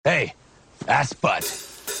Hey, ass butt.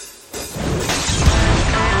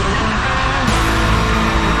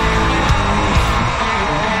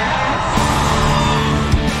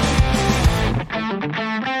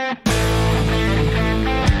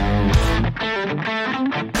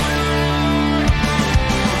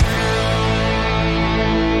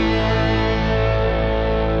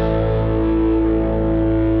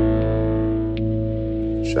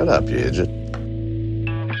 Shut up, you idiot.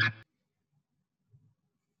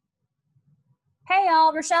 Hey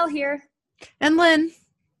y'all, Rochelle here. And Lynn.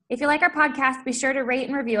 If you like our podcast, be sure to rate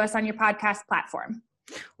and review us on your podcast platform.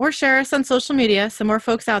 Or share us on social media so more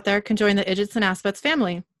folks out there can join the Idgits and Aspets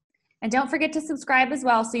family. And don't forget to subscribe as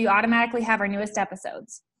well so you automatically have our newest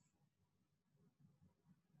episodes.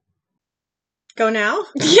 Go now?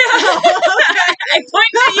 Yeah. I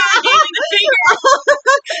pointed at you and gave me the finger.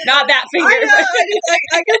 Not that finger. I know.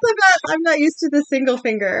 I guess I'm not used to the single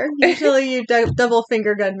finger. Usually you double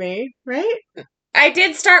finger gun me, right? I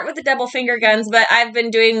did start with the double finger guns, but I've been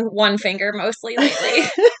doing one finger mostly lately.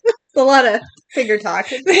 It's a lot of finger talk.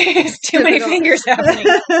 There's too many fingers happening.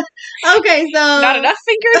 Okay, so... Not enough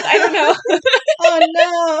fingers? I don't know. Oh,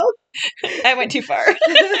 no. I went too far.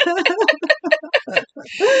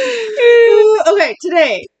 Okay,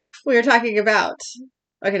 today we are talking about...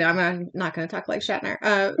 Okay, no, I'm not going to talk like Shatner.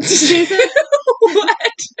 What?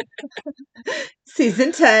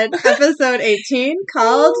 Season 10, episode 18,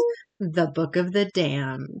 called The Book of the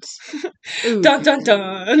Damned. Ooh. Dun, dun,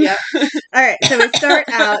 dun. Yep. All right, so we start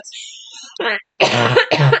out...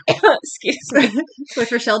 Excuse me.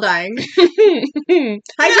 With Rochelle dying. Hydrate!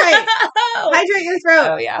 Hydrate your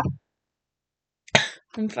throat! Oh, yeah.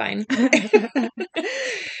 I'm fine. Okay.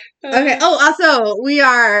 Oh, also, we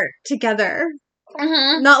are together.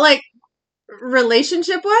 Mm-hmm. Not like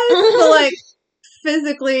relationship-wise, but like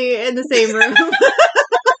physically in the same room.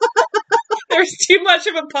 There's too much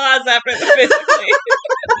of a pause after the physically.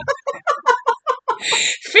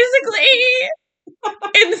 Physically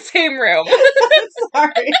in the same room.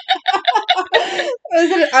 Sorry. It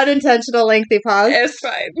was an unintentional lengthy pause. It's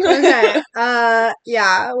fine. Okay.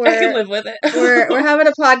 Yeah, I can live with it. we're having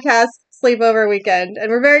a podcast sleepover weekend,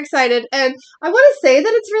 and we're very excited. And I want to say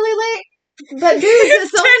that it's really late, but dude,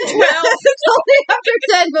 it's only 10, 12. it's only after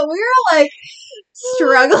 10. But we are like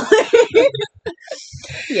struggling.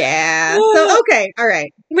 Yeah. So okay, all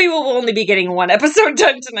right. We will only be getting one episode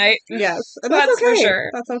done tonight. Yes, That's okay. for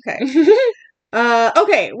sure. That's okay.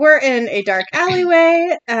 Okay, we're in a dark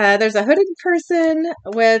alleyway. There's a hooded person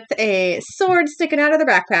with a sword sticking out of their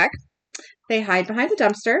backpack. They hide behind the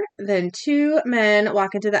dumpster. Then two men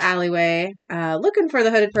walk into the alleyway, looking for the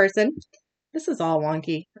hooded person. This is all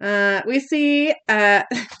wonky. We see,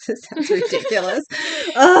 this sounds ridiculous.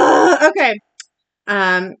 Okay.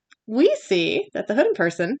 We see that the hooded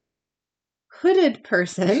person,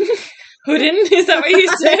 Hoodin? Is that what you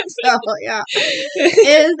said? oh, yeah,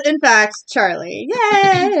 is in fact Charlie. Yay!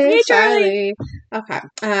 Hey, Charlie. Okay.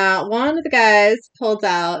 One of the guys pulls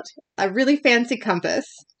out a really fancy compass.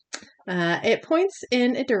 It points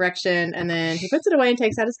in a direction, and then he puts it away and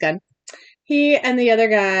takes out his gun. He and the other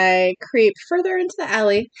guy creep further into the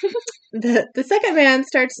alley. The second man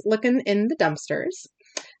starts looking in the dumpsters.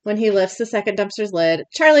 When he lifts the second dumpster's lid,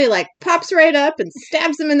 Charlie, pops right up and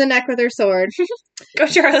stabs him in the neck with her sword. Go,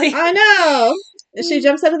 Charlie. I know! She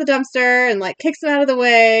jumps out of the dumpster and, kicks him out of the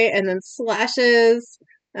way and then slashes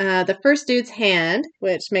the first dude's hand,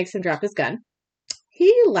 which makes him drop his gun.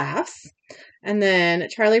 He laughs, and then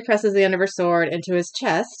Charlie presses the end of her sword into his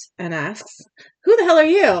chest and asks, "Who the hell are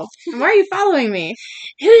you? And why are you following me?"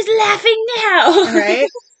 Who's laughing now? Right?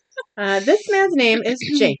 This man's name is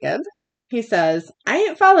Jacob. He says, "I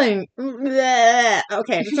ain't following..." Bleh.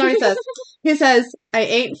 Okay, that's not what he says. He says, "I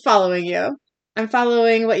ain't following you. I'm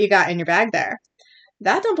following what you got in your bag there.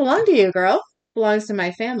 That don't belong to you, girl. Belongs to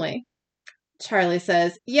my family." Charlie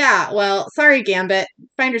says, "Yeah, well, sorry, Gambit.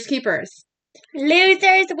 Finders keepers."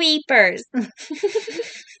 Losers, weepers.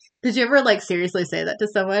 Did you ever, seriously say that to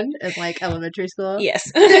someone in, elementary school? Yes.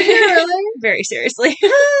 Did you really? Very seriously.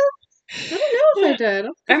 I don't know if I did.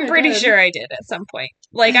 I'm pretty sure I did at some point.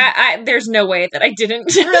 I there's no way that I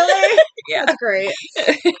didn't. Really? Yeah. That's great.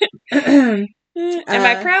 Am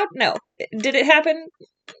I proud? No. Did it happen?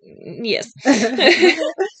 Yes.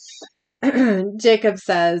 Jacob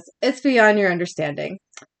says, "It's beyond your understanding.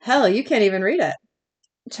 Hell, you can't even read it."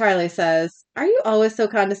 Charlie says, "Are you always so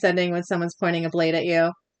condescending when someone's pointing a blade at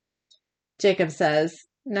you?" Jacob says,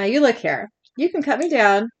 "Now you look here. You can cut me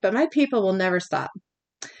down, but my people will never stop.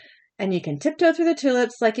 And you can tiptoe through the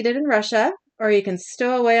tulips like you did in Russia, or you can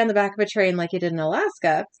stow away on the back of a train like you did in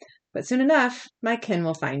Alaska, but soon enough, my kin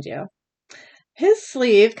will find you. His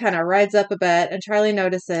sleeve kind of rides up a bit, and Charlie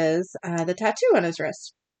notices the tattoo on his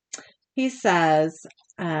wrist. He says,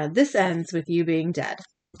 this ends with you being dead.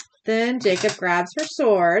 Then Jacob grabs her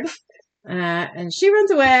sword, and she runs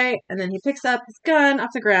away, and then he picks up his gun off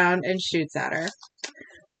the ground and shoots at her.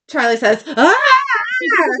 Charlie says, ah!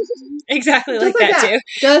 Exactly Just like that, too.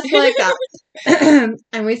 Just like that.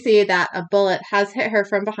 And we see that a bullet has hit her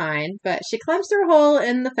from behind, but she climbs through a hole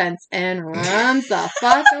in the fence and runs the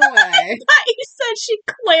fuck away. I thought you said she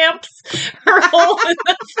clamps her hole in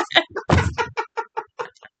the fence.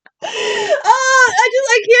 Oh, I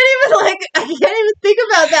can't even think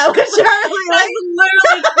about that with Charlie.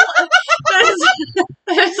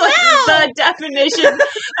 That's like the definition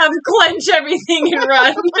of clench everything and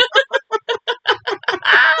run.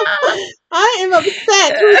 I am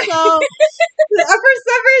upset. So, for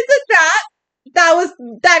some reason,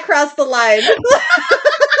 that crossed the line.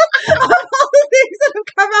 Of all the things that have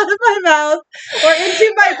come out of my mouth or into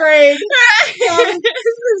my brain, that was too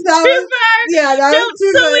silly much. Charlie.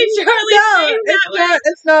 No,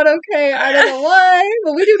 it's not okay. I don't know why,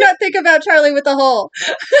 but we do not think about Charlie with the hole.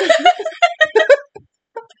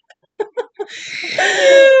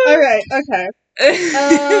 All right, okay.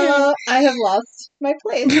 I have lost my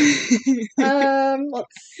place. Let's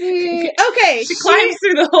see. Okay, she climbs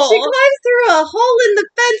through the hole. She climbs through a hole in the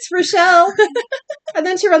fence, Rochelle, and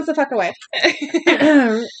then she runs the fuck away.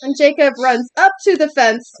 And Jacob runs up to the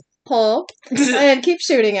fence pole and keeps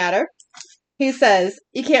shooting at her. He says,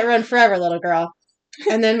 "You can't run forever, little girl."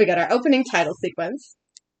 And then we got our opening title sequence.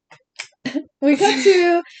 We cut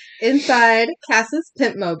to inside Cass's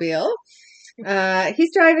pimp mobile.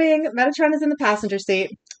 He's driving. Metatron is in the passenger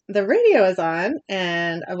seat. The radio is on,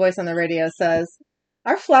 and a voice on the radio says,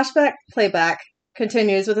 "Our flashback playback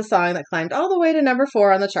continues with a song that climbed all the way to number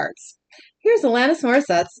 4 on the charts. Here's Alanis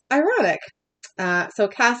Morissette's Ironic." So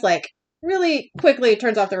Cass, really quickly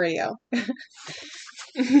turns off the radio.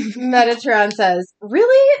 Metatron says,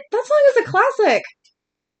 "Really? That song is a classic."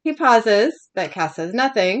 He pauses, but Cass says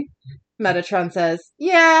nothing. Metatron says,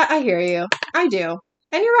 "Yeah, I hear you. I do.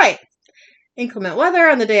 And you're right. Inclement weather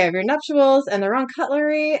on the day of your nuptials and the wrong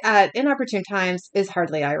cutlery at inopportune times is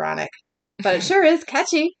hardly ironic. But it sure is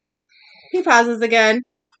catchy." He pauses again.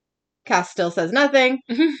 Cass still says nothing.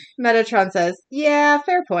 Metatron says, "Yeah,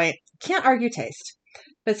 fair point. Can't argue taste.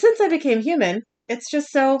 But since I became human, it's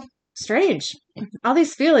just so strange. All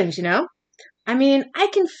these feelings, you know? I mean, I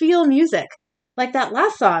can feel music. Like that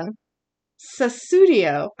last song,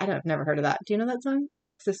 Sussudio." I've never heard of that. Do you know that song?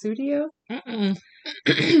 Sussudio?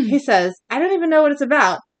 He says, "I don't even know what it's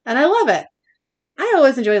about, and I love it. I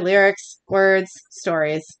always enjoy lyrics, words,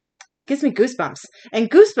 stories. Gives me goosebumps.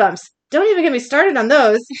 And goosebumps, don't even get me started on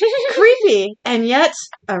those. Creepy, and yet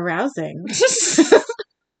arousing."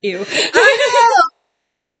 Ew. I know!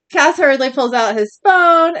 Cass hurriedly pulls out his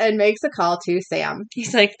phone and makes a call to Sam.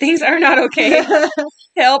 He's like, "Things are not okay.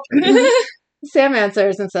 Help." Sam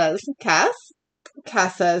answers and says, "Cass?"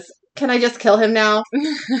 Cass says, "Can I just kill him now?"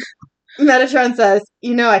 Metatron says,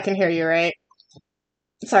 "You know I can hear you, right?"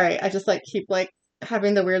 Sorry, I just keep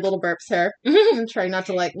having the weird little burps here. I'm trying not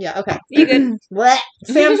to yeah, okay. You good?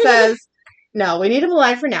 Sam says, "No, we need him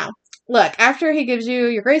alive for now. Look, after he gives you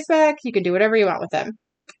your grace back, you can do whatever you want with him."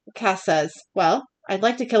 Cass says, "Well, I'd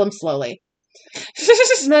like to kill him slowly."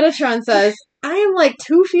 Metatron says, "I am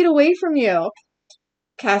 2 feet away from you."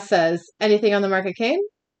 Cass says, "Anything on the mark of Cain?"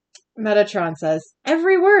 Metatron says,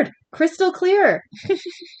 "Every word, crystal clear."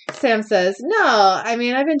 Sam says, "No, I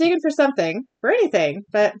mean, I've been digging for something, for anything,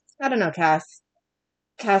 but I don't know, Cass."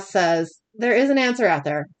 Cass says, "There is an answer out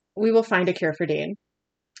there. We will find a cure for Dean."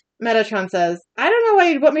 Metatron says, "I don't know why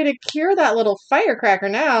you'd want me to cure that little firecracker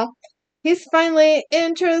now. He's finally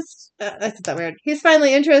interest." I said that weird. "He's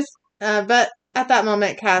finally interest," but at that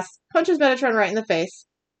moment, Cass punches Metatron right in the face.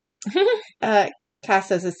 Cass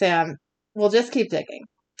says to Sam, "We'll just keep digging."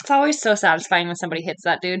 It's always so satisfying when somebody hits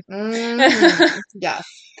that dude. Mm-hmm. Yes.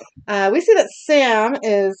 We see that Sam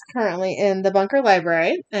is currently in the bunker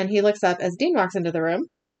library, and he looks up as Dean walks into the room.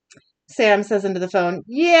 Sam says into the phone,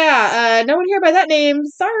 "Yeah, no one here by that name.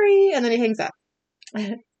 Sorry." And then he hangs up.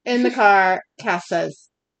 In the car, Cass says,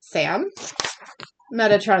 "Sam?"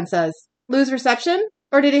 Metatron says, "Lose reception?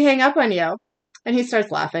 Or did he hang up on you?" And he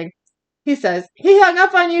starts laughing. He says, "He hung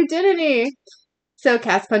up on you, didn't he?" So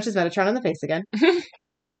Cass punches Metatron in the face again.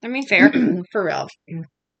 I mean, fair. For real.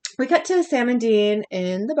 We cut to Sam and Dean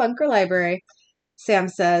in the bunker library. Sam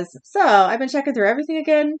says, "So, I've been checking through everything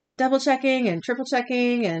again, double checking and triple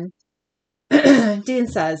checking," and Dean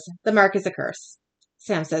says, "The mark is a curse."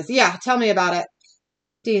 Sam says, "Yeah, tell me about it."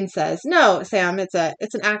 Dean says, "No, Sam, it's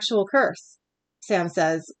an actual curse." Sam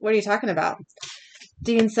says, "What are you talking about?"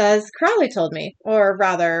 Dean says, Crowley told me. Or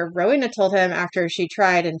rather, Rowena told him after she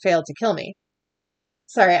tried and failed to kill me.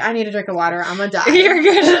 Sorry, I need a drink of water. I'm gonna die. You're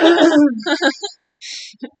good.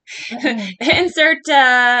 Insert,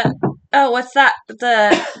 what's that?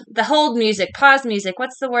 The hold music, pause music.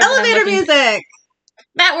 What's the word? Elevator music!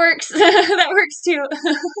 That works. That works too.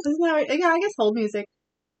 Isn't that right? Yeah, I guess hold music.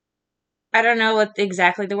 I don't know what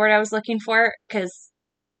exactly the word I was looking for, because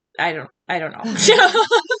I don't know.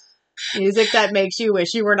 Music that makes you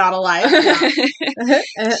wish you were not alive.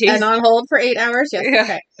 Yeah. And on hold for 8 hours.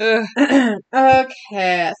 Yes. Yeah. Okay.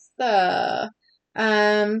 Okay. So,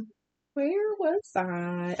 where was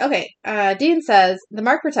I? Okay. Dean says the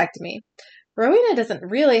mark protected me. Rowena doesn't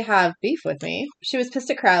really have beef with me. She was pissed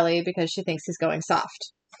at Crowley because she thinks he's going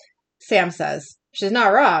soft. Sam says she's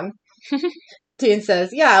not wrong. Dean says,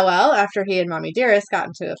 yeah, well, after he and Mommy Dearest got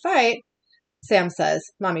into a fight. Sam says,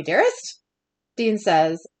 Mommy Dearest? Dean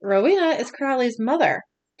says, Rowena is Crowley's mother.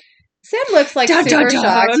 Sam looks like super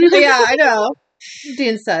shocked. Yeah, I know.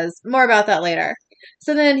 Dean says, more about that later.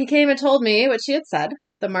 So then he came and told me what she had said.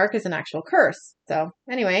 The mark is an actual curse. So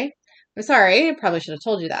anyway, I'm sorry. I probably should have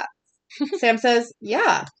told you that. Sam says,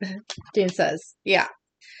 yeah. Dean says, yeah.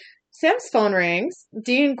 Sam's phone rings.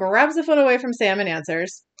 Dean grabs the phone away from Sam and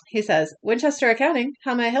answers. He says, Winchester Accounting,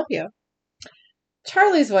 how may I help you?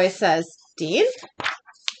 Charlie's voice says, Dean?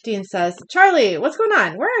 Dean says, Charlie, what's going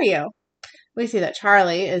on? Where are you? We see that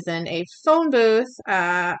Charlie is in a phone booth.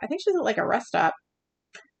 I think she's at like a rest stop.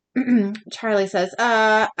 Charlie says,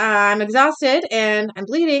 I'm exhausted and I'm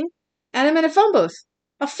bleeding and I'm in a phone booth.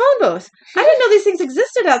 A phone booth? I didn't know these things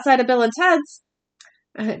existed outside of Bill and Ted's.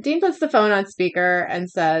 Dean puts the phone on speaker and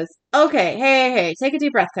says, okay, hey, take a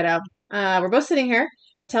deep breath, kiddo. We're both sitting here.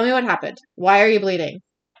 Tell me what happened. Why are you bleeding?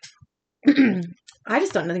 I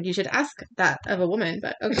just don't think you should ask that of a woman,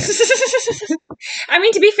 but okay. I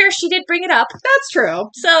mean, to be fair, she did bring it up. That's true.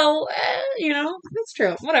 So, That's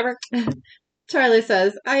true. Whatever. Charlie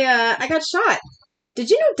says, I got shot. Did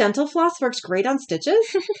you know dental floss works great on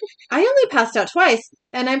stitches? I only passed out twice,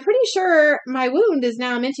 and I'm pretty sure my wound is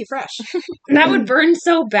now minty fresh. That would burn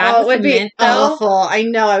so bad. Oh, it would be mint, awful. I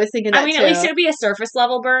know. I was thinking that I mean, too. at least it would be a surface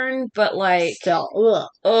level burn, but like... Still. Ugh.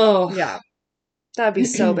 Oh. Yeah. That'd be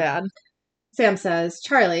so bad. Sam says,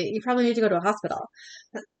 Charlie, you probably need to go to a hospital.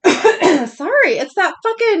 Sorry, it's that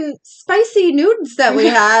fucking spicy nudes that we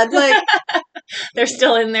had. Like, they're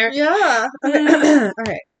still in there. Yeah. All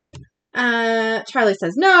right. Charlie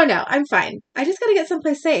says, no, I'm fine. I just gotta get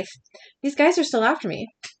someplace safe. These guys are still after me.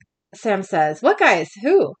 Sam says, what guys?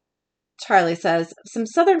 Who? Charlie says, some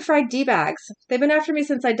Southern Fried D-bags. They've been after me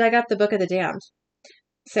since I dug up the Book of the Damned.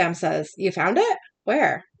 Sam says, you found it?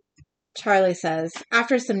 Where? Charlie says,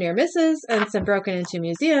 after some near misses and some broken into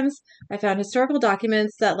museums, I found historical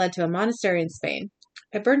documents that led to a monastery in Spain.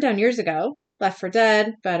 It burned down years ago, left for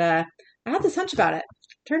dead, but I had this hunch about it.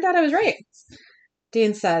 Turned out I was right.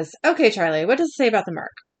 Dean says, okay, Charlie, what does it say about the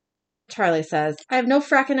mark? Charlie says, I have no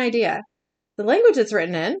fracking idea. The language it's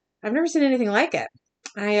written in, I've never seen anything like it.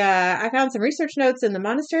 I found some research notes in the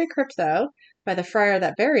monastery crypt, though, by the friar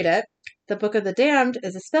that buried it. The Book of the Damned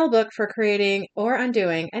is a spell book for creating or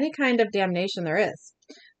undoing any kind of damnation there is.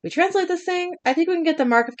 We translate this thing, I think we can get the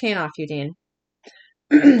mark of Cain off you, Dean.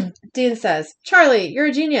 Dean says, Charlie, you're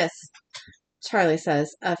a genius. Charlie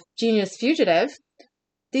says, a genius fugitive?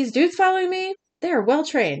 These dudes following me? They are well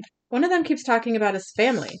trained. One of them keeps talking about his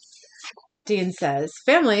family. Dean says,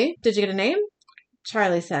 family? Did you get a name?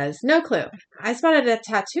 Charlie says, no clue. I spotted a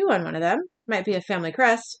tattoo on one of them. Might be a family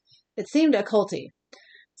crest. It seemed occulty.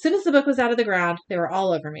 As soon as the book was out of the ground, they were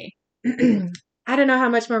all over me. I don't know how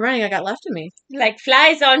much more running I got left in me. Like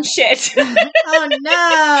flies on shit. Oh,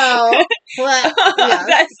 no. What?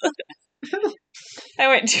 Yes. I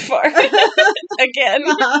went too far. Again.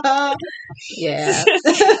 Yeah.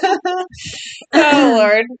 Oh,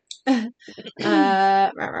 Lord.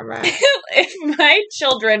 If my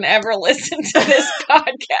children ever listen to this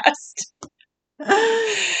podcast,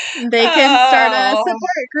 they can start a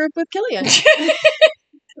support group with Killian.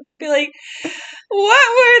 Be like, what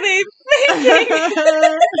were they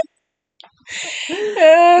thinking?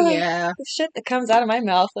 Yeah. The shit that comes out of my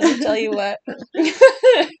mouth, let me tell you what.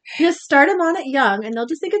 Just start them on it young and they'll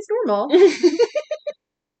just think it's normal.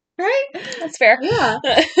 Right? That's fair. Yeah.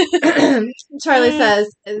 Charlie says,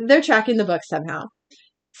 they're tracking the book somehow.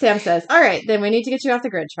 Sam says, all right, then we need to get you off the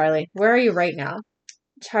grid, Charlie. Where are you right now?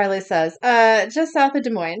 Charlie says, just south of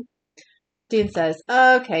Des Moines. Dean says,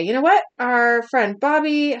 okay, you know what? Our friend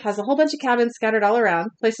Bobby has a whole bunch of cabins scattered all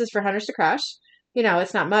around, places for hunters to crash. You know,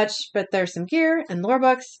 it's not much, but there's some gear and lore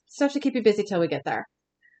books, stuff to keep you busy till we get there.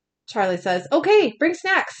 Charlie says, okay, bring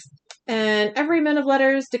snacks. And every men of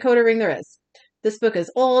letters decoder ring there is. This book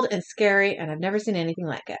is old and scary, and I've never seen anything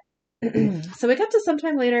like it. So we cut to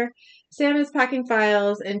sometime later. Sam is packing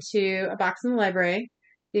files into a box in the library.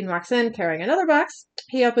 Dean walks in carrying another box.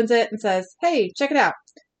 He opens it and says, "Hey, check it out.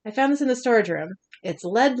 I found this in the storage room. It's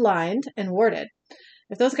lead-lined and warded.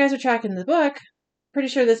 If those guys are tracking the book, pretty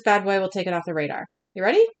sure this bad boy will take it off the radar. You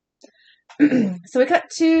ready?" So we cut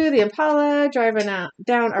to the Impala driving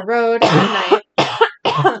down a road at night.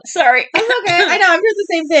 Sorry. It's okay. I know. I've heard the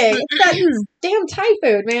same thing. It's that damn Thai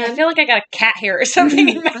food, I man. feel like I got a cat hair or something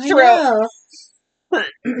in my I throat. know. I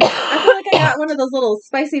feel like I got one of those little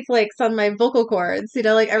spicy flakes on my vocal cords. You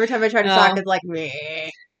know, like every time I try to talk, it's like, meh.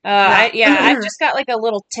 I've just got like a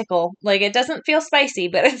little tickle. Like it doesn't feel spicy,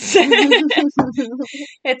 but it's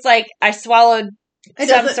it's like I swallowed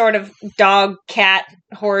some sort of dog, cat,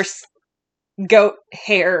 horse, goat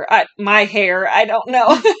hair. My hair. I don't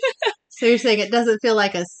know. So you're saying it doesn't feel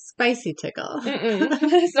like a spicy tickle?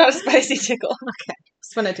 It's not a spicy tickle. Okay.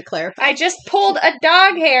 Just wanted to clarify. I just pulled a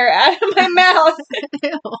dog hair out of my mouth.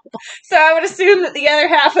 So I would assume that the other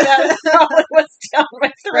half of that probably was down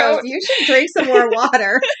my throat. You should drink some more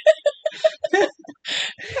water.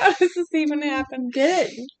 How does this even happen?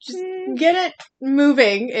 Get it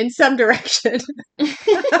moving in some direction.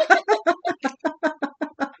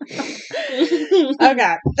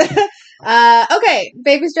 Okay. Okay.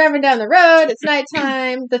 Baby's driving down the road. It's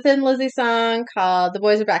nighttime. The Thin Lizzy song called "The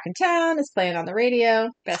Boys Are Back in Town" is playing on the radio.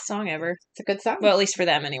 Best song ever. It's a good song. Well, at least for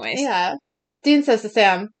them, anyways. Yeah. Dean says to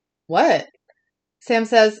Sam, "What?" Sam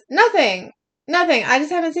says, "Nothing. Nothing. I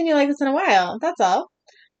just haven't seen you like this in a while. That's all."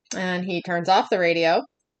 And he turns off the radio.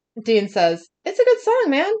 Dean says, "It's a good song,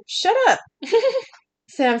 man. Shut up."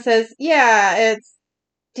 Sam says, "Yeah, it's..."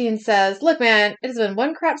 Dean says, "Look, man, it has been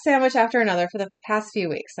one crap sandwich after another for the past few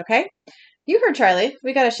weeks, okay? You heard Charlie.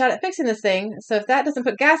 We got a shot at fixing this thing, so if that doesn't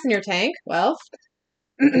put gas in your tank, well..."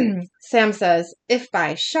 Sam says, "If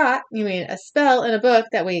by shot you mean a spell in a book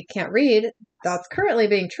that we can't read that's currently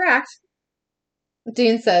being tracked..."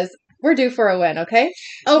 Dean says, "We're due for a win, okay?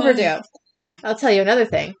 Overdue. I'll tell you another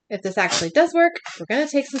thing. If this actually does work, we're going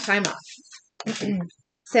to take some time off."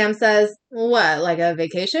 Sam says, "What, like a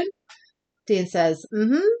vacation?" Dean says,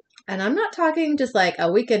 "Mm-hmm. And I'm not talking just like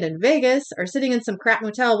a weekend in Vegas or sitting in some crap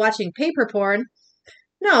motel watching paper porn.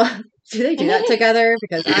 No, do they do that together?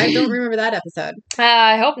 Because I don't remember that episode."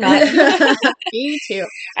 I hope not. Me too.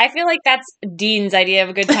 I feel like that's Dean's idea of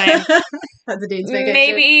a good time. That's a Dean's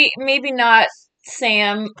vacation. Maybe not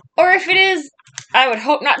Sam. Or if it is, I would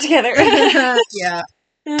hope not together. Yeah.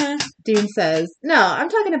 Dean says, "No, I'm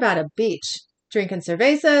talking about a beach. Drinking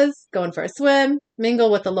cervezas, going for a swim, mingle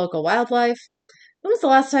with the local wildlife. When was the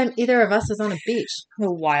last time either of us was on a beach?" The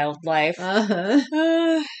wildlife.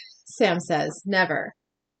 Sam says, "Never."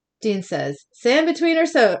 Dean says, "Sand between our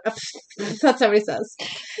toes." That's what he says.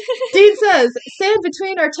 Dean says, "Sand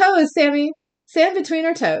between our toes, Sammy. Sand between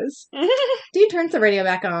our toes." Dean turns the radio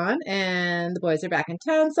back on, and "The Boys Are Back in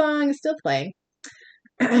Town" song is still playing.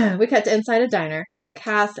 We cut to inside a diner.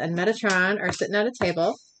 Cass and Metatron are sitting at a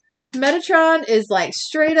table. Metatron is like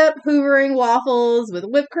straight up hoovering waffles with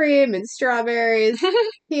whipped cream and strawberries.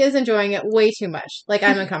 He is enjoying it way too much. Like,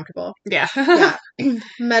 I'm uncomfortable. Yeah. Yeah.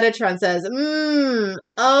 Metatron says,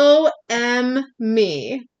 "O-M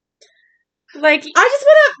me. Like, I just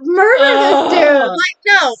want to murder this dude. Like,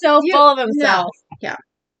 no. So full of himself. No. Yeah.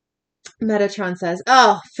 Metatron says,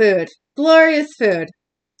 "Oh, food. Glorious food.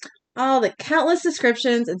 All the countless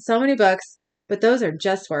descriptions in so many books, but those are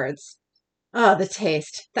just words. Oh, the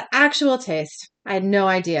taste. The actual taste. I had no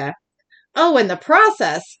idea. Oh, and the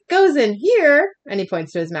process goes in here," and he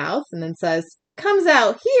points to his mouth, and then says, "comes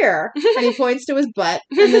out here," and he points to his butt,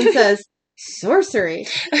 and then says, "sorcery."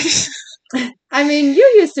 I mean, you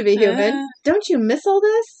used to be human. Don't you miss all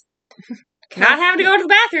this? Not having to go to the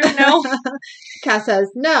bathroom, no. Cass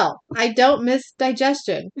says, "No, I don't miss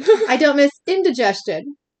digestion. I don't miss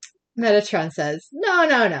indigestion." Metatron says, No,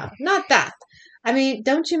 not that. I mean,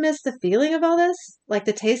 don't you miss the feeling of all this? Like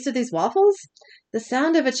the taste of these waffles? The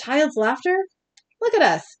sound of a child's laughter? Look at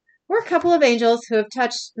us. We're a couple of angels who have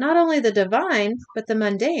touched not only the divine, but the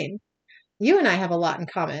mundane. You and I have a lot in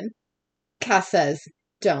common." Cass says,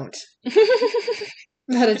 "Don't."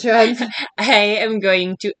 Metatron. I am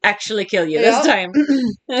going to actually kill you this time.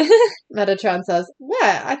 Metatron says, "What?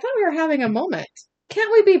 I thought we were having a moment.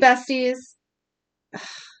 Can't we be besties?"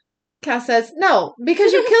 Cass says, "No,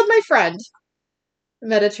 because you killed my friend."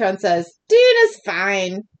 Metatron says, "Dean is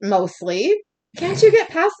fine, mostly. Can't you get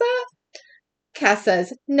past that?" Cass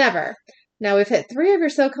says, "Never. Now we've hit 3 of your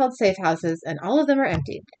so-called safe houses, and all of them are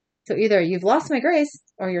empty. So either you've lost my grace,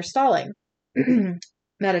 or you're stalling."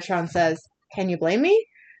 Metatron says, "Can you blame me?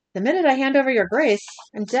 The minute I hand over your grace,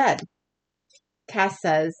 I'm dead." Cass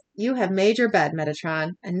says, "You have made your bed,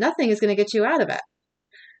 Metatron, and nothing is going to get you out of it."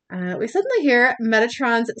 We suddenly hear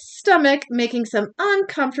Metatron's stomach making some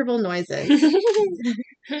uncomfortable noises.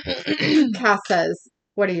 Cass says,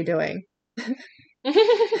 "What are you doing?"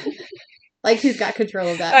 Like he's got control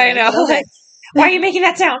of that. I know. Like, why are you making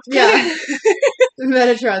that sound? Yeah.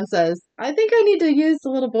 Metatron says, "I think I need to use the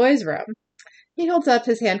little boy's room." He holds up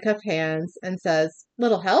his handcuffed hands and says,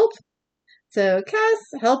 "Little help?" So Cass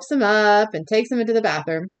helps him up and takes him into the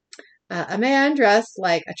bathroom. A man dressed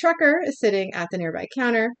like a trucker is sitting at the nearby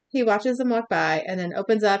counter. He watches them walk by and then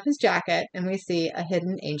opens up his jacket, and we see a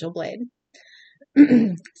hidden angel blade.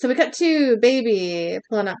 So we cut to Baby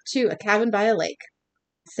pulling up to a cabin by a lake.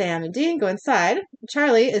 Sam and Dean go inside.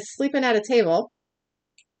 Charlie is sleeping at a table.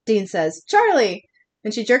 Dean says, "Charlie!"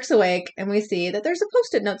 And she jerks awake, and we see that there's a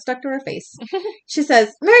Post-it note stuck to her face. She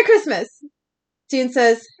says, "Merry Christmas!" Dean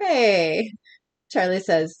says, "Hey." Charlie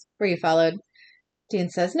says, "Were you followed?" Dean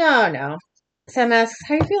says, No. Sam asks,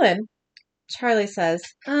 "How you feeling?" Charlie says,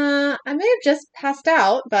 I may have just passed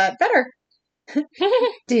out, but better."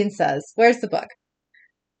 Dean says, "Where's the book?"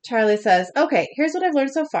 Charlie says, "Okay, here's what I've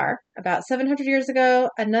learned so far. About 700 years ago,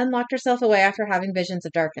 a nun locked herself away after having visions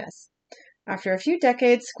of darkness. After a few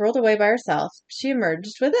decades squirreled away by herself, she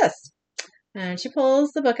emerged with this." And she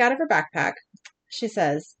pulls the book out of her backpack. She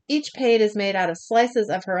says, "Each page is made out of slices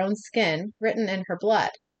of her own skin, written in her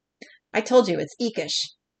blood. I told you, it's eekish."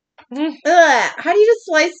 Ugh, how do you just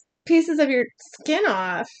slice pieces of your skin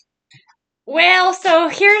off? Well, so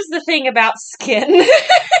here's the thing about skin.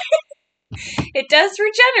 It does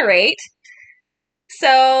regenerate.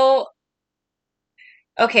 So,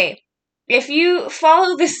 okay, if you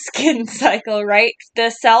follow the skin cycle, right, the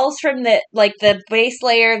cells from the base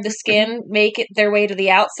layer of the skin make it their way to the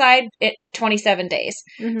outside at 27 days.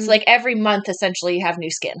 Mm-hmm. So, like, every month, essentially, you have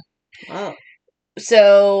new skin. Oh.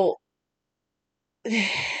 So,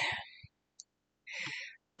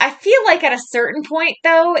 I feel like at a certain point,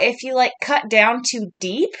 though, if you, like, cut down too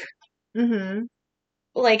deep, mm-hmm.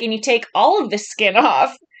 like, and you take all of the skin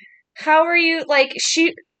off, how are you, like,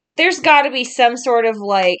 there's got to be some sort of,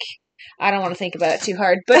 like, I don't want to think about it too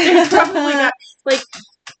hard, but there's probably not, like,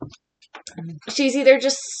 she's either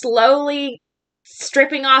just slowly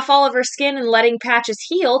stripping off all of her skin and letting patches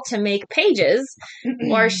heal to make pages,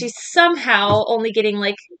 or she's somehow only getting,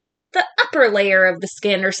 like, the upper layer of the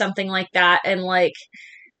skin or something like that, and, like,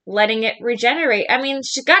 letting it regenerate. I mean,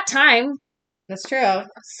 she's got time. That's true.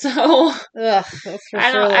 So, that's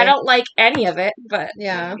I don't like any of it, but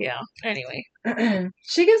yeah. Anyway,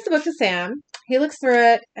 she gives the book to Sam. He looks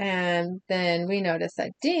through it, and then we notice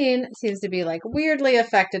that Dean seems to be, like, weirdly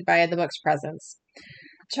affected by the book's presence.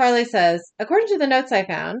 Charlie says, "According to the notes I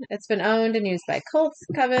found, it's been owned and used by cults,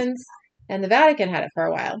 covens, and the Vatican had it for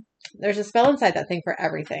a while. There's a spell inside that thing for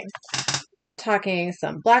everything. Talking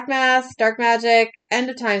some black mass, dark magic, end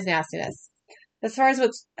of times nastiness. As far as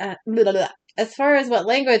what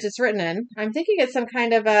language it's written in, I'm thinking it's some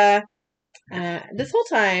kind of this whole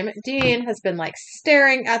time, Dean has been, like,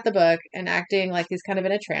 staring at the book and acting like he's kind of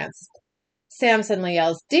in a trance. Sam suddenly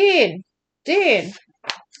yells, "Dean! Dean!"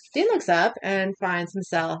 Dean looks up and finds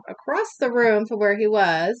himself across the room from where he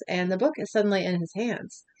was, and the book is suddenly in his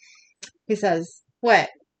hands. He says, "What?"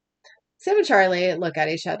 Sam and Charlie look at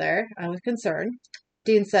each other with concern.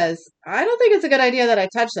 Dean says, "I don't think it's a good idea that I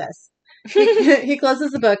touch this." He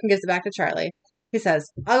closes the book and gives it back to Charlie. He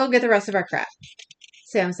says, "I'll go get the rest of our crap."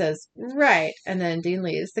 Sam says, "Right," and then Dean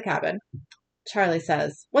leaves the cabin. Charlie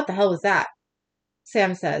says, "What the hell was that?"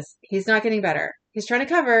 Sam says, "He's not getting better. He's trying to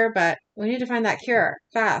cover, but we need to find that cure,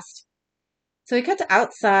 fast." So we cut to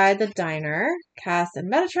outside the diner. Cass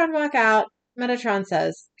and Metatron walk out. Metatron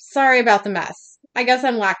says, "Sorry about the mess. I guess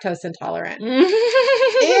I'm lactose intolerant."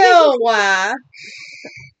 Ew!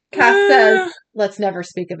 Cass says, "Let's never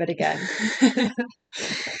speak of it again."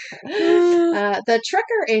 The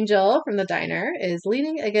trucker angel from the diner is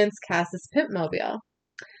leaning against Cass's pimpmobile.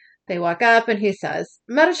 They walk up and he says,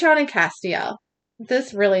 "Metatron and Castiel.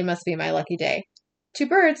 This really must be my lucky day. 2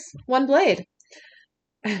 birds, 1 blade."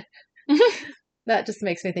 That just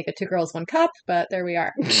makes me think of 2 girls, 1 cup, but there we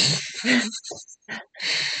are.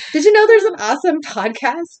 Did you know there's an awesome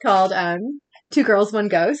podcast called 2 Girls, 1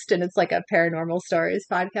 Ghost, and it's like a paranormal stories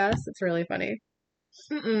podcast? It's really funny.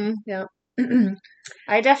 Yeah.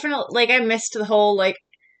 I definitely, like, I missed the whole, like,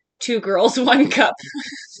 2 girls, 1 cup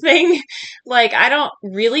thing. Like, I don't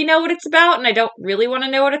really know what it's about, and I don't really want to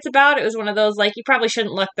know what it's about. It was one of those, like, you probably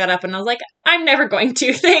shouldn't look that up, and I was like, I'm never going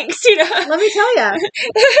to, thanks, you know? Let me tell you.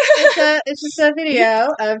 It's just a video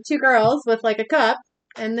of 2 girls with, like, a cup,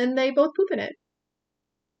 and then they both poop in it.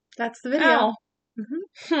 That's the video. Oh.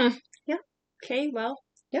 Mm-hmm. Yeah. Okay, well.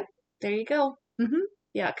 Yep. There you go.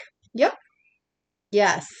 Yuck. Yep.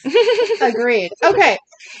 Yes. Agreed. Okay.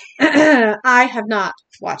 I have not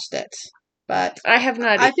watched it, but I have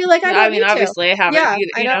not. I feel like I don't need obviously I haven't. Yeah, you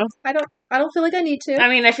I don't feel like I need to. I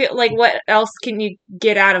mean, I feel like what else can you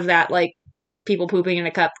get out of that? Like people pooping in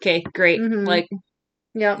a cup. Okay, great. Mhm. Like,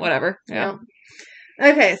 Yeah. whatever. Yeah.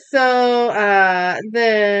 Okay, so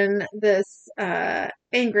then this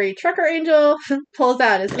angry trucker angel pulls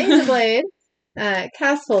out his angel blade.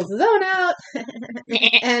 Cass pulls his own out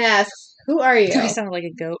and asks, "Who are you?" I sounded like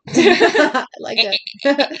a goat. I like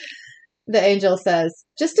it. The angel says,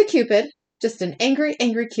 "Just a Cupid. Just an angry,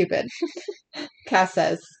 angry Cupid." Cass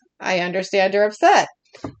says, "I understand you're upset."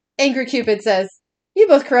 Angry Cupid says, "You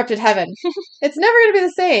both corrupted heaven. It's never going to be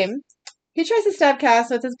the same." He tries to stab Cass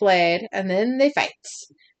with his blade, and then they fight.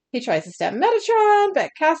 He tries to stab Metatron,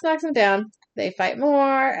 but Cass knocks him down. They fight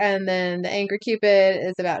more, and then the angry Cupid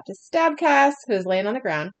is about to stab Cass, who is laying on the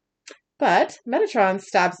ground. But Metatron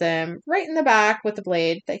stabs him right in the back with the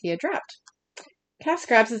blade that he had dropped. Cass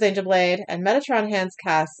grabs his angel blade, and Metatron hands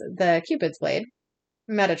Cass the Cupid's blade.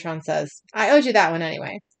 Metatron says, "I owed you that one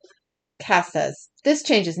anyway." Cass says, "This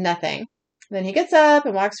changes nothing." Then he gets up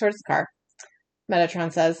and walks towards the car.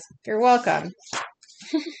 Metatron says, "You're welcome."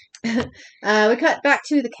 We cut back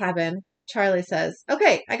to the cabin. Charlie says,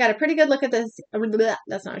 "Okay, I got a pretty good look at this."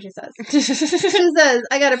 That's not what she says. She says,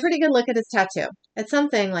 "I got a pretty good look at his tattoo. It's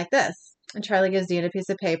something like this." And Charlie gives Dean a piece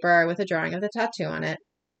of paper with a drawing of the tattoo on it.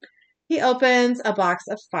 He opens a box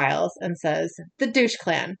of files and says, "The Douche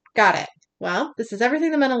Clan. Got it. Well, this is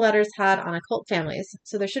everything the Men of Letters had on occult families,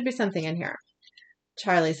 so there should be something in here."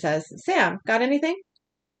 Charlie says, "Sam, got anything?"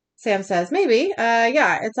 Sam says, "Maybe.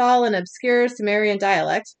 Yeah, it's all an obscure Sumerian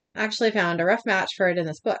dialect. Actually found a rough match for it in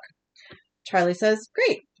this book." Charlie says,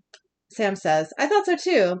 "Great." Sam says, "I thought so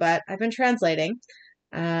too, but I've been translating.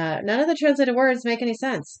 None of the translated words make any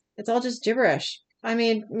sense. It's all just gibberish. I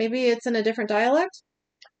mean, maybe it's in a different dialect?"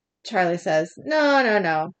 Charlie says,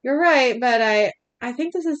 No. You're right, but I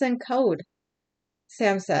think this is in code."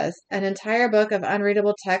 Sam says, "An entire book of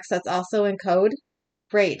unreadable text that's also in code?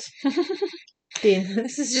 Great." Dean,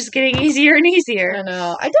 This is just getting easier and easier. I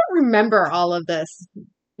know. I don't remember all of this.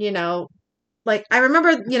 Like, I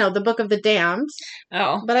remember, the Book of the Damned,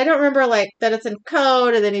 Oh. but I don't remember, like, that it's in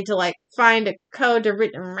code and they need to, like, find a code to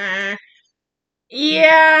read.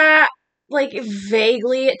 Yeah, like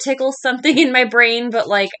vaguely it tickles something in my brain, but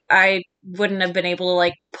like I wouldn't have been able to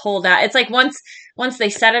like pull that. It's like once they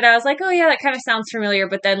said it, I was like, oh yeah, that kind of sounds familiar.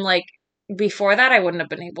 But then like before that, I wouldn't have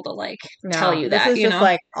been able to like tell you that. This is just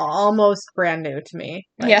like almost brand new to me.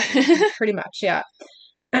 Like, yeah, pretty much. Yeah.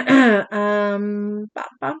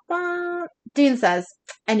 Dean says,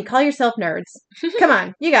 "And you call yourself nerds? Come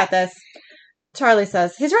on, you got this." Charlie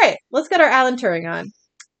says, "He's right. Let's get our Alan Turing on.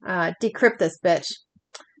 Decrypt this bitch."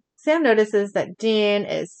 Sam notices that Dean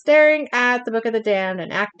is staring at the Book of the Damned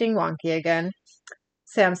and acting wonky again.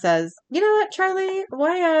 Sam says, "You know what, Charlie?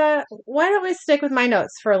 Why don't we stick with my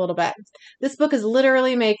notes for a little bit? This book is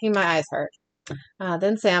literally making my eyes hurt."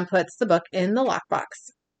 Then Sam puts the book in the lockbox.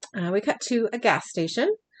 We cut to a gas station.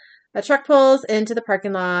 A truck pulls into the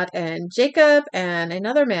parking lot, and Jacob and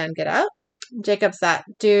another man get out. Jacob's that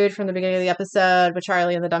dude from the beginning of the episode with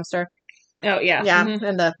Charlie in the dumpster. Oh yeah, Yeah, mm-hmm.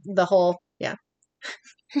 and the whole, yeah.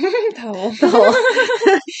 The whole.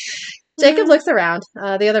 Jacob looks around.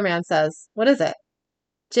 The other man says, "What is it?"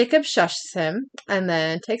 Jacob shushes him and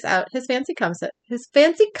then takes out his fancy compass. What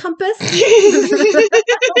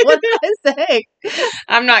did I say?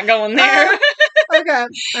 I'm not going there. Okay.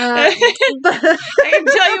 I can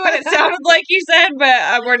tell you what it sounded like you said,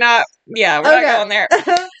 but we're not. Yeah, we're not going there.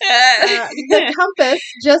 The compass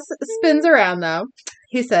just spins around, though.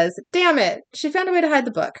 He says, "Damn it. She found a way to hide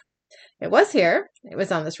the book. It was here. It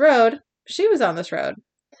was on this road. She was on this road.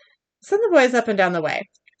 Send the boys up and down the way.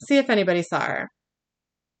 See if anybody saw her."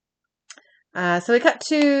 So we cut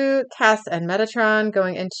to Cass and Metatron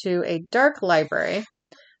going into a dark library.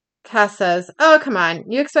 Cass says, "Oh, come on.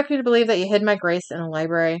 You expect me to believe that you hid my grace in a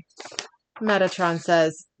library?" Metatron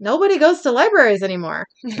says, "Nobody goes to libraries anymore."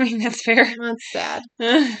 I mean, that's fair. That's sad.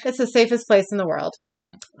 It's the safest place in the world.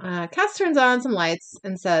 Cass turns on some lights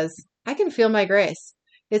and says, "I can feel my grace.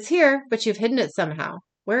 It's here, but you've hidden it somehow.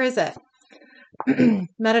 Where is it?"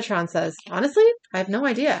 Metatron says, "Honestly, I have no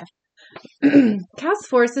idea." Cass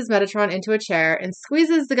forces Metatron into a chair and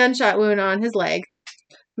squeezes the gunshot wound on his leg.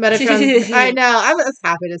 Metatron, I know, I was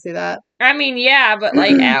happy to see that. I mean, yeah, but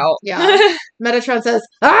like, ow. Yeah. Metatron says,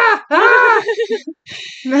 "Ah!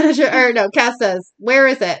 Cass says, "Where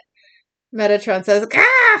is it?" Metatron says,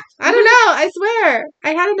 "Ah! I don't know, I swear.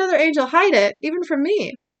 I had another angel hide it, even from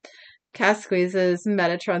me." Cass squeezes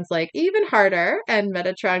Metatron's leg even harder, and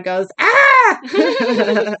Metatron goes, "Ah!"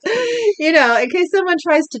 In case someone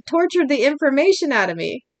tries to torture the information out of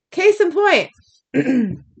me. Case in point.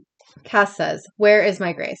 Cass says, where is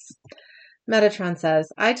my grace? Metatron says,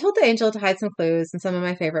 I told the angel to hide some clues in some of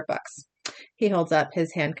my favorite books. He holds up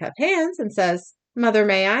his handcuffed hands and says, Mother,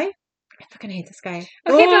 may I? I fucking hate this guy.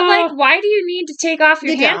 Okay, but like, why do you need to take off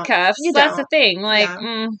your You don't. handcuffs? You That's don't. the thing. Like,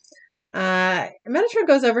 Metatron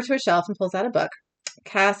goes over to a shelf and pulls out a book.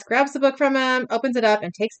 Cass grabs the book from him, opens it up,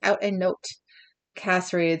 and takes out a note.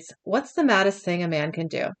 Cass reads, what's the maddest thing a man can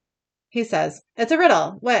do? He says, it's a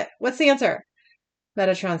riddle. What's the answer?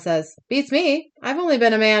 Metatron says, beats me. I've only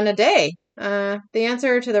been a man a day. The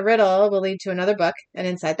answer to the riddle will lead to another book, and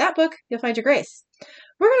inside that book, you'll find your grace.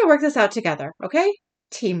 We're going to work this out together, okay?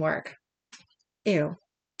 Teamwork. Ew.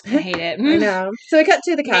 I hate it. I know. So we cut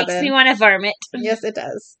to the cabin. Makes me want to vomit. Yes, it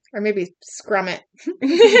does. Or maybe scrum it.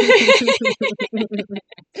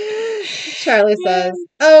 Charlie says,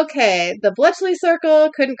 okay, the Bletchley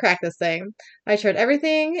Circle couldn't crack this thing. I've tried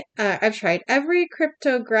everything. I've tried every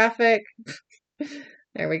cryptographic...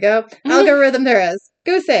 there we go. Algorithm there is.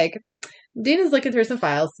 Goose egg. Dean is looking through some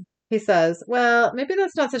files. He says, well, maybe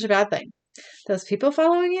that's not such a bad thing. Those people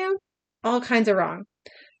following you? All kinds of wrong.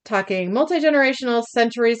 Talking multi-generational,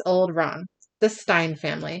 centuries-old wrong. The Stein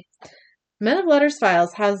family. Men of Letters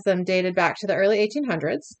files has them dated back to the early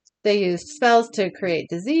 1800s. They used spells to create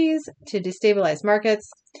disease, to destabilize markets.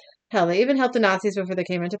 Hell, they even helped the Nazis before they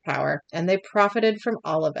came into power, and they profited from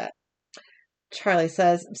all of it. Charlie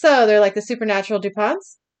says, so they're like the supernatural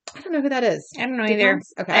DuPonts? I don't know who that is. I don't know either.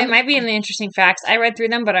 DuPonts? Okay. It might be in the interesting facts. I read through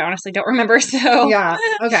them, but I honestly don't remember, so. Yeah,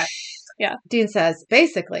 okay. Yeah. Dean says,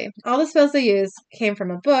 basically, all the spells they use came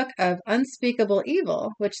from a book of unspeakable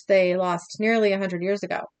evil, which they lost nearly 100 years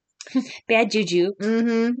ago. Bad juju.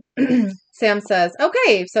 Mm-hmm. Sam says,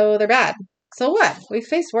 okay, so they're bad. So what? We've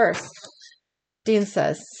faced worse. Dean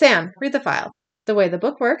says, Sam, read the file. The way the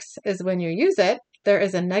book works is when you use it, there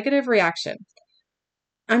is a negative reaction.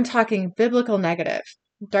 I'm talking biblical negative.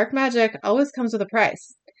 Dark magic always comes with a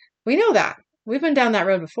price. We know that. We've been down that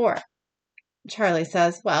road before. Charlie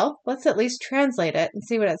says, well, let's at least translate it and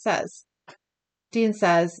see what it says. Dean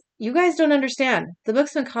says, you guys don't understand. The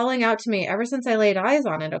book's been calling out to me ever since I laid eyes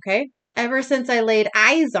on it, okay? Ever since I laid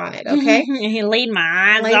eyes on it, okay? He laid my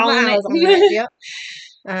eyes Laid on my it. eyes on it,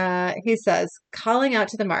 yep. He says, calling out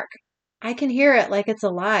to the mark. I can hear it like it's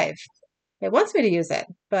alive. It wants me to use it,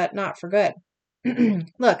 but not for good.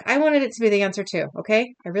 Look, I wanted it to be the answer too,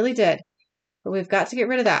 okay? I really did. But we've got to get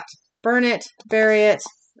rid of that. Burn it, bury it.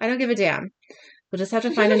 I don't give a damn. We'll just have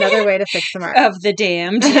to find another way to fix the mark. Of the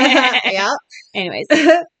damned. Yeah. Anyways.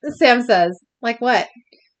 Sam says, like what?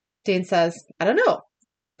 Dean says, I don't know.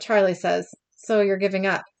 Charlie says, so you're giving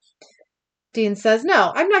up. Dean says,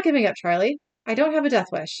 no, I'm not giving up, Charlie. I don't have a death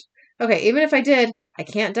wish. Okay, even if I did, I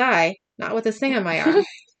can't die. Not with this thing on my arm.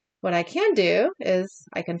 What I can do is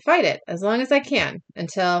I can fight it as long as I can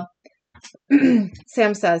until...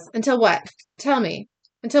 Sam says, until what? Tell me.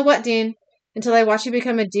 Until what, Dean? Until I watch you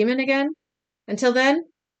become a demon again? Until then?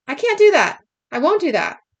 I can't do that. I won't do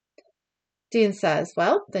that. Dean says,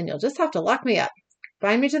 well, then you'll just have to lock me up.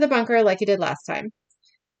 Bind me to the bunker like you did last time.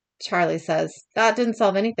 Charlie says, that didn't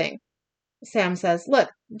solve anything. Sam says, look,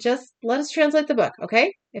 just let us translate the book,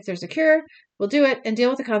 okay? If there's a cure, we'll do it and deal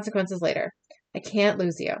with the consequences later. I can't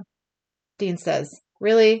lose you. Dean says,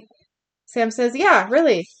 really? Sam says, yeah,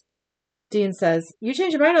 really. Dean says, you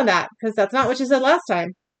changed your mind on that because that's not what you said last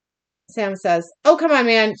time. Sam says, oh, come on,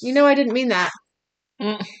 man. You know I didn't mean that.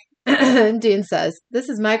 Dean says, this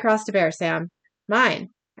is my cross to bear, Sam. Mine.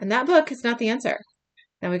 And that book is not the answer.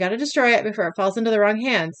 And we got to destroy it before it falls into the wrong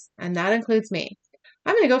hands. And that includes me.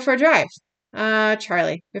 I'm going to go for a drive.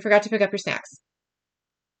 Charlie, we forgot to pick up your snacks.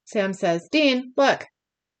 Sam says, Dean, look.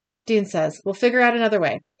 Dean says, we'll figure out another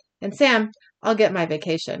way. And Sam, I'll get my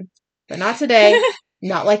vacation. But not today.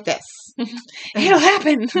 Not like this. It'll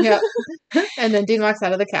happen. Yep. And then Dean walks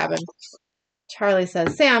out of the cabin. Charlie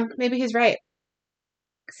says, Sam, maybe he's right.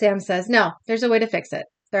 Sam says, no, there's a way to fix it.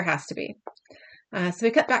 There has to be. So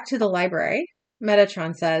we cut back to the library.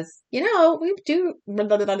 Metatron says, we do...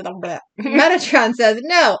 Metatron says,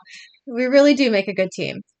 no, we really do make a good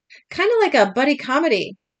team. Kind of like a buddy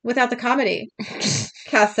comedy without the comedy.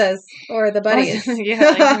 Cass says, or the buddies. Yeah,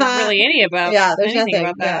 like, really any about Yeah, there's anything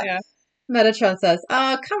nothing. about that. Yeah. Metatron says,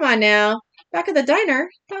 oh, come on now. Back at the diner,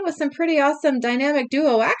 that was some pretty awesome dynamic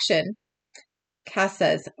duo action. Cass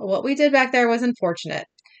says, what we did back there was unfortunate.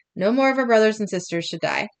 No more of our brothers and sisters should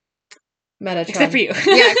die. Metatron. Except for you.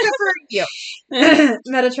 Yeah, except for you.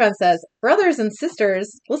 Metatron says, brothers and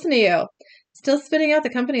sisters, listen to you. Still spitting out the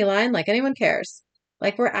company line like anyone cares.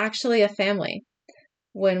 Like we're actually a family.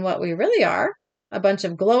 When what we really are A bunch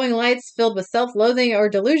of glowing lights filled with self-loathing or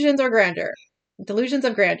delusions of grandeur.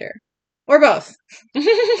 Or both.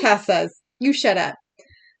 Cass says, you shut up.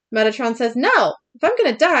 Metatron says, no, if I'm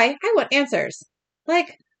going to die, I want answers.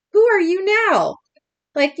 Like, who are you now?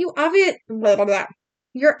 Like, you're obviously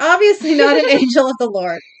not an angel of the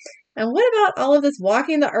Lord. And what about all of this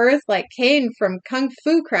walking the earth like Cain from Kung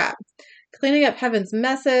Fu crap? Cleaning up heaven's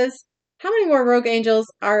messes? How many more rogue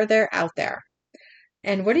angels are there out there?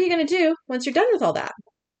 And what are you going to do once you're done with all that?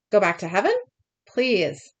 Go back to heaven?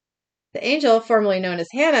 Please. The angel, formerly known as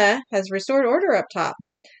Hannah, has restored order up top.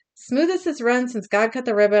 Smoothest it's run since God cut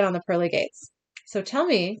the ribbon on the pearly gates. So tell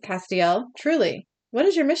me, Castiel, truly, what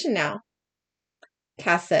is your mission now?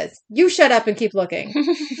 Cass says, you shut up and keep looking.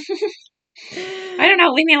 I don't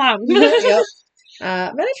know. Leave me alone. Yep.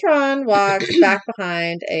 Metatron walks back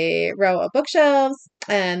behind a row of bookshelves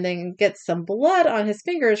and then gets some blood on his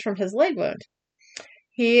fingers from his leg wound.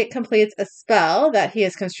 He completes a spell that he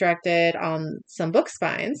has constructed on some book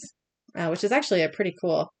spines, which is actually a pretty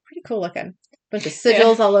cool looking. Bunch of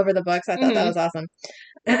sigils all over the books. I thought that was awesome.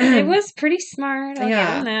 It was pretty smart. I'll give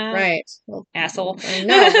him that. Right. Well, asshole. I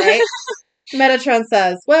know, right? Metatron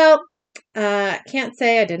says, well, can't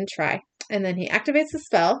say I didn't try. And then he activates the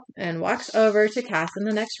spell and walks over to Cass in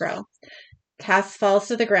the next row. Cass falls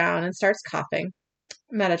to the ground and starts coughing.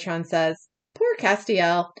 Metatron says, poor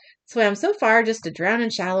Castiel swam so far just to drown in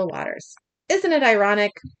shallow waters. Isn't it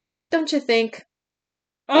ironic? Don't you think?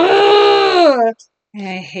 Ugh! I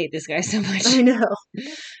hate this guy so much. I know.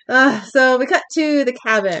 So we cut to the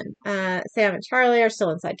cabin. Sam and Charlie are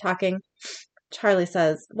still inside talking. Charlie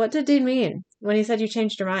says, what did Dean mean when he said you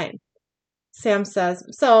changed your mind? Sam says,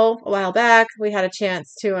 so, a while back, we had a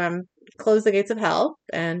chance to close the gates of hell,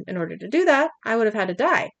 and in order to do that, I would have had to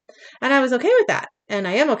die. And I was okay with that, and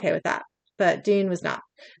I am okay with that, but Dean was not.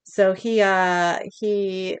 So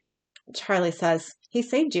Charlie says, he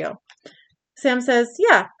saved you. Sam says,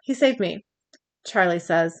 yeah, he saved me. Charlie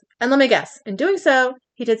says, and let me guess, in doing so,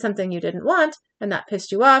 he did something you didn't want, and that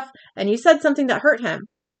pissed you off, and you said something that hurt him.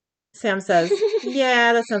 Sam says,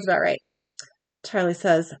 yeah, that sounds about right. Charlie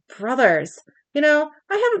says, brothers, I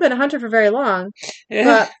haven't been a hunter for very long,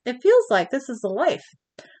 but it feels like this is the life.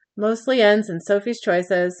 Mostly ends in Sophie's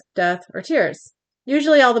choices, death, or tears.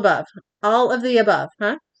 Usually all of the above,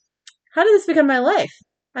 huh? How did this become my life?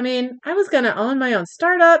 I mean, I was going to own my own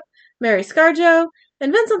startup, marry ScarJo,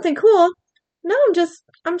 invent something cool. No,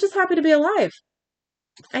 I'm just happy to be alive.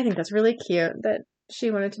 I think that's really cute that she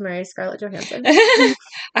wanted to marry Scarlett Johansson.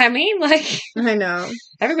 I mean, I know.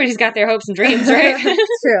 Everybody's got their hopes and dreams, right?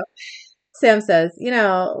 It's true. Sam says,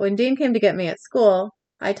 when Dean came to get me at school,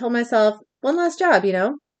 I told myself, one last job,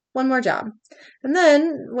 one more job. And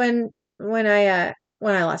then when I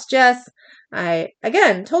lost Jess, I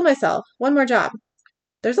again told myself, one more job.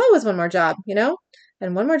 There's always one more job,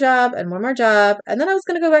 and one more job and one more job. And then I was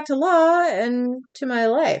going to go back to law and to my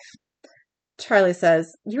life. Charlie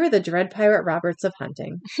says, you are the Dread Pirate Roberts of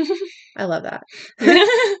hunting. I love that.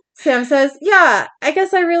 Sam says, yeah, I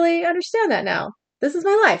guess I really understand that now. This is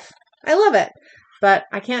my life. I love it. But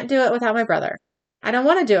I can't do it without my brother. I don't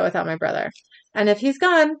want to do it without my brother. And if he's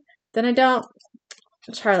then I don't.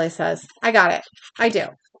 Charlie says, I got it. I do.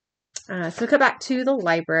 So we cut back to the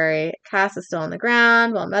library. Cass is still on the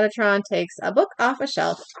ground while Metatron takes a book off a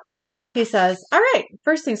shelf. He says, all right,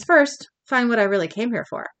 first things first, find what I really came here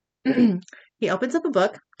for. He opens up a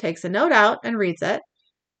book, takes a note out, and reads it.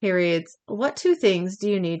 He reads, what 2 things do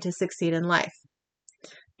you need to succeed in life?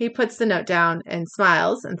 He puts the note down and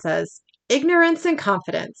smiles and says, ignorance and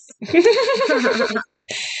confidence.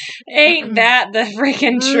 Ain't that the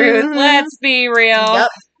freaking truth? Mm-hmm. Let's be real.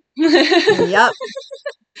 Yep. Yep.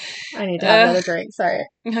 I need to have another drink. Sorry.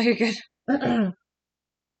 No, you're good.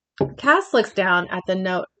 Cass looks down at the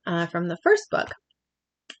note from the first book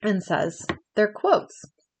and says, they're quotes.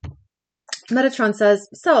 Metatron says,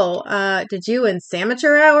 so, did you and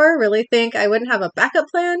Samature Hour really think I wouldn't have a backup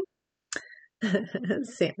plan?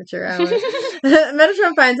 Samature Hour.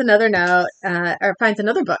 Metatron finds another note, or finds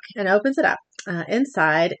another book and opens it up.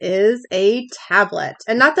 Inside is a tablet.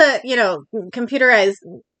 And not the, computerized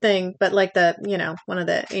thing, but like the, one of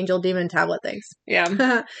the angel demon tablet things.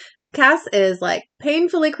 Yeah. Cass is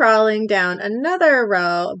painfully crawling down another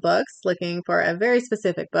row of books looking for a very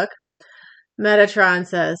specific book. Metatron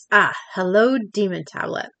says, hello, Demon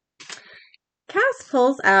Tablet. Cass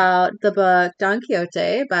pulls out the book Don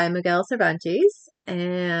Quixote by Miguel Cervantes.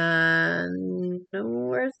 And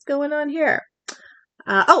what's going on here?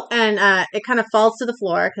 It kind of falls to the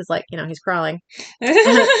floor because, he's crawling.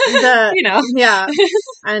 Yeah.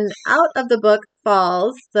 And out of the book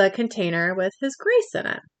falls the container with his grace in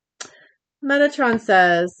it. Metatron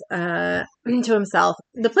says to himself,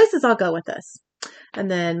 the places I'll go with this. And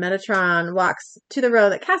then Metatron walks to the row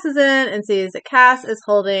that Cass is in and sees that Cass is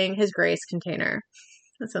holding his Grace container.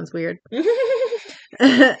 That sounds weird.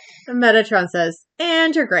 Metatron says,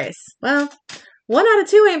 and your Grace. Well, 1 out of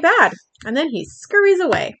 2 ain't bad. And then he scurries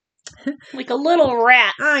away. Like a little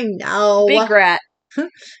rat. I know. Big rat.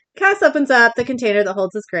 Cass opens up the container that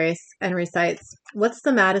holds his Grace and recites, what's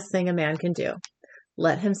the maddest thing a man can do?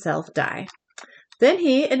 Let himself die. Then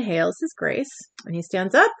he inhales his Grace, and he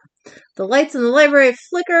stands up. The lights in the library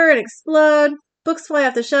flicker and explode. Books fly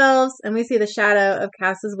off the shelves, and we see the shadow of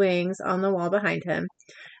Cass's wings on the wall behind him.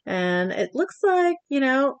 And it looks like, he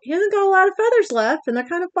hasn't got a lot of feathers left, and they're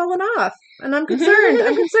kind of falling off. And I'm concerned.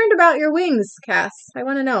 I'm concerned about your wings, Cass. I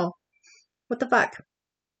want to know. What the fuck?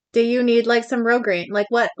 Do you need, some Rogaine?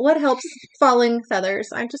 What helps falling feathers?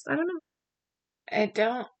 I don't know.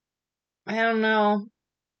 I don't know.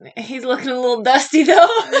 He's looking a little dusty, though.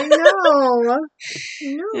 I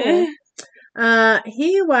know.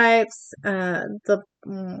 He wipes the...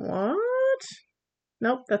 What?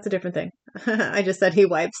 Nope, that's a different thing. I just said he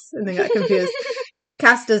wipes and then got confused.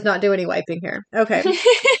 Cass does not do any wiping here. Okay.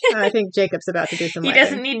 I think Jacob's about to do some wiping. He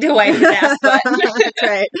doesn't need to wipe his ass butt. That's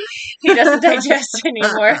right. He doesn't digest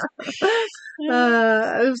anymore.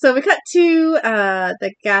 So we cut to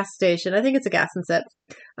the gas station. I think it's a Gas and Sip.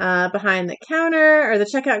 Behind the counter, or the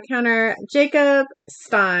checkout counter, Jacob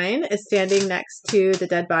Stein is standing next to the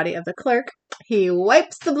dead body of the clerk. He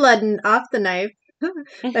wipes the blood off the knife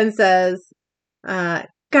and says, God.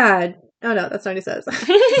 Oh, no, that's not what he says.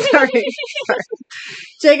 Sorry.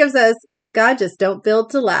 Jacob says, God just don't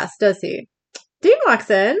build to last, does he? Dean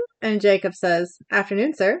walks in, and Jacob says,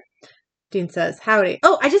 afternoon, sir. Dean says, howdy.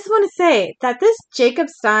 Oh, I just want to say that this Jacob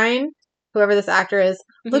Stein, whoever this actor is,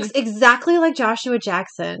 looks exactly like Joshua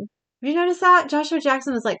Jackson. Have you noticed that? Joshua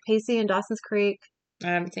Jackson was like Pacey in Dawson's Creek. I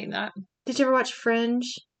haven't seen that. Did you ever watch Fringe?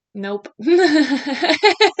 Nope.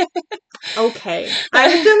 Okay.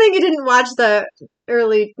 I'm assuming you didn't watch the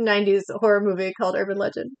early 90s horror movie called Urban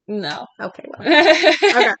Legend. No. Okay, well.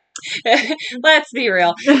 Okay. Let's be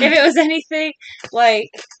real. If it was anything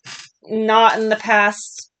not in the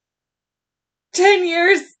past 10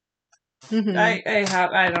 years, I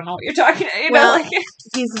don't know what you're talking about.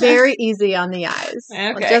 He's very easy on the eyes. Okay.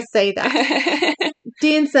 I'll just say that.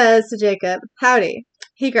 Dean says to Jacob, howdy.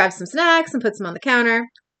 He grabs some snacks and puts them on the counter.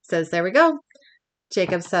 Says, there we go.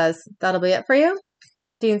 Jacob says, that'll be it for you?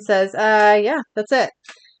 Dean says, yeah, that's it.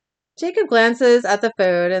 Jacob glances at the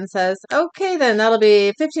food and says, okay, then that'll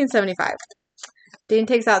be $15.75. Dean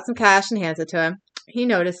takes out some cash and hands it to him. He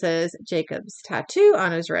notices Jacob's tattoo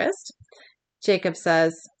on his wrist. Jacob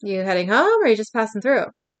says, you heading home or are you just passing through?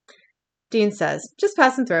 Dean says, just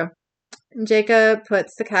passing through. Jacob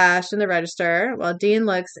puts the cash in the register while Dean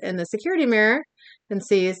looks in the security mirror and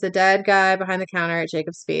sees the dead guy behind the counter at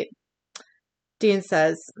Jacob's feet. Dean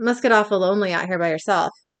says, must get awful lonely out here by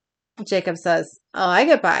yourself. Jacob says, oh, I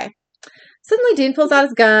get by. Suddenly Dean pulls out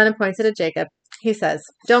his gun and points it at Jacob. He says,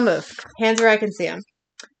 don't move. Hands where I can see him.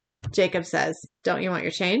 Jacob says, don't you want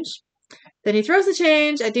your change? Then he throws the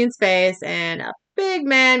change at Dean's face and a big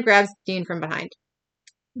man grabs Dean from behind.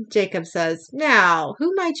 Jacob says, now,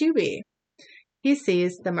 who might you be? He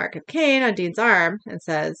sees the mark of Cain on Dean's arm and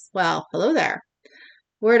says, well, hello there.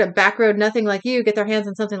 Where'd a backroad nothing like you get their hands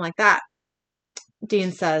on something like that?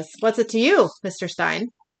 Dean says, what's it to you, Mr. Stein?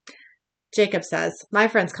 Jacob says, my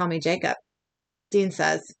friends call me Jacob. Dean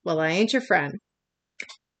says, well, I ain't your friend.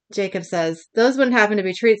 Jacob says, those wouldn't happen to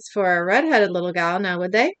be treats for a red-headed little gal, now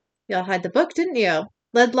would they? Y'all hide the book, didn't you?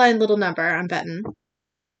 Lead-line little number, I'm betting.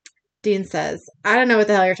 Dean says, I don't know what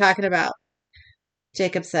the hell you're talking about.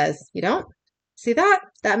 Jacob says, you don't? See that?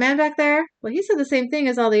 That man back there? Well, he said the same thing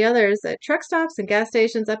as all the others at truck stops and gas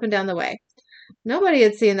stations up and down the way. Nobody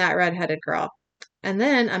had seen that red-headed girl. And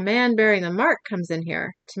then a man bearing the mark comes in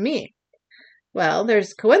here, to me. Well,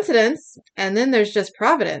 there's coincidence, and then there's just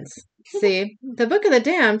providence. See, the Book of the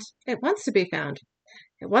Damned, it wants to be found.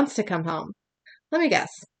 It wants to come home. Let me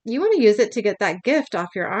guess. You want to use it to get that gift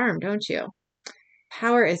off your arm, don't you?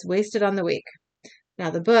 Power is wasted on the weak.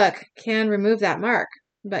 Now, the book can remove that mark,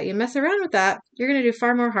 but you mess around with that, you're going to do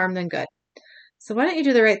far more harm than good. So why don't you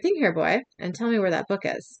do the right thing here, boy, and tell me where that book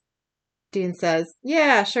is? Dean says,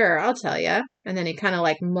 yeah, sure, I'll tell you. And then he kind of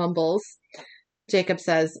mumbles. Jacob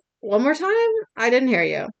says, one more time? I didn't hear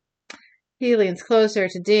you. He leans closer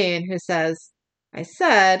to Dean, who says, I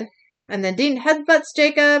said, and then Dean headbutts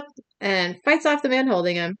Jacob and fights off the man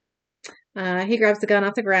holding him. He grabs the gun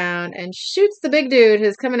off the ground and shoots the big dude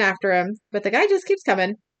who's coming after him, but the guy just keeps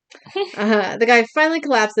coming. The guy finally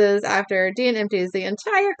collapses after Dean empties the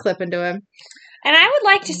entire clip into him. And I would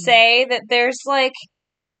like to say that there's like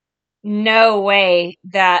no way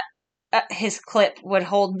that his clip would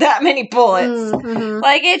hold that many bullets. Mm-hmm.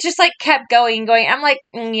 Like it just like kept going. I'm like,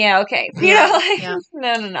 yeah, okay. You know,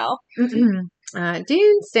 like no.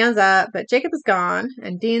 Dean stands up, but Jacob is gone,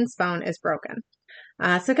 and Dean's phone is broken.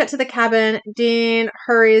 So cut to the cabin. Dean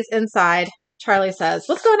hurries inside. Charlie says,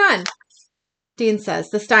 "What's going on?" Dean says,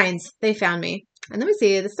 "The Steins. They found me." And then we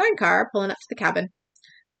see the Stein car pulling up to the cabin.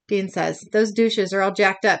 Dean says, "Those douches are all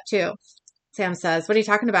jacked up, too." Sam says, "What are you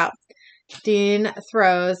talking about?" Dean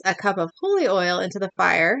throws a cup of holy oil into the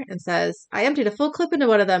fire and says, "I emptied a full clip into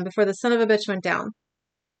one of them before the son of a bitch went down."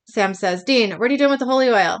 Sam says, "Dean, what are you doing with the holy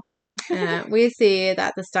oil?" We see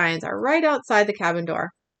that the Steins are right outside the cabin door.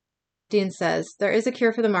 Dean says, "There is a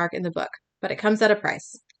cure for the mark in the book, but it comes at a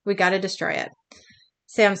price. We gotta destroy it."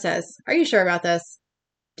 Sam says, "Are you sure about this?"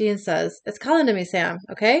 Dean says, "It's calling to me, Sam,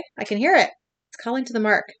 okay? I can hear it. It's calling to the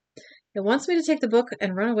mark. It wants me to take the book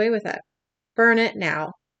and run away with it. Burn it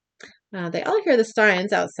now." They all hear the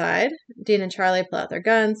Steins outside. Dean and Charlie pull out their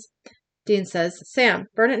guns. Dean says, "Sam,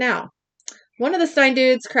 burn it now." One of the Stein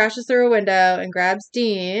dudes crashes through a window and grabs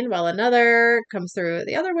Dean, while another comes through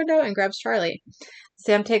the other window and grabs Charlie.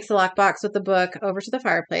 Sam takes the lockbox with the book over to the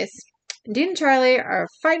fireplace. Dean and Charlie are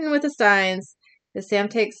fighting with the Steins as Sam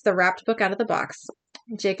takes the wrapped book out of the box.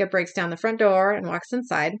 Jacob breaks down the front door and walks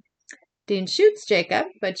inside. Dean shoots Jacob,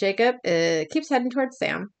 but Jacob keeps heading towards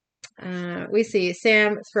Sam. We see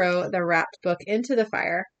Sam throw the wrapped book into the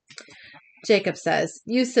fire. Jacob says,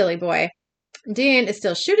 "You silly boy." Dean is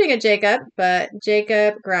still shooting at Jacob, but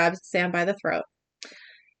Jacob grabs Sam by the throat.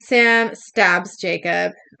 Sam stabs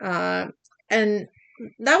Jacob, and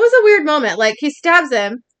that was a weird moment. Like, he stabs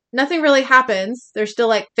him. Nothing really happens. They're still,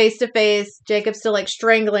 like, face to face. Jacob's still, like,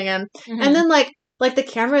 strangling him. Mm-hmm. And then, like the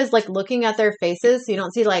camera is, like, looking at their faces, so you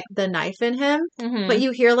don't see, like, the knife in him. Mm-hmm. But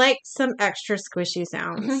you hear, like, some extra squishy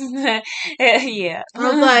sounds. Yeah. I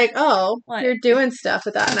was like, oh, what? You're doing stuff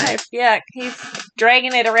with that knife. Yeah, he's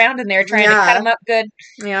dragging it around in there, trying to cut him up good.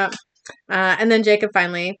 Yeah. And then Jacob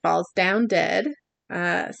finally falls down dead.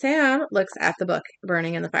 Sam looks at the book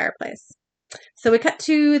burning in the fireplace. So we cut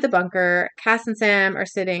to the bunker. Cass and Sam are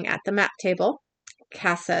sitting at the map table.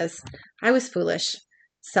 Cass says, "I was foolish.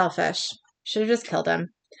 Selfish. Should have just killed him.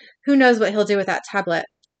 Who knows what he'll do with that tablet?"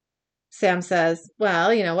 Sam says,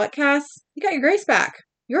 "Well, you know what, Cass? You got your grace back.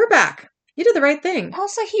 You're back. You did the right thing."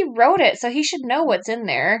 Also, he wrote it, so he should know what's in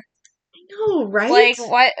there. I know, right? Like,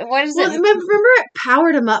 what is it? Remember it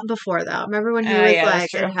powered him up before, though. Remember when he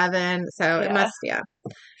was, in heaven? So it must,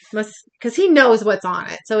 because he knows what's on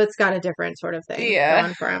it. So it's got a different sort of thing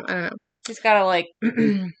going for him. I don't know. He's got to, like,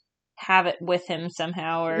 have it with him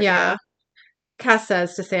somehow. Or yeah. Cass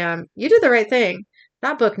says to Sam, "You did the right thing.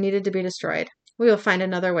 That book needed to be destroyed. We will find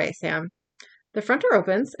another way, Sam." The front door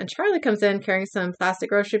opens, and Charlie comes in carrying some plastic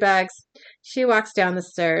grocery bags. She walks down the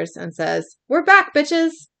stairs and says, "We're back,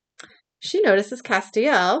 bitches." She notices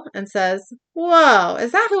Castiel and says, "Whoa,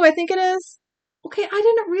 is that who I think it is?" Okay, I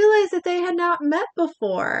didn't realize that they had not met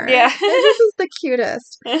before. Yeah. This is the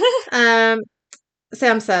cutest.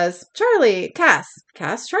 Sam says, "Charlie, Cass,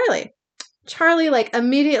 Charlie." Charlie, like,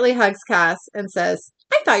 immediately hugs Cass and says,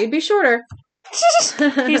 "I thought you'd be shorter."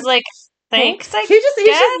 He's like, "Thanks, he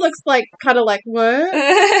just looks like, kind of like, what?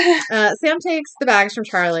 Sam takes the bags from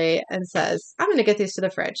Charlie and says, "I'm going to get these to the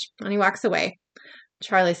fridge." And he walks away.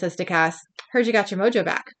 Charlie says to Cass, "Heard you got your mojo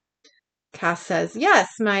back." Cass says,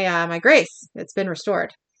 "Yes, my grace. It's been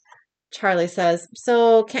restored." Charlie says,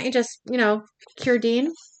 "So can't you just, cure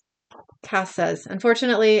Dean?" Cass says,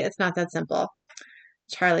 "Unfortunately, it's not that simple."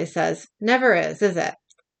 Charlie says, "Never is it?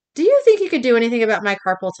 Do you think you could do anything about my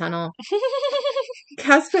carpal tunnel?"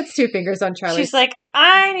 Cass puts 2 fingers on Charlie. She's like,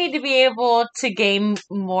 "I need to be able to game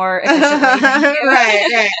more efficiently."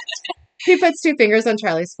 Right. He puts 2 fingers on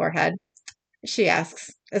Charlie's forehead. She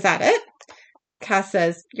asks, "Is that it?" Cass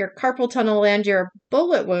says, "Your carpal tunnel and your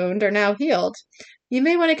bullet wound are now healed. You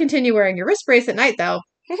may want to continue wearing your wrist brace at night, though."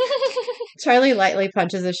 Charlie lightly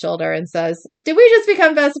punches his shoulder and says, "Did we just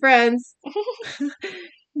become best friends?"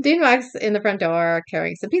 Dean walks in the front door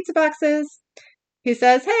carrying some pizza boxes. He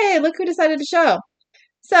says, "Hey, look who decided to show.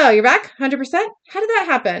 So, you're back? 100%? How did that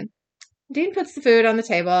happen?" Dean puts the food on the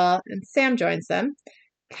table and Sam joins them.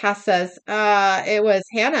 Cass says, "It was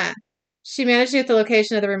Hannah. She managed to get the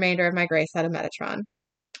location of the remainder of my grace out of Metatron."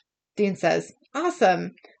 Dean says,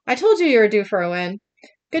 "Awesome. I told you were due for a win.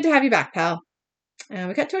 Good to have you back, pal."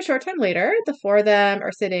 We cut to a short time later. The 4 of them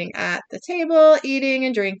are sitting at the table, eating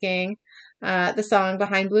and drinking. The song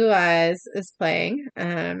Behind Blue Eyes is playing.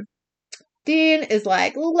 Dean is,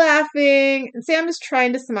 like, laughing, and Sam is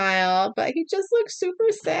trying to smile, but he just looks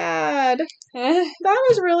super sad. That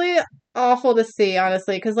was really awful to see,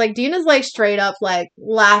 honestly, because like Dean is like straight up like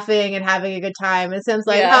laughing and having a good time, and Sam's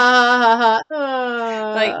like, Yeah. ha ha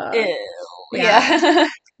ha, Like, ew. Yeah.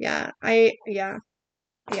 Yeah.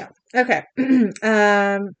 Yeah. Okay.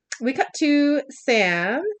 We cut to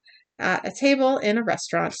Sam at a table in a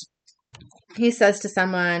restaurant. He says to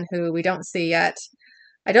someone who we don't see yet,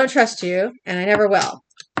 I don't trust you, and I never will,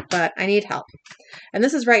 but I need help. And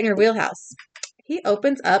this is right in your wheelhouse. He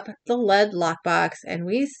opens up the lead lockbox, and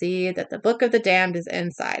we see that the Book of the Damned is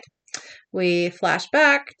inside. We flash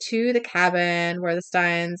back to the cabin where the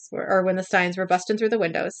Steins were, or when the Steins were busting through the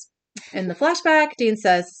windows. In the flashback, Dean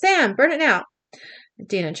says, Sam, burn it now.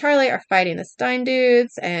 Dean and Charlie are fighting the Stein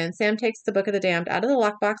dudes, and Sam takes the Book of the Damned out of the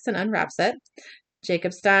lockbox and unwraps it.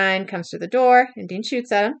 Jacob Stein comes through the door, and Dean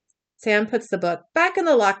shoots at him. Sam puts the book back in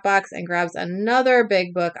the lockbox and grabs another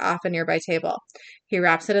big book off a nearby table. He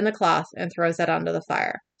wraps it in the cloth and throws it onto the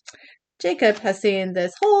fire. Jacob has seen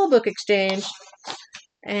this whole book exchange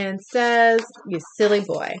and says, you silly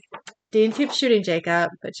boy. Dean keeps shooting Jacob,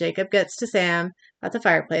 but Jacob gets to Sam at the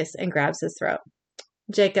fireplace and grabs his throat.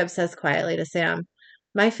 Jacob says quietly to Sam,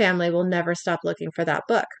 my family will never stop looking for that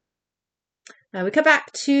book. We cut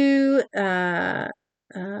back to,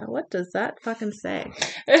 what does that fucking say?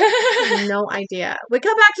 No idea. We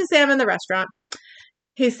come back to Sam in the restaurant.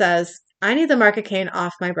 He says, I need the Marcocaine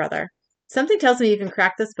off my brother. Something tells me you can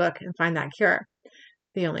crack this book and find that cure.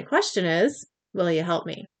 The only question is, will you help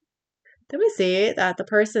me? Then we see that the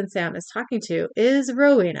person Sam is talking to is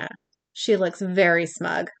Rowena. She looks very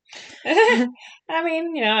smug. I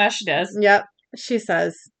mean, as she does. Yep. She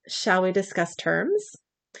says, shall we discuss terms?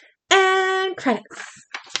 And credits.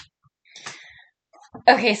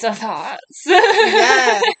 Okay, so thoughts.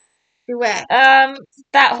 Yes. Do it.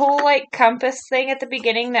 That whole like compass thing at the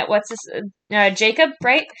beginning. That what's this? Jacob,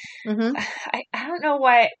 right? Mm-hmm. I don't know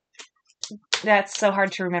why that's so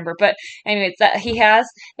hard to remember, but anyways, that he has.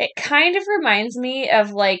 It kind of reminds me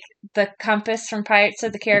of like the compass from Pirates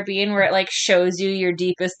of the Caribbean, where it like shows you your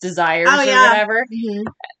deepest desires or whatever.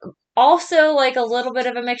 Mm-hmm. Also, like a little bit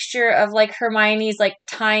of a mixture of like Hermione's like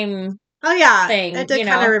time. Oh yeah, thing, it did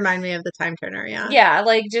kind of remind me of the Time Turner. Yeah,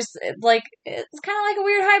 like just like it's kind of like a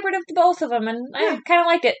weird hybrid of both of them, and I kind of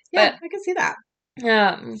liked it. Yeah, I can see that.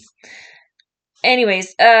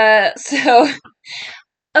 Anyways, so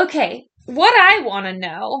okay, what I want to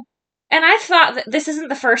know, and I thought that this isn't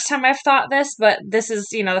the first time I've thought this, but this is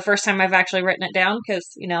the first time I've actually written it down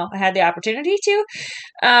because I had the opportunity to.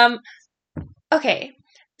 Okay,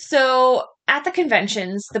 so. At the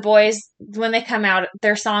conventions, the boys, when they come out,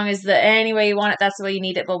 their song is the any way you want it, that's the way you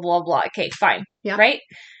need it, blah, blah, blah. Okay, fine. Yeah. Right?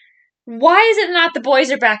 Why is it not the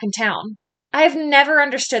boys are back in town? I've never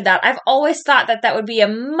understood that. I've always thought that would be a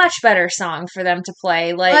much better song for them to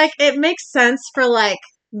play. Like it makes sense for like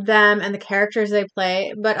them and the characters they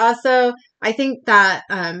play, but also I think that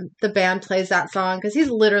the band plays that song because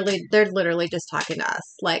they're literally just talking to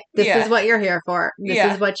us. Like, this is what you're here for.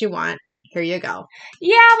 This is what you want. Here you go.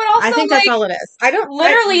 Yeah, but also I think that's all it is.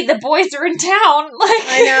 The boys are in town. Like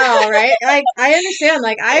I know, right? Like I understand.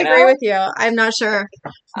 Like I agree with you. I'm not sure,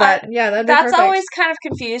 but that's perfect. Always kind of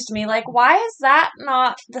confused me. Like, why is that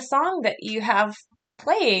not the song that you have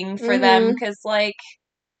playing for them? Because like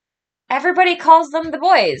everybody calls them the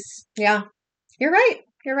boys. Yeah, you're right.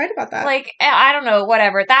 You're right about that. Like I don't know,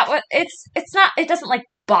 whatever. It's not. It doesn't like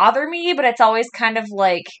bother me, but it's always kind of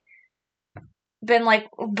like. Been like,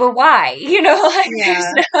 but why? Like yeah.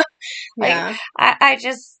 Like I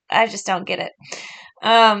just don't get it.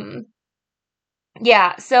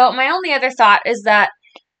 Yeah. So my only other thought is that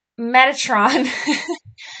Metatron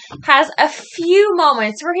has a few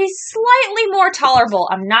moments where he's slightly more tolerable.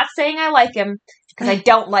 I'm not saying I like him because I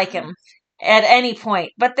don't like him at any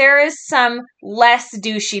point, but there is some less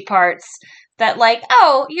douchey parts. That like,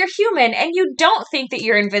 oh, you're human and you don't think that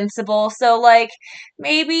you're invincible. So like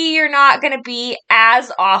maybe you're not going to be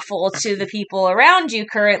as awful to the people around you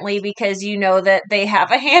currently because you know that they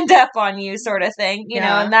have a hand up on you sort of thing, you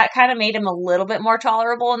know, and that kind of made him a little bit more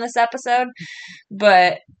tolerable in this episode.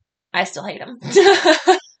 But I still hate him.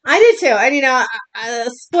 I do too.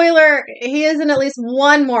 And spoiler, he is in at least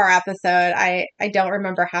one more episode. I don't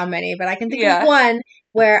remember how many, but I can think of one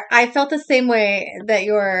where I felt the same way that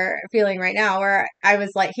you're feeling right now, where I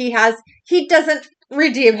was like, he doesn't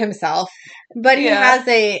redeem himself, but he has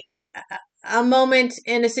a moment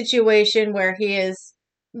in a situation where he is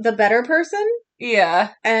the better person. Yeah.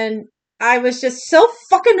 And I was just so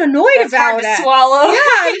fucking annoyed about it. Swallow.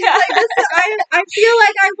 Yeah. I feel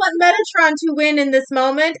like I want Metatron to win in this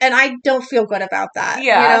moment, and I don't feel good about that.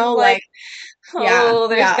 Yeah. Oh,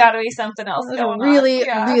 there's yeah. got to be something else I was going really, on.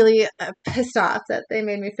 Yeah. really pissed off that they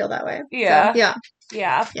made me feel that way. Yeah. So, yeah.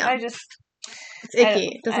 Yeah. I just... It's icky.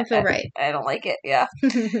 It doesn't feel right. I don't like it. Yeah.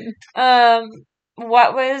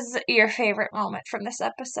 What was your favorite moment from this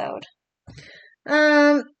episode?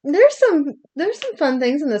 There's some fun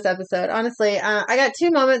things in this episode. Honestly, I got two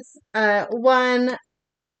moments. One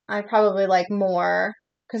I probably like more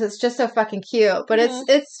because it's just so fucking cute. But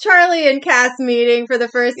it's Charlie and Cass meeting for the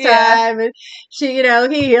first time, and she,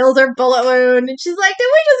 he heals her bullet wound, and she's like, "Did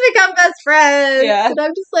we just become best friends?" Yeah. And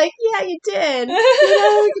I'm just like, "Yeah, you did.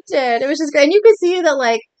 You did." It was just great, and you could see that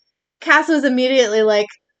like Cass was immediately like,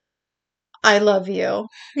 "I love you,"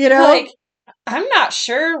 Like, I'm not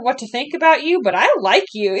sure what to think about you, but I like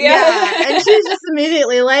you. Yeah. And she's just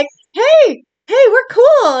immediately like, hey, we're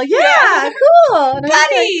cool. Yeah. Cool. And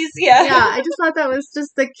buddies. Yeah, I just thought that was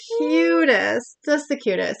just the cutest. Just the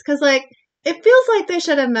cutest. Because, like, it feels like they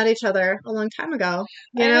should have met each other a long time ago.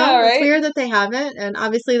 You know? Right? It's weird that they haven't. And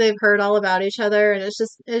obviously they've heard all about each other. And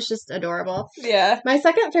it's just adorable. Yeah. My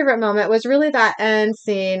second favorite moment was really that end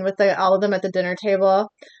scene with all of them at the dinner table.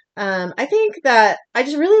 I think that I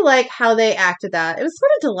just really like how they acted that. It was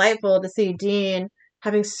sort of delightful to see Dean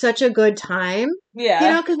having such a good time.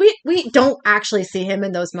 Yeah. Because we don't actually see him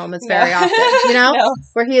in those moments very often, No.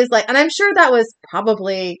 Where he is like, and I'm sure that was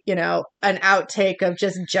probably, an outtake of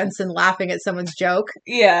just Jensen laughing at someone's joke.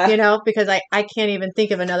 Yeah. Because I can't even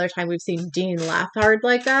think of another time we've seen Dean laugh hard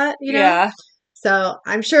like that, Yeah. So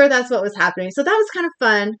I'm sure that's what was happening. So that was kind of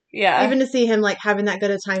fun. Yeah. Even to see him like having that good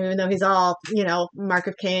a time, even though he's all, Mark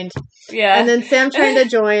of Cain. Yeah. And then Sam trying to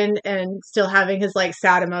join and still having his like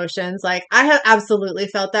sad emotions. Like I have absolutely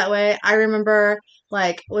felt that way. I remember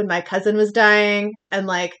like when my cousin was dying and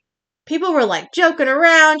like people were like joking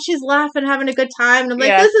around. She's laughing, having a good time. And I'm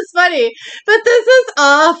like, this is funny, but this is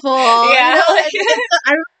awful. Yeah. I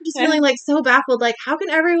remember just feeling like so baffled. Like how can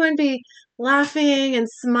everyone be laughing and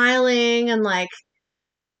smiling and like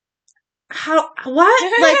what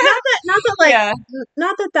like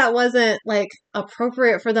not that wasn't like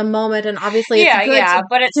appropriate for the moment, and obviously it's good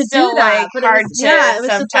but it's still like but hard it was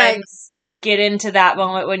sometimes like, get into that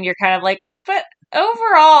moment when you're kind of like, but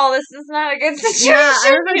overall this is not a good situation. I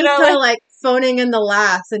remember just kind of like phoning in the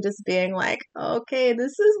laughs and just being like, okay,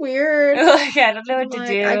 this is weird. Like I don't know what to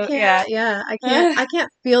do. I can't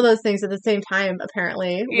feel those things at the same time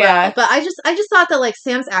apparently. Yeah. But I just thought that like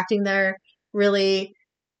Sam's acting there really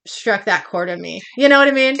struck that chord in me. You know what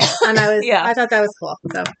I mean? And I thought that was cool.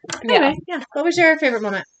 So anyway, What was your favorite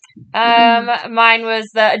moment? Mine was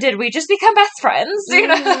did we just become best friends?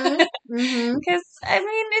 Because I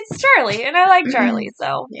mean it's Charlie and I like Charlie,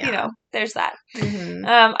 so there's that.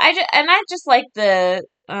 I just like the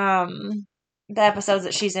episodes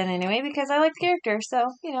that she's in anyway because I like the character,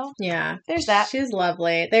 so there's that. She's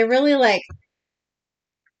lovely. They really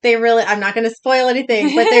I'm not going to spoil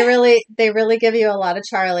anything, but they really give you a lot of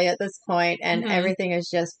Charlie at this point, and everything is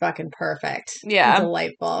just fucking perfect. Yeah. And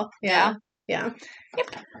delightful. Yeah. Yep.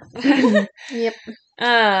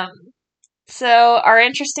 So our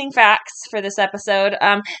interesting facts for this episode,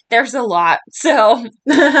 there's a lot, so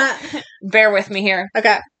bear with me here.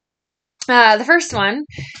 Okay. The first one,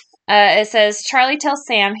 it says, Charlie tells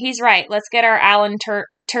Sam he's right. Let's get our Alan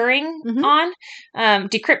Turing on.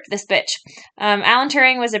 Decrypt this bitch. Alan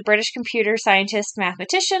Turing was a British computer scientist,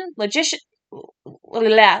 mathematician, logician,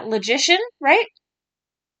 right?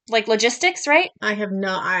 Like logistics, right? I have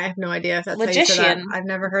no idea if that's logician. How you say that. I've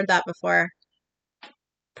never heard that before.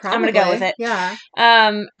 Probably. I'm gonna go with it. Yeah.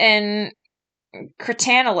 And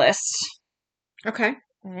Critanalyst. Okay.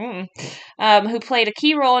 Who played a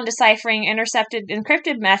key role in deciphering intercepted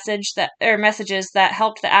encrypted messages that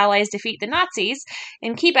helped the Allies defeat the Nazis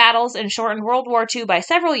in key battles and shortened World War II by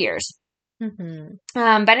several years.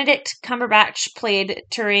 Benedict Cumberbatch played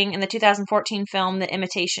Turing in the 2014 film The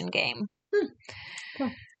Imitation Game. Cool.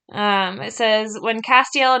 It says, when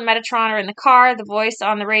Castiel and Metatron are in the car, the voice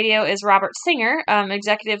on the radio is Robert Singer,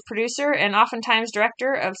 executive producer and oftentimes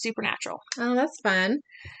director of Supernatural. Oh, that's fun.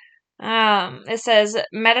 It says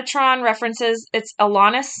Metatron references it's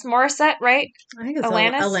Alanis Morissette, right? I think it's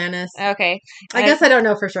Alanis. Okay. I guess I don't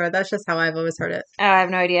know for sure. That's just how I've always heard it. Oh, I have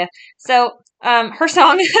no idea. So, her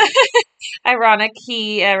song, ironic,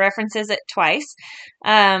 he references it twice.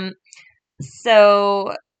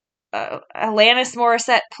 Alanis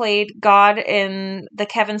Morissette played God in the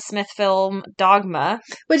Kevin Smith film Dogma.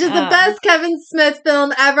 Which is the best Kevin Smith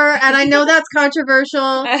film ever, and I know that's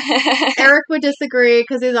controversial. Eric would disagree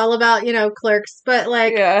because he's all about, Clerks, but,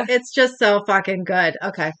 it's just so fucking good.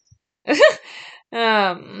 Okay.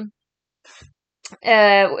 So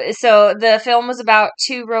the film was about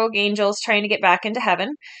two rogue angels trying to get back into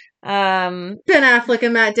heaven. Um, Ben Affleck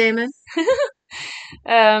and Matt Damon.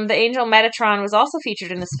 the angel Metatron was also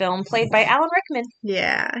featured in this film, played by Alan Rickman.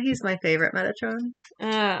 Yeah, he's my favorite Metatron.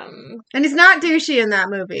 Um, And he's not douchey in that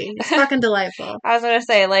movie. He's fucking delightful. I was gonna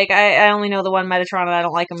say, like, I only know the one Metatron and I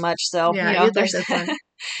don't like him much, so Yeah, you know, you'd like there's this one.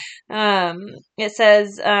 It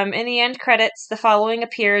says, in the end credits, the following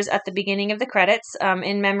appears at the beginning of the credits,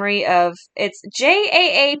 in memory of, it's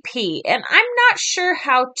JAAP, and I'm not sure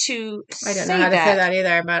how to I don't say know how to that. say that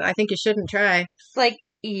either, but I think you shouldn't try. Like,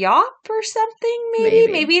 yop or something,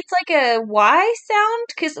 maybe? Maybe it's like a Y sound,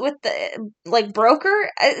 because with the, like,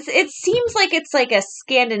 broker, it seems like it's like a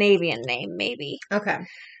Scandinavian name, maybe. Okay.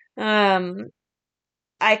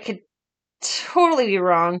 I could totally be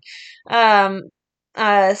wrong.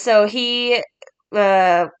 So he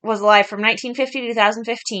was alive from 1950 to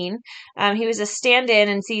 2015. He was a stand-in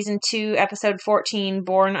in season 2, episode 14,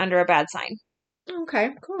 Born Under a Bad Sign.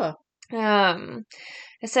 Okay, cool.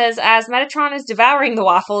 It says, as Metatron is devouring the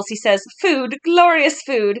waffles, he says, "Food, glorious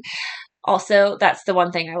food." Also, that's the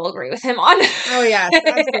one thing I will agree with him on. Oh, yes,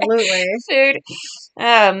 absolutely. Food.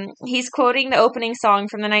 He's quoting the opening song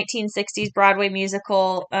from the 1960s Broadway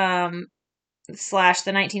musical / the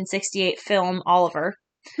 1968 film Oliver.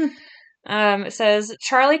 It says,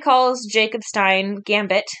 Charlie calls Jacob Stein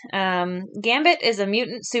Gambit. Gambit is a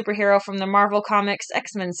mutant superhero from the Marvel Comics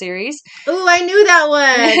X-Men series. Ooh, I knew that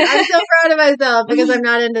one. I'm so proud of myself because I'm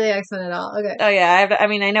not into the X-Men at all. Okay. Oh yeah, I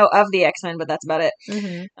mean I know of the X-Men, but that's about it.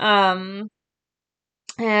 Mm-hmm.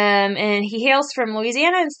 And he hails from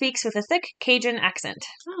Louisiana and speaks with a thick Cajun accent.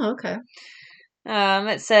 Oh, okay.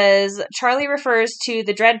 It says, Charlie refers to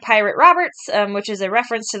the Dread Pirate Roberts, which is a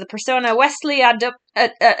reference to the persona Wesley adopts.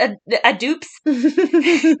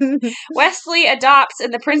 Wesley adopts in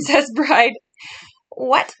The Princess Bride.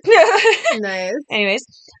 What? Nice. Anyways,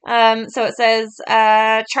 so it says,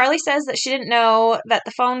 Charlie says that she didn't know that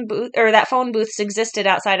that phone booths existed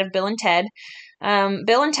outside of Bill and Ted.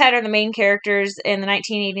 Bill and Ted are the main characters in the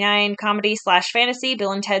 1989 comedy / fantasy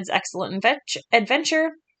Bill and Ted's Excellent Adventure.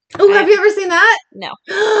 Oh, have you ever seen that? No.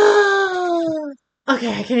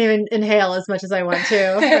 Okay, I can't even inhale as much as I want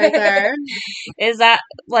to right there. Is that,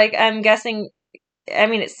 like, I'm guessing, I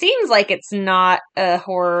mean, it seems like it's not a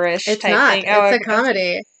horror-ish It's type not. thing. It's a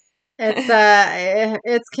comedy.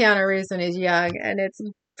 It's Keanu Reeves when he's young, and it's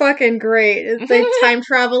fucking great. They time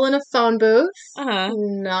travel in a phone booth. Uh-huh.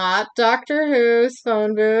 Not Doctor Who's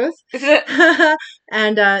phone booth.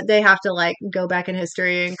 And they have to, like, go back in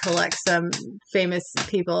history and collect some famous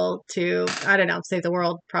people to, I don't know, save the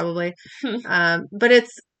world, probably. But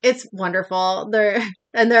it's wonderful. The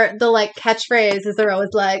like catchphrase is they're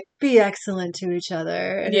always like, be excellent to each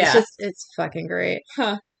other. And it's fucking great.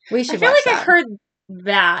 Huh. We should I feel watch like that. I've heard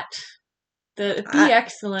that. The be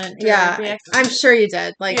excellent. Yeah, be excellent. I'm sure you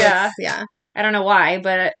did. Like, Yeah. yeah. I don't know why,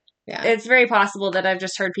 but Yeah. it's very possible that I've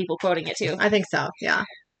just heard people quoting it too. I think so, yeah.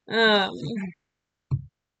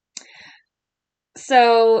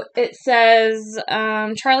 So it says,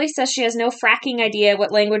 Charlie says she has no fracking idea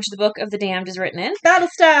what language the Book of the Damned is written in. Battlestar!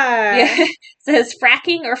 Yeah. It says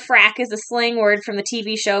fracking or frack is a slang word from the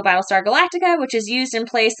TV show Battlestar Galactica, which is used in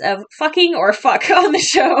place of fucking or fuck on the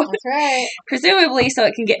show. That's right. Presumably so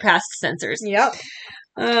it can get past censors. Yep.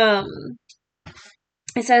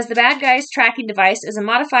 It says the bad guy's tracking device is a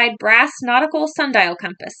modified brass nautical sundial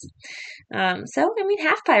compass. So, I mean,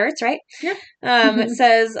 half pirates, right? Yeah. It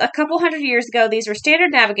says a couple hundred years ago, these were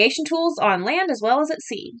standard navigation tools on land as well as at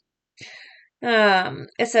sea.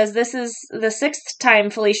 It says this is the 6th time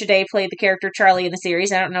Felicia Day played the character Charlie in the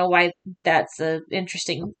series. I don't know why that's an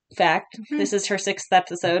interesting fact. This is her 6th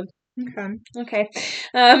episode. Okay.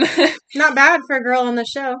 Not bad for a girl on the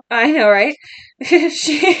show. I know, right?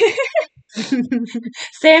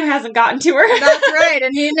 Sam hasn't gotten to her. That's right,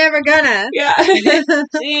 and he's never gonna. Yeah. She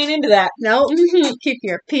ain't into that. Nope. Keep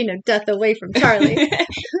your peanut death away from Charlie.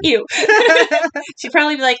 Ew. She'd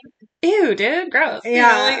probably be like, ew, dude, gross.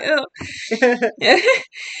 Yeah.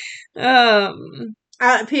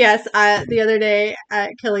 P.S. The other day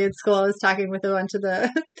at Killian's school, I was talking with a bunch of the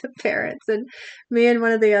parents, and me and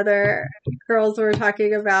one of the other girls were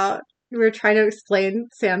talking about. We were trying to explain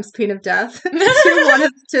Sam's Peen of Death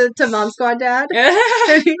to Mom Squad Dad,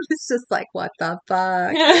 and he was just like, "What the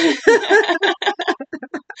fuck?"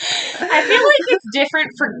 I feel like it's different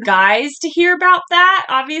for guys to hear about that,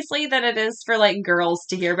 obviously, than it is for like girls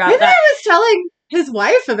to hear about Maybe that. I was telling his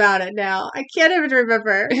wife about it now. I can't even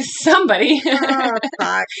remember. Somebody. Oh,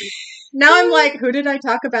 fuck. Now I'm like, who did I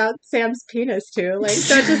talk about Sam's penis to? Like,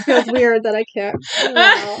 that just feels weird that I can't.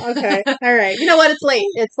 Wow, okay. All right. You know what? It's late.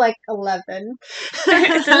 It's like 11.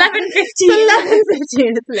 It's 11:15. It's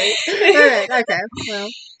 11:15. It's late. All right. Okay. Well.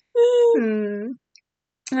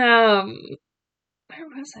 Where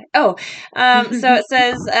was I? Oh, so it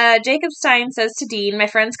says, Jacob Stein says to Dean, "My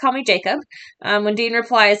friends call me Jacob." When Dean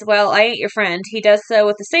replies, "Well, I ain't your friend," he does so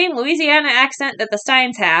with the same Louisiana accent that the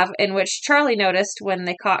Steins have, in which Charlie noticed when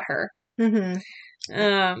they caught her.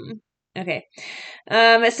 Okay.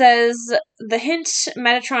 It says, the hint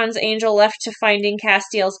Metatron's angel left to finding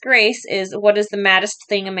Castiel's grace is, "What is the maddest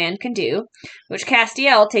thing a man can do?" which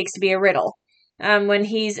Castiel takes to be a riddle. When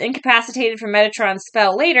he's incapacitated from Metatron's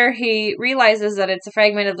spell later, he realizes that it's a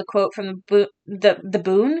fragment of the quote from the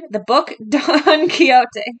book Don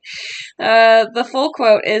Quixote. The full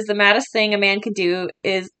quote is, "The maddest thing a man can do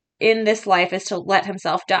is in this life is to let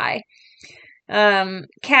himself die."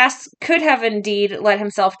 Cass could have indeed let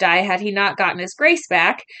himself die had he not gotten his grace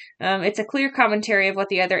back. It's a clear commentary of what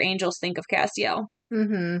the other angels think of Castiel.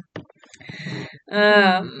 It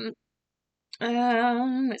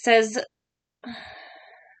says,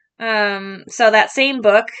 so that same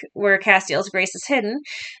book where Castiel's grace is hidden,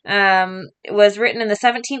 was written in the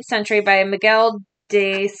 17th century by Miguel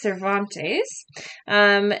de Cervantes,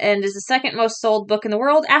 and is the second most sold book in the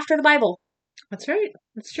world after the Bible. That's right.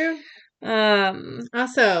 That's true.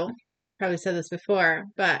 Also, probably said this before,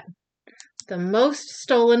 but the most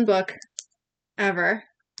stolen book ever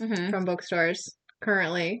from bookstores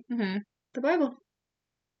currently, the Bible.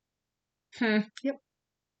 Yep.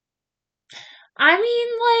 I mean,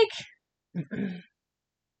 like,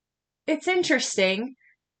 it's interesting.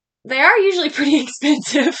 They are usually pretty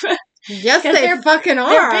expensive. Yes, they fucking are.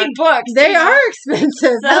 They're big books. They are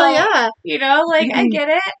expensive. So, hell yeah. You know, like, I get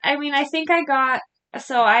it. I mean, I think I got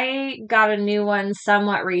a new one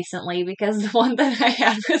somewhat recently because the one that I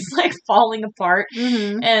had was, like, falling apart.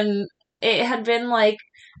 And it had been, like,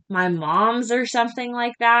 my mom's or something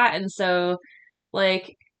like that. And so,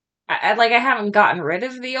 like, I haven't gotten rid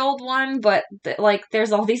of the old one, but, like,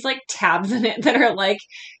 there's all these, like, tabs in it that are, like,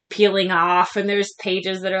 peeling off, and there's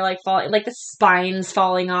pages that are, like, falling, like, the spine's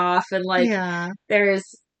falling off, and, like, there's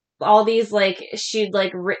all these, like, she'd,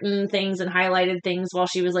 like, written things and highlighted things while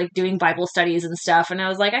she was, like, doing Bible studies and stuff, and I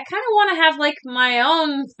was like, I kind of want to have, like, my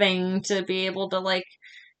own thing to be able to, like,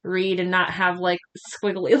 read and not have, like,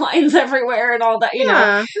 squiggly lines everywhere and all that, you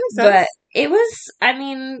know, but it was, I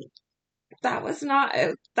mean, that was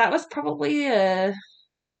probably a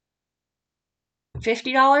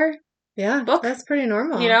 $50 book. That's pretty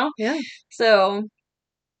normal. You know? Yeah. So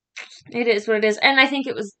it is what it is. And I think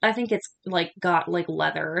it's like got like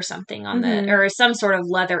leather or something on the, or some sort of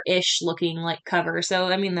leather-ish looking like cover. So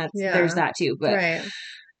I mean there's that too, but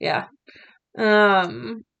yeah.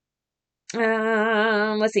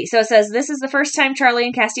 Let's see. So it says, "This is the first time Charlie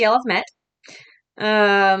and Castiel have met."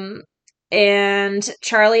 And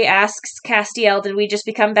Charlie asks Castiel, "Did we just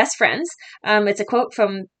become best friends?" It's a quote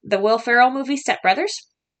from the Will Ferrell movie Step Brothers.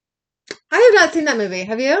 I have not seen that movie.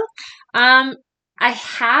 Have you? I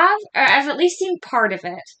have. Or I've at least seen part of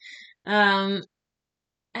it. And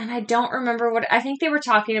I don't remember what. I think they were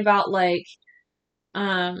talking about, like.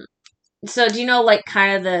 So do you know, like,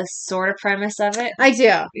 kind of the sort of premise of it? I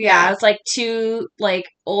do. Yeah, it's like two, like,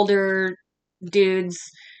 older dudes.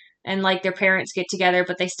 And, like, their parents get together,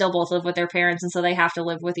 but they still both live with their parents, and so they have to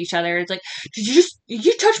live with each other. It's like, did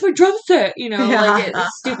you touch my drum set? You know, like,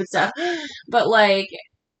 it's stupid stuff. But, like,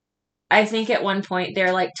 I think at one point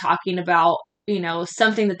they're, like, talking about, you know,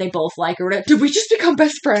 something that they both like or whatever. Did we just become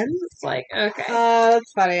best friends? It's like, okay.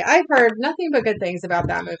 That's funny. I've heard nothing but good things about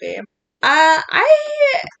that movie.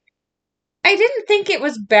 I didn't think it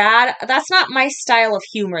was bad. That's not my style of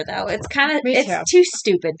humor, though. It's kind of, it's too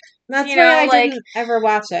stupid. That's why I didn't ever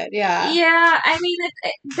watch it. Yeah. Yeah, I mean,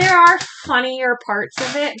 there are funnier parts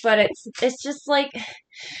of it, but it's just like,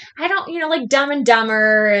 I don't, you know, like Dumb and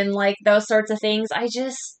Dumber and like those sorts of things. I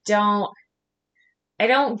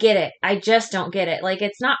don't get it. I just don't get it. Like,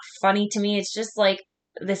 it's not funny to me. It's just like,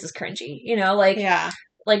 this is cringy, you know, like,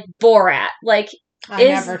 like Borat, like, I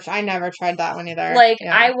never tried that one either. Like,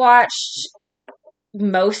 I watched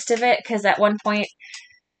most of it because at one point,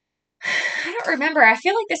 I don't remember. I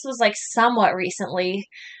feel like this was like somewhat recently.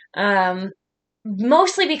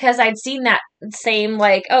 Mostly because I'd seen that same,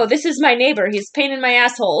 like, oh, this is my neighbor. He's a pain in my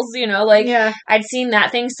assholes, you know, like, I'd seen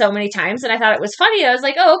that thing so many times and I thought it was funny. I was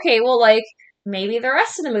like, oh, okay, well, like, maybe the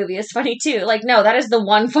rest of the movie is funny too. Like, no, that is the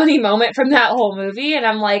one funny moment from that whole movie. And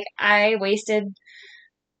I'm like, I wasted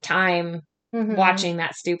time watching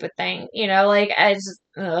that stupid thing, you know, like, I just,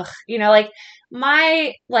 you know, like,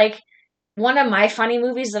 one of my funny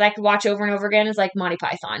movies that I could watch over and over again is like Monty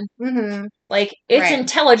Python. Like, it's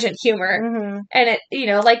intelligent humor. And it, you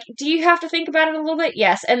know, like, do you have to think about it a little bit?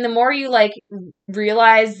 Yes. And the more you like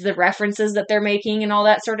realize the references that they're making and all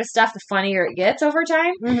that sort of stuff, the funnier it gets over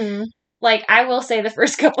time. like, I will say the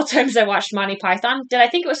first couple times I watched Monty Python, did I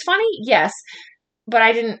think it was funny? Yes. But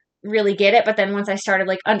I didn't really get it. But then once I started,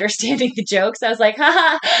 like, understanding the jokes, I was like,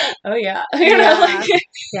 haha, oh, yeah. You know, like,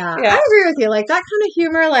 Yeah. Yeah. I agree with you. Like, that kind of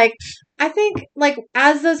humor, like, I think, like,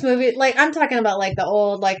 as those movies, like, I'm talking about, like, the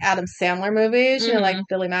old, like, Adam Sandler movies, you know, like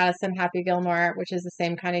Billy Madison, Happy Gilmore, which is the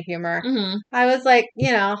same kind of humor. mhm. I was like,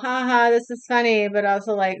 you know, haha, this is funny, but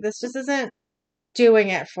also, like, this just isn't doing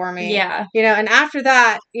it for me. Yeah. You know, and after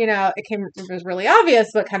that, you know, it was really obvious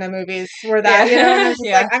what kind of movies were that, Yeah. you know, and I was just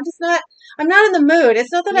Yeah. like, I'm not in the mood.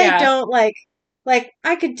 It's not that Yeah. I don't, like,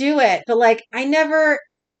 I could do it, but, like, I'm never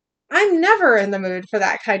in the mood for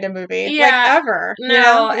that kind of movie. Yeah. Like, ever. No, you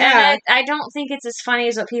know? Yeah. and I don't think it's as funny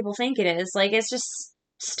as what people think it is. Like, it's just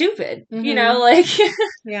stupid. You Mhm. know, like,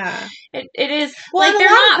 Yeah. it is. Well, like, and a they're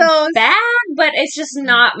lot of not those- bad, but it's just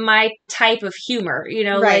not my type of humor. You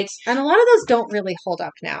know, Right. like, And a lot of those don't really hold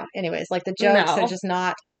up now. Anyways, like, the jokes No. are just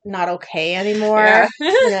not okay anymore. Yeah.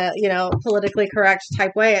 In a, you know, politically correct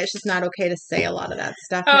type way. It's just not okay to say a lot of that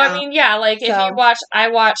stuff Oh, now. I mean, yeah, like, if So- you watch, I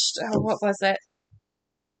watched, what was it?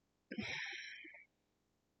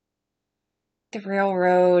 The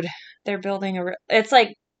railroad. They're building it's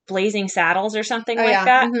like Blazing Saddles or something Oh, like yeah.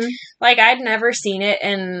 that. Mhm. Like, I'd never seen it,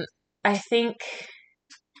 and I think,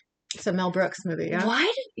 It's a Mel Brooks movie, yeah?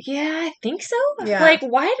 yeah, I think so. Yeah. Like,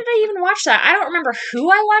 why did I even watch that? I don't remember who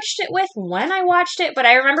I watched it with, when I watched it, but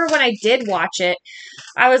I remember when I did watch it,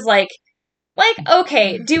 I was like,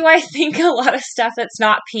 okay, do I think a lot of stuff that's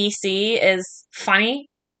not PC is funny?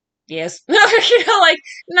 Yes. You know, like,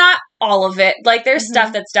 not all of it. Like, there's Mm-hmm.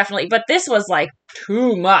 stuff that's definitely, but this was, like,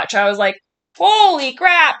 too much. I was like, holy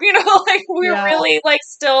crap, you know, like, we're Yeah. really, like,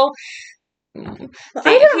 still... I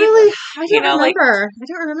don't like,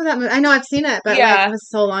 remember that movie. I know I've seen it, but Yeah. like, it was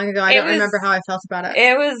so long ago. I It don't was- remember how I felt about it.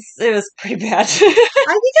 it was pretty bad. I think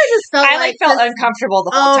I just felt I like felt this- uncomfortable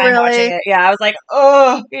the whole Oh, time really? watching it. Yeah, I was like,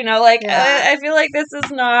 oh, you know, like, Yeah. I feel like this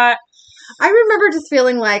is not... I remember just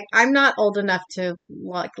feeling like I'm not old enough to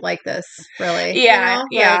like this, really. you Yeah, know?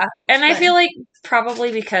 yeah. Like, And I but- feel like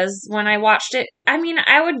probably because when I watched it, I mean,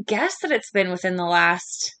 I would guess that it's been within the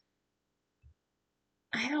last,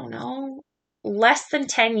 I don't know, less than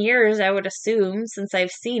 10 years, I would assume, since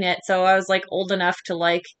I've seen it. So I was, like, old enough to,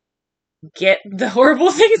 like, get the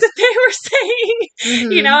horrible things that they were saying.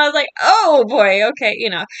 Mhm. You know, I was like, oh boy, okay, you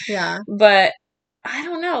know. Yeah. But I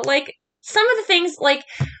don't know, like, some of the things, like,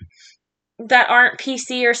 that aren't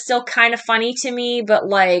PC are still kind of funny to me, but,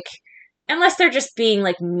 like, unless they're just being,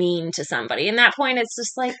 like, mean to somebody. And that point, it's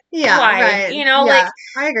just like, Yeah. why? Right. You know, Yeah, like,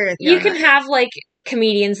 I agree with you. you on can that. have, like,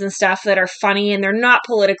 comedians and stuff that are funny and they're not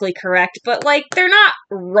politically correct, but, like, they're not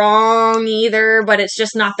wrong either, but it's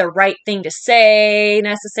just not the right thing to say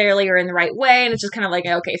necessarily or in the right way. And it's just kind of like,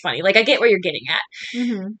 okay, funny. Like, I get what you're getting at.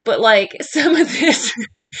 Mhm. But, like, some of this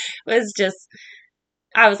was just,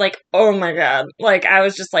 I was like, oh my God. Like, I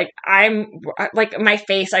was just like, my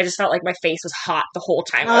face, I just felt like my face was hot the whole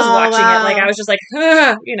time I was Oh, watching wow. it. Like, I was just like,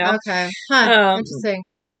 you know. Okay. Huh. Um, Interesting.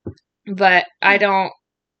 But I don't,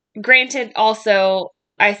 granted, also,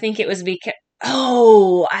 I think it was because,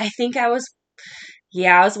 I think I was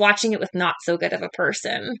watching it with not so good of a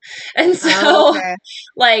person. And so, Oh, okay.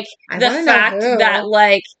 like, I the wanna know fact who. that,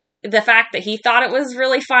 like, the fact that he thought it was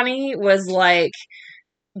really funny was, like,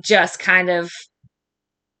 just kind of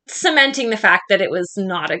cementing the fact that it was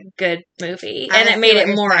not a good movie. I And it see made what it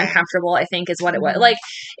you're more saying. uncomfortable, I think, is what it was. Mhm. Like,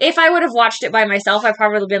 if I would have watched it by myself, I'd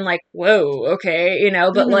probably been like, whoa, okay, you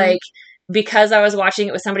know, but Mhm. like, because I was watching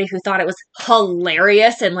it with somebody who thought it was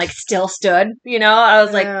hilarious and, like, still stood, you know, I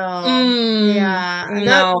was like, yeah.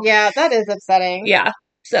 no. That is upsetting. Yeah.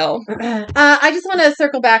 So, I just want to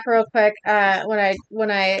circle back real quick.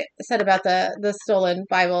 When I said about the stolen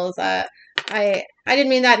Bibles, I didn't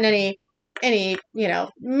mean that in any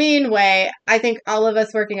mean way. I think all of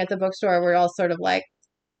us working at the bookstore were all sort of like,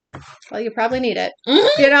 well, you probably need it.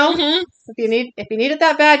 You know, mhm. if you need it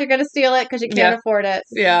that bad, you're gonna steal it because you can't Yeah. afford it.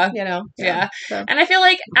 Yeah. You know. Yeah. So. And I feel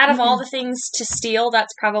like out of Mm-hmm. all the things to steal,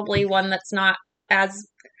 that's probably one that's not as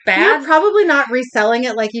You're bad. probably not reselling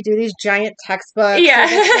it like you do these giant textbooks. Yeah. or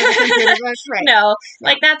the computer books, right. No,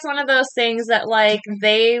 like, that's one of those things that, like,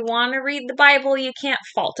 they want to read the Bible. You can't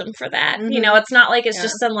fault them for that. You Mhm. know, it's not like it's Yeah.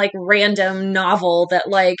 just some, like, random novel that,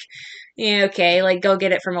 like, okay, like, go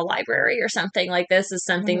get it from a library or something. Like, this is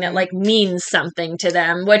something that, Mhm. like, means something to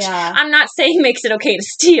them, which Yeah. I'm not saying makes it okay to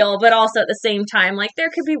steal, but also at the same time, like, there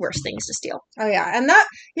could be worse things to steal. Oh yeah, and that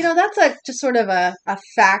that's just sort of a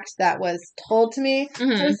fact that was told to me.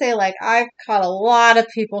 Mhm. I would say like I've caught a lot of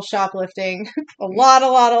people shoplifting, a lot,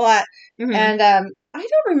 Mhm. and I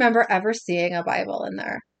don't remember ever seeing a Bible in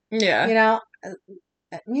there. Yeah. You know,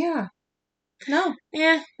 yeah. No.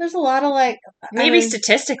 Yeah. There's a lot of like... Maybe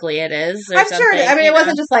statistically it is. Or I'm sure. something, I mean, it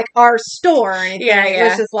wasn't just like our store or anything. Yeah, It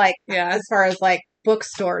was just like, Yeah. as far as like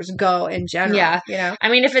bookstores go in general. Yeah. You know? I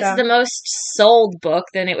mean, if it's So- the most sold book,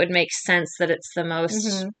 then it would make sense that it's the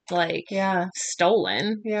most, like, Yeah.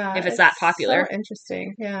 stolen. Yeah. If it's that popular. So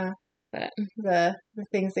interesting. Yeah. But The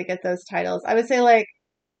things that get those titles. I would say like,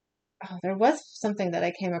 there was something that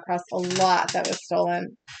I came across a lot that was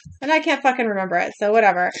stolen, and I can't fucking remember it. So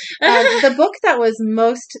whatever. The book that was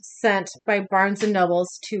most sent by Barnes and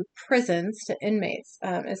Nobles to prisons, to inmates,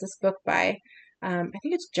 is this book by, I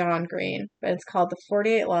think it's John Green, but it's called The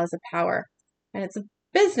 48 Laws of Power, and it's a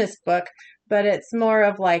business book, but it's more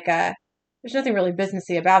of like there's nothing really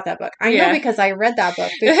businessy about that book. I know because I read that book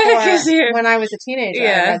before when I was a teenager.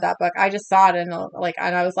 I read that book. I just saw it and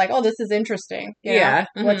I was like, oh, this is interesting. You know?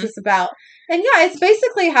 What's this about? And yeah, it's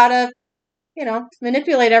basically how to,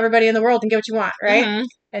 manipulate everybody in the world and get what you want, right?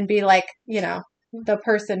 And be like, the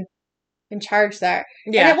person in charge there.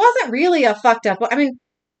 Yeah. And it wasn't really a fucked up book. I mean,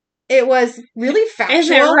 it was really factual. Is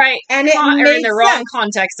it right? And it made or in the wrong sense.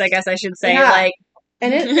 Context, I guess I should say. Yeah. Like,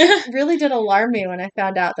 and it really did alarm me when I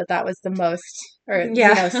found out that was the most,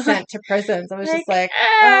 sent to prisons. I was just like,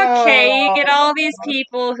 okay, you get all these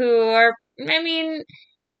people who are, probably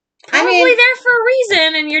there for a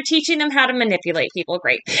reason, and you're teaching them how to manipulate people.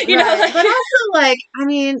 Great, you know. But also,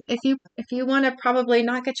 if you want to probably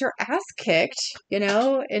not get your ass kicked,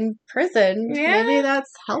 in prison, maybe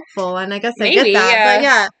that's helpful. And I guess I get that. Yeah. But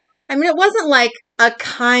yeah, it wasn't like a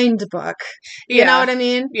kind book. You know what I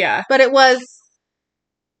mean? Yeah. But it was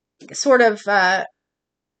sort of.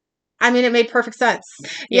 It made perfect sense.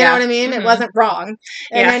 You know what I mean? It wasn't wrong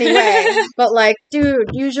in any way. But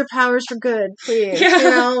dude, use your powers for good, please.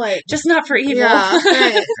 Yeah. Just not for evil. Yeah,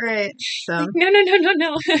 right. So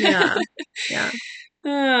no. Yeah.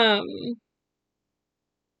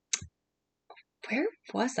 Where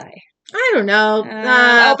was I? I don't know.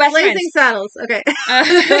 Best Blazing Friends. Saddles. Okay. I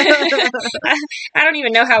don't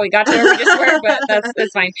even know how we got to where we just were, but that's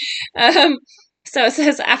fine. So it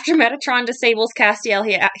says, after Metatron disables Castiel,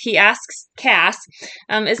 he asks Cass,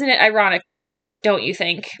 isn't it ironic, don't you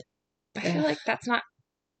think? I feel like that's not...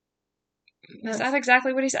 Is that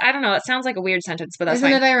exactly what he said? I don't know. It sounds like a weird sentence, but that's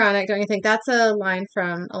Isn't fine. it ironic, don't you think? That's a line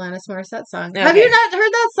from Alanis Morissette's song. Okay. Have you not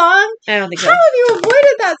heard that song? I don't think so. How have you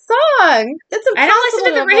avoided that song? It's impossible I don't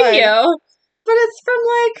listen to the radio. But it's from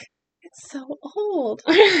it's so old.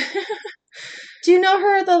 Do you know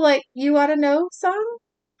her, the You Oughta Know song?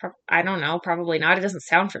 I don't know. Probably not. It doesn't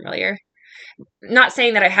sound familiar. Not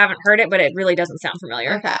saying that I haven't heard it, but it really doesn't sound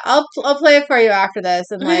familiar. Okay, I'll play it for you after this.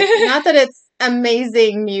 And not that it's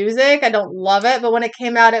amazing music. I don't love it, but when it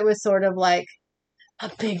came out, it was sort of like a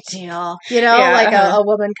big deal. A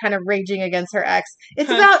woman kind of raging against her ex. It's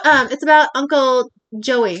about Uncle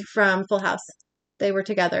Joey from Full House. They were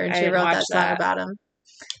together, and she wrote that song about him.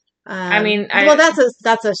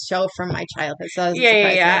 That's a show from my childhood. So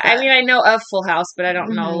yeah. I know of Full House, but I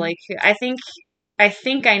don't know. I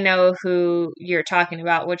think I know who you're talking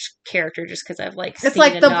about, which character, just because I've it's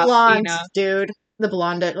seen the enough, blonde dude, the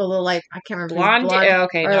blonde, a little I can't remember blonde.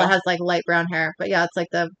 Okay, or has light brown hair, but yeah, it's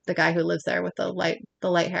the guy who lives there with the light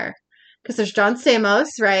hair. Because there's John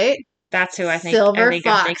Stamos, right? That's who I think Fox. I'm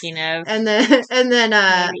thinking of. And then Maybe. I don't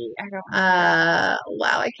know.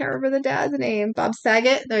 wow, I can't remember the dad's name. Bob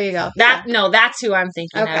Saget. There you go. That's who I'm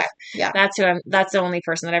thinking of. Yeah. That's the only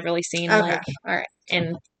person that I've really seen all right.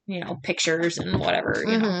 in pictures and whatever,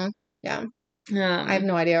 Yeah. I have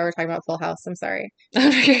no idea what we're talking about. Full House. I'm sorry.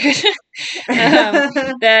 Isn't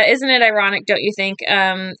it ironic, don't you think?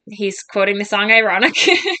 He's quoting the song "Ironic,"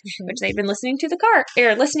 which they've been listening to in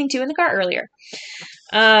the car earlier.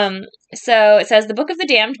 So it says, The Book of the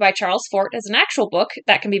Damned by Charles Fort is an actual book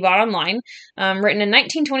that can be bought online. Written in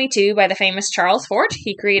 1922 by the famous Charles Fort.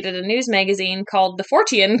 He created a news magazine called The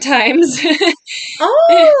Fortean Times.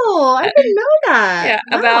 Oh, I didn't know that. Yeah,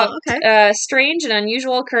 about strange and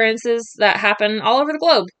unusual occurrences that happen all over the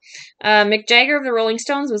globe. Mick Jagger of the Rolling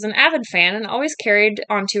Stones was an avid fan and always carried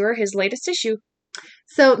on tour his latest issue.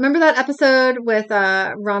 So remember that episode with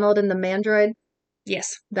Ronald and the Mandroid? Yes.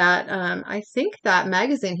 That I think that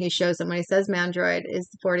magazine he shows him when he says Mandroid is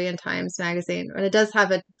the Fortean Times magazine, and it does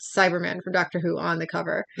have a Cyberman from Doctor Who on the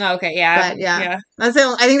cover. Oh, okay, yeah, but yeah. I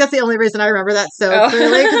think that's the only reason I remember that so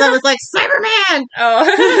clearly, because I was like, Cyberman. Oh,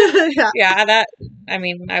 yeah. That I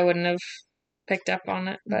wouldn't have picked up on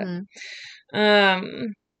it, but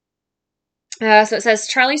So it says,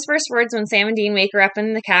 Charlie's first words when Sam and Dean wake her up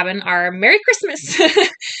in the cabin are, Merry Christmas!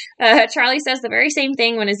 Charlie says the very same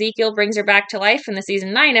thing when Ezekiel brings her back to life in the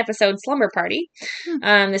season 9 episode Slumber Party.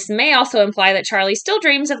 This may also imply that Charlie still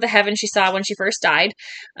dreams of the heaven she saw when she first died.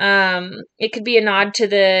 It could be a nod to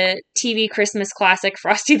the TV Christmas classic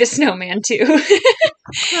Frosty the Snowman, too.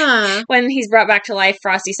 When he's brought back to life,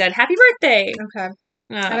 Frosty said, Happy birthday! Okay.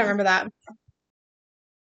 I don't remember that.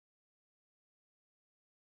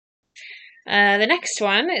 The next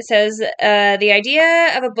one, it says, the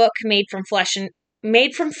idea of a book made from flesh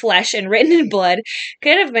and written in blood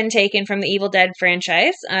could have been taken from the Evil Dead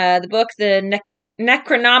franchise. The book, the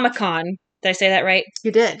Necronomicon. Did I say that right?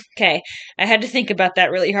 You did. Okay. I had to think about that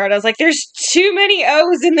really hard. I was like, there's too many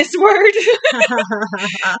O's in this word.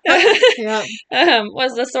 Yep.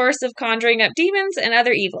 Was the source of conjuring up demons and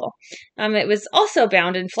other evil. It was also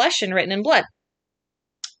bound in flesh and written in blood.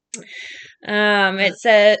 It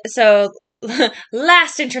says, so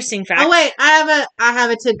last interesting fact. Oh wait, I have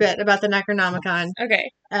a tidbit about the Necronomicon. Okay.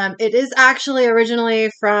 It is actually originally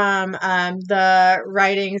from the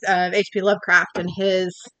writings of H.P. Lovecraft and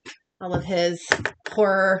all of his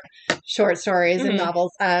horror short stories and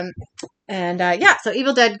novels. So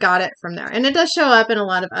Evil Dead got it from there, and it does show up in a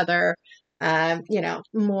lot of other,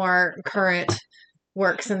 more current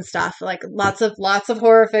works and stuff. Like lots of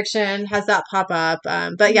horror fiction has that pop up.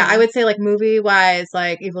 But yeah, I would say like movie wise,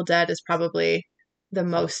 like Evil Dead is probably the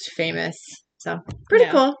most famous. So pretty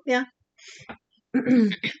cool. Yeah.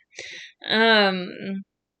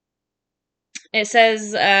 It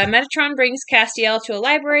says, Metatron brings Castiel to a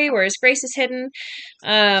library where his grace is hidden.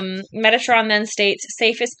 Metatron then states,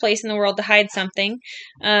 safest place in the world to hide something.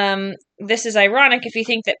 This is ironic if you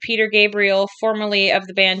think that Peter Gabriel, formerly of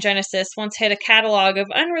the band Genesis, once had a catalog of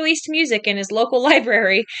unreleased music in his local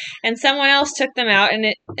library, and someone else took them out,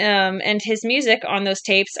 and his music on those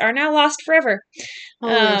tapes are now lost forever.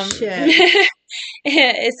 Holy shit.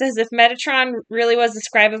 It says if Metatron really was the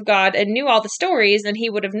scribe of God and knew all the stories, then he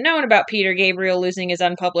would have known about Peter Gabriel losing his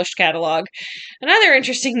unpublished catalog. Another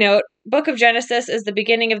interesting note, Book of Genesis is the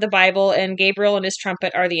beginning of the Bible, and Gabriel and his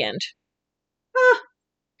trumpet are the end.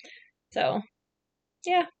 So,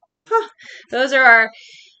 yeah. Those are our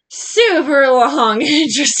super long,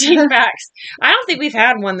 interesting facts. I don't think we've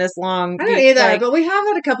had one this long. I don't either, but we have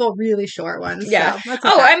had a couple really short ones. Yeah. So that's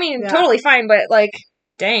okay. Totally fine, but like,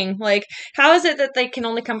 dang, like, how is it that they can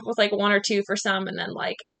only come up with like one or two for some, and then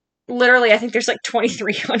like, literally, I think there's like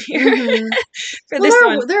 23 on here for this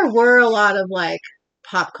one. There were a lot of like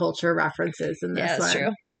pop culture references in this one. Yeah, that's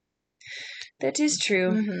true. That is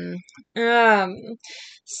true.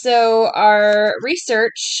 So our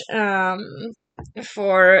research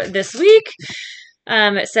for this week,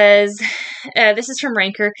 it says, this is from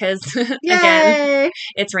Ranker because again,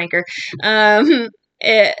 it's Ranker. And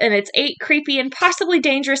it's 8 creepy and possibly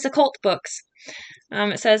dangerous occult books.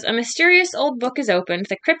 It says, a mysterious old book is opened,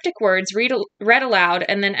 the cryptic words read aloud,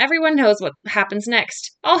 and then everyone knows what happens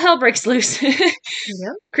next. All hell breaks loose. Yep.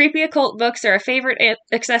 Creepy occult books are a favorite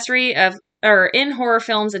accessory in horror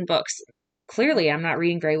films and books. Clearly, I'm not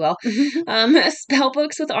reading very well. Spell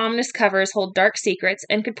books with ominous covers hold dark secrets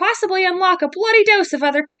and could possibly unlock a bloody dose of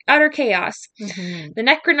utter chaos. The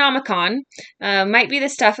Necronomicon might be the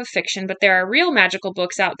stuff of fiction, but there are real magical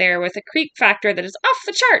books out there with a creep factor that is off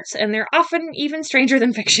the charts, and they're often even stranger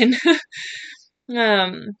than fiction.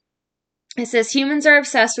 It says, humans are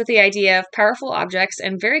obsessed with the idea of powerful objects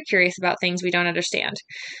and very curious about things we don't understand.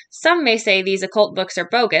 Some may say these occult books are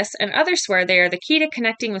bogus, and others swear they are the key to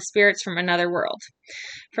connecting with spirits from another world.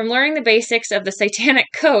 From learning the basics of the satanic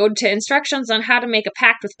code to instructions on how to make a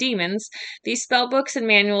pact with demons, these spell books and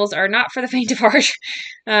manuals are not for the faint of heart.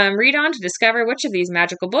 Read on to discover which of these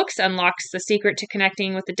magical books unlocks the secret to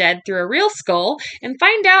connecting with the dead through a real skull, and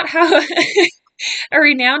find out how... A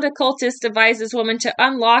renowned occultist advises women to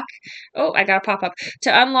unlock... Oh, I got a pop-up. To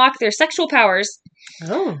unlock their sexual powers.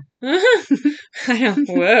 Oh. I know.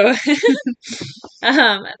 Whoa.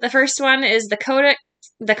 The first one is the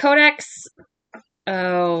Codex...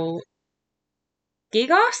 Oh.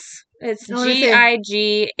 Gigos? It's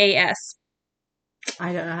Gigas.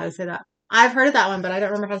 I don't know how to say that. I've heard of that one, but I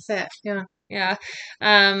don't remember how to say it. Yeah. Yeah.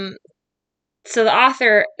 So the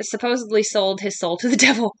author supposedly sold his soul to the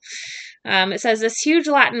devil. It says this huge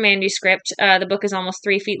Latin manuscript, the book is almost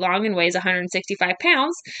 3 feet long and weighs 165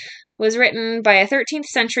 pounds, was written by a 13th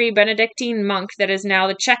century Benedictine monk that is now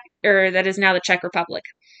the Czech Republic.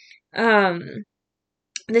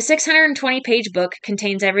 The 620-page book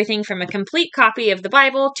contains everything from a complete copy of the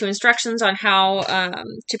Bible to instructions on how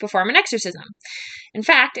to perform an exorcism. In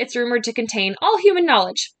fact, it's rumored to contain all human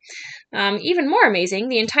knowledge. Even more amazing,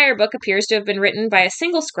 the entire book appears to have been written by a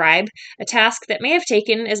single scribe, a task that may have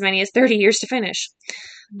taken as many as 30 years to finish.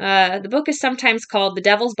 The book is sometimes called the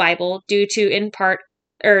Devil's Bible due in part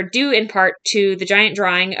to the giant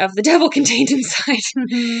drawing of the devil contained inside.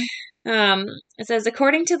 It says,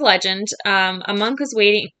 according to the legend, a monk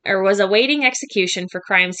was awaiting execution for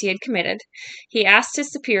crimes he had committed. He asked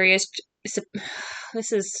his superiors.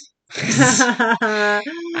 This is.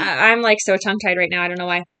 I'm like so tongue-tied right now. I don't know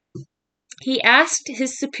why. He asked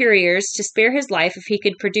his superiors to spare his life if he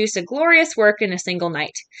could produce a glorious work in a single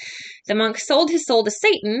night. The monk sold his soul to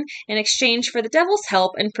Satan in exchange for the devil's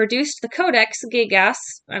help and produced the Codex Gigas,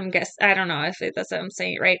 I don't know if that's what I'm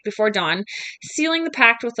saying it right, before dawn, sealing the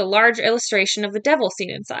pact with a large illustration of the devil seen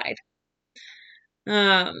inside.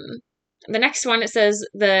 The next one, it says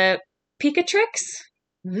the Picatrix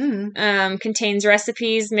contains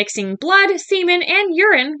recipes mixing blood, semen, and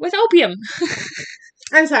urine with opium.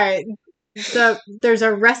 I'm sorry. There's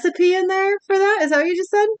a recipe in there for that? Is that what you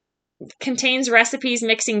just said? Contains recipes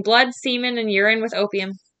mixing blood, semen, and urine with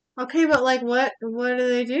opium. Okay, but like what do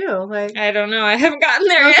they do? Like I don't know. I haven't gotten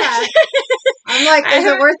there yet. I'm like, is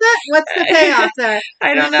it worth it? What's the payoff there?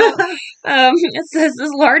 I don't know. It says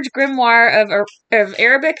this large grimoire of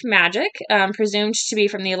Arabic magic, presumed to be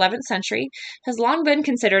from the 11th century, has long been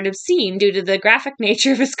considered obscene due to the graphic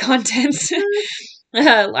nature of its contents.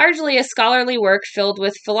 Largely a scholarly work filled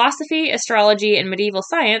with philosophy, astrology, and medieval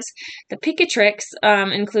science, the Picatrix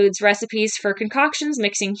includes recipes for concoctions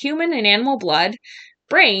mixing human and animal blood,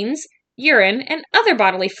 brains, urine, and other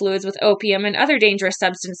bodily fluids with opium and other dangerous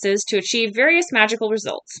substances to achieve various magical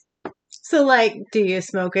results. So, like, do you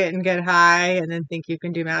smoke it and get high and then think you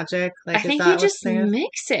can do magic? Like, I think you just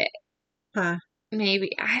mix it. Huh.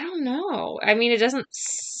 Maybe. I don't know. I mean, it doesn't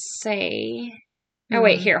say... Oh,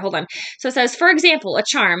 wait, here, hold on. So it says, for example, a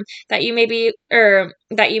charm that you may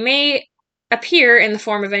appear in the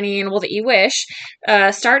form of any animal that you wish,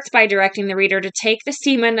 starts by directing the reader to take the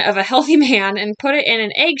semen of a healthy man and put it in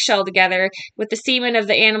an eggshell together with the semen of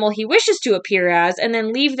the animal he wishes to appear as, and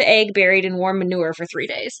then leave the egg buried in warm manure for 3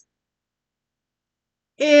 days.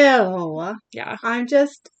 Ew. Yeah. I'm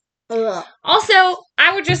just... Ugh. Also,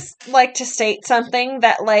 I would just like to state something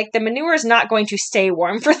that, like, the manure is not going to stay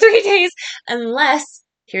warm for 3 days unless,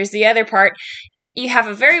 here's the other part, you have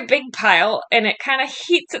a very big pile and it kind of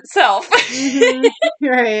heats itself. Mm-hmm.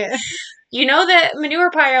 Right. You know that manure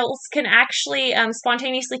piles can actually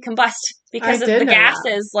spontaneously combust because of the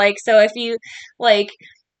gases. Like, so if you, like,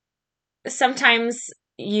 sometimes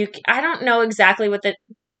I don't know exactly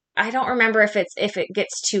I don't remember if it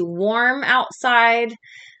gets too warm outside.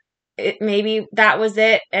 Maybe that was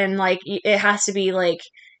it, and like it has to be like,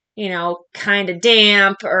 you know, kind of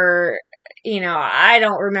damp, or, you know, I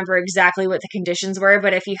don't remember exactly what the conditions were,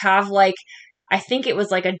 but if you have like, I think it was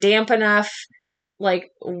like a damp enough, like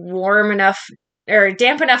warm enough, or a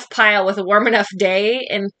damp enough pile with a warm enough day,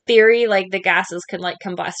 in theory, like the gases could like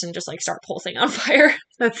combust and just like start pulsing on fire.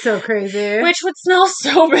 That's so crazy. Which would smell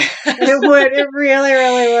so bad. It would. It really,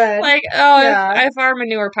 really would. Like, if our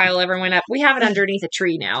manure pile ever went up, we have it underneath a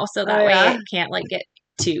tree now, so that way it can't like get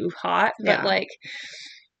too hot. But like,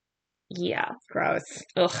 yeah, gross.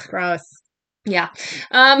 Ugh, gross. Yeah.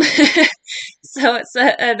 So it's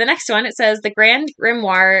the next one. It says the Grand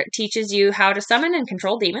Grimoire teaches you how to summon and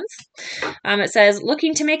control demons. It says,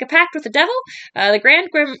 looking to make a pact with the devil, the Grand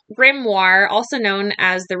Grimoire, also known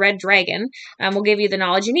as the Red Dragon, will give you the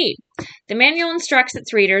knowledge you need. The manual instructs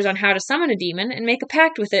its readers on how to summon a demon and make a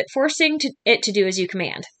pact with it, forcing it to do as you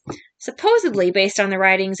command. Supposedly based on the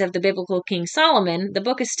writings of the biblical King Solomon, the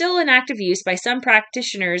book is still in active use by some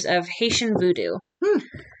practitioners of Haitian voodoo.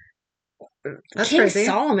 That's King crazy.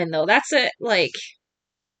 Solomon, though, that's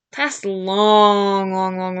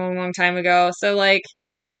long time ago. So, like,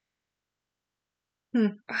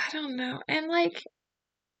 I don't know. And, like,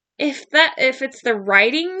 if it's the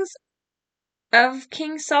writings of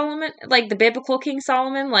King Solomon, like the biblical King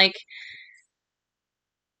Solomon, like,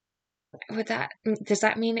 does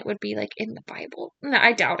that mean it would be, like, in the Bible? No,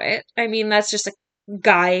 I doubt it. I mean, that's just a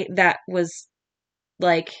guy that was,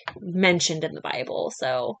 like, mentioned in the Bible,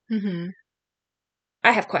 so... Mm-hmm.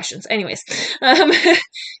 I have questions. Anyways, it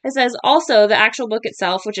says also the actual book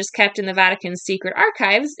itself, which is kept in the Vatican's secret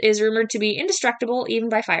archives, is rumored to be indestructible even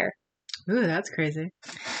by fire. Ooh, that's crazy.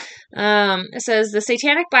 It says the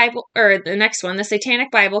Satanic Bible, or the next one, the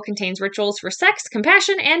Satanic Bible contains rituals for sex,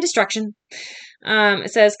 compassion, and destruction.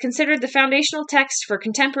 It says, considered the foundational text for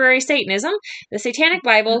contemporary Satanism, the Satanic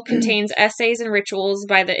Bible contains essays and rituals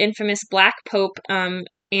by the infamous Black Pope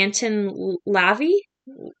Anton LaVey.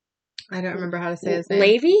 I don't remember how to say his name.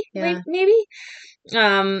 LaVey, Yeah. maybe?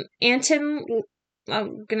 Anton,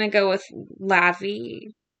 I'm going to go with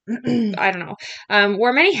LaVey. I don't know,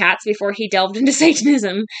 wore many hats before he delved into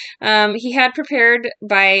Satanism. He had prepared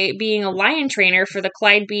by being a lion trainer for the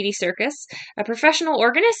Clyde Beatty Circus, a professional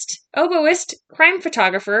organist, oboist, crime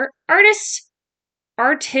photographer,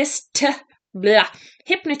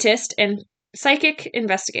 hypnotist, and psychic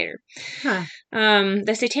investigator. Huh.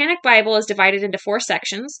 The Satanic Bible is divided into 4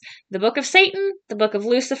 sections: the Book of Satan, the Book of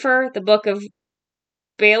Lucifer, the Book of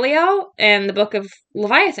Belial, and the Book of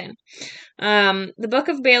Leviathan. The Book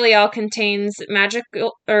of Belial contains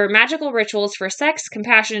magical rituals for sex,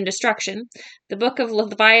 compassion, and destruction. The Book of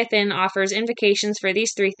Leviathan offers invocations for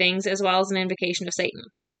these 3 things, as well as an invocation of Satan.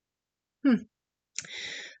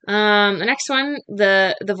 The next one,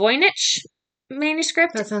 the Voynich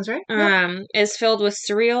manuscript. That sounds right. Is filled with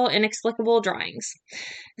surreal, inexplicable drawings.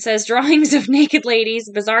 It says drawings of naked ladies,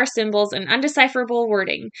 bizarre symbols, and undecipherable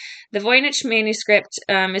wording. The Voynich manuscript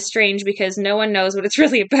is strange because no one knows what it's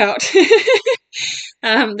really about.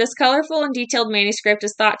 This colorful and detailed manuscript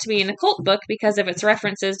is thought to be an occult book because of its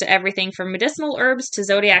references to everything from medicinal herbs to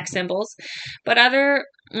zodiac symbols. But other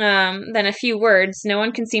than a few words, no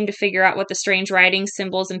one can seem to figure out what the strange writings,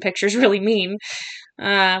 symbols, and pictures really mean.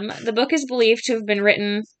 The book is believed to have been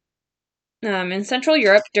written in Central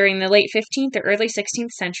Europe during the late 15th or early 16th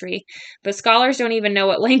century, but scholars don't even know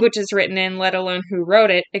what language it's written in, let alone who wrote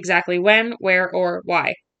it, exactly when, where, or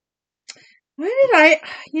why. Why did I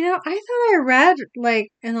thought I read, like,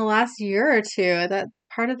 in the last year or two that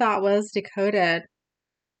part of that was decoded.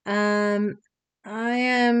 I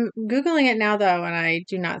am Googling it now, though, and I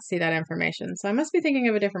do not see that information, so I must be thinking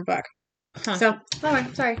of a different book. Huh. So,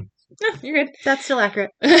 sorry. No, you're good. That's still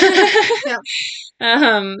accurate. The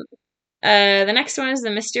next one is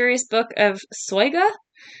the mysterious book of Soiga,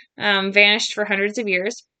 vanished for hundreds of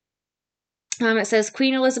years. It says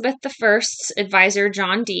Queen Elizabeth I's advisor,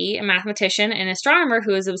 John Dee, a mathematician and astronomer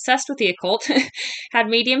who is obsessed with the occult, had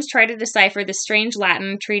mediums try to decipher the strange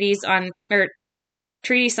Latin treatise on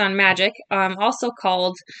magic, also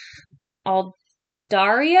called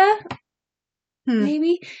Aldaria,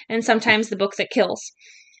 maybe, and sometimes the Book That Kills.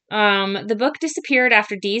 The book disappeared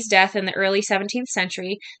after Dee's death in the early 17th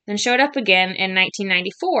century, then showed up again in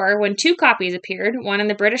 1994 when 2 copies appeared, one in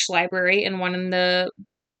the British Library and one in the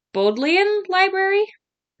Bodleian Library.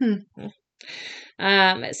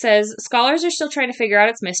 It says scholars are still trying to figure out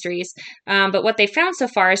its mysteries, but what they found so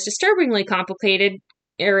far is a disturbingly complicated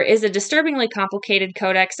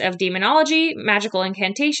codex of demonology, magical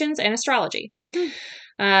incantations, and astrology.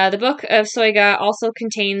 The Book of Soiga also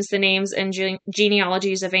contains the names and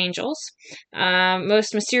genealogies of angels.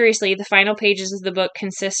 Most mysteriously, the final pages of the book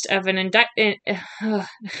consist of an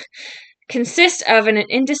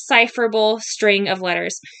indecipherable string of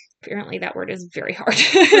letters. Apparently, that word is very hard.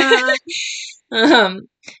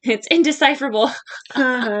 It's indecipherable.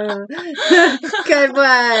 Good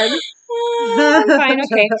one. Fine,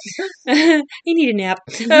 okay. I need a nap.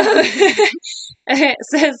 It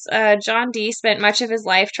says John Dee spent much of his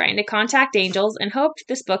life trying to contact angels and hoped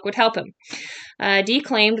this book would help him. Dee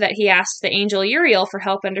claimed that he asked the angel Uriel for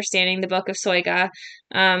help understanding the Book of Soiga,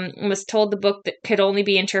 and was told the book that could only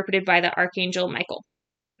be interpreted by the Archangel Michael.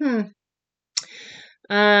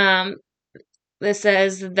 This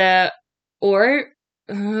says the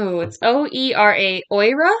it's Oera,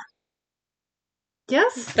 Oira?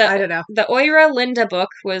 Yes? I don't know. The Oira Linda book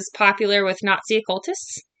was popular with Nazi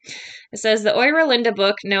occultists. It says the Oira Linda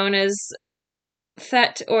book, known as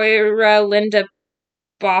Thet Oira Linda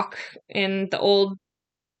Bach in the Old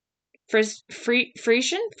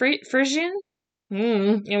Frisian,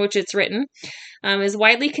 in which it's written, is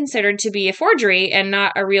widely considered to be a forgery and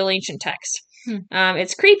not a real ancient text.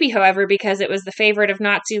 It's creepy, however, because it was the favorite of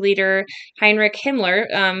Nazi leader Heinrich Himmler,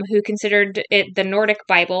 who considered it the Nordic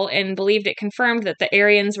Bible and believed it confirmed that the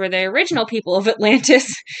Aryans were the original people of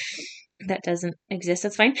Atlantis. That doesn't exist,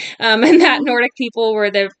 that's fine. And that Nordic people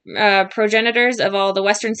were the progenitors of all the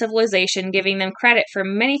Western civilization, giving them credit for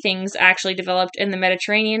many things actually developed in the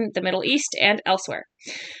Mediterranean, the Middle East, and elsewhere.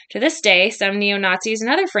 To this day, some neo-Nazis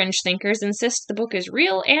and other fringe thinkers insist the book is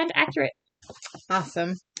real and accurate.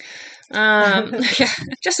 Awesome. Yeah,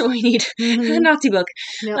 just what we need. A Nazi book.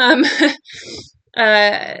 Yep.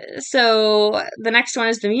 So the next one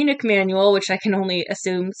is the Munich Manual, which I can only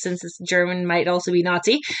assume, since it's German, might also be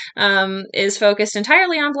Nazi, is focused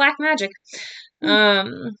entirely on black magic.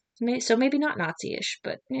 So maybe not Nazi-ish,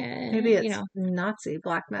 but Maybe it's Nazi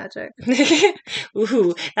black magic.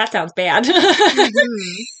 Ooh, that sounds bad.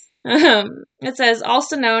 It says,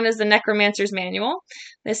 also known as the Necromancer's Manual.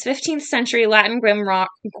 This 15th century Latin grimoire,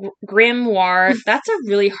 that's a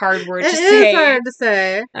really hard word to say. It is hard to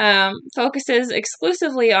say. Focuses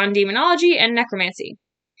exclusively on demonology and necromancy.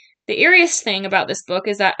 The eeriest thing about this book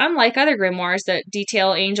is that, unlike other grimoires that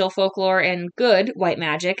detail angel folklore and good white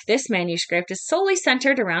magic, this manuscript is solely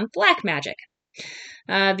centered around black magic.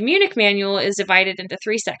 The Munich Manual is divided into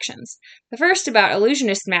 3 sections. The first about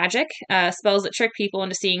illusionist magic, spells that trick people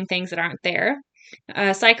into seeing things that aren't there.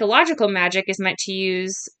 Psychological magic is meant to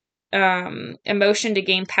use emotion to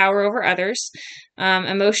gain power over others,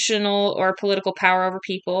 emotional or political power over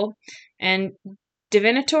people, and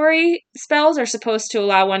divinatory spells are supposed to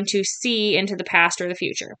allow one to see into the past or the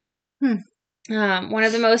future. One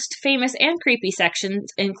of the most famous and creepy sections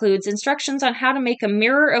includes instructions on how to make a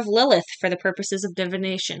mirror of Lilith for the purposes of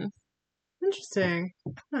divination. Interesting.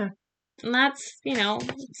 Huh. And that's,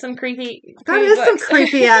 some creepy That is books. some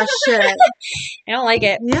creepy ass shit. I don't like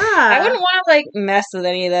it. Yeah. I wouldn't want to, mess with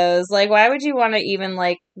any of those. Why would you want to even,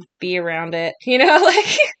 be around it?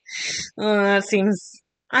 That seems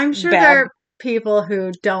I'm sure bad. there are people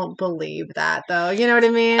who don't believe that, though. You know what I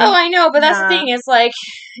mean? Oh, I know, but that's the Yeah. thing is,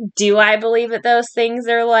 do I believe that those things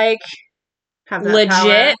are, Have that legit?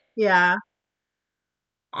 power. Yeah.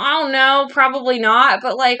 I don't know, probably not,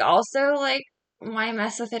 but, also, why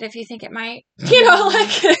mess with it if you think it might?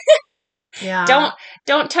 Yeah.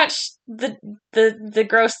 Don't touch the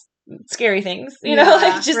gross, scary things,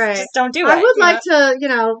 Yeah, just right. don't do it. I would like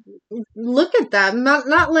to, look at them. Not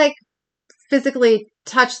physically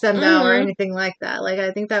touch them, though, or Mhm. anything like that.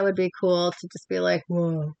 I think that would be cool to just be like,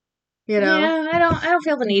 whoa. Yeah, I don't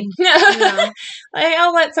feel the need. Yeah.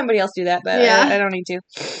 I'll let somebody else do that, but Yeah. I don't need to.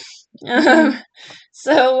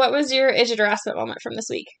 So what was your Idget harassment moment from this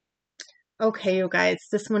week? Okay, you guys,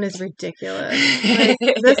 this one is ridiculous.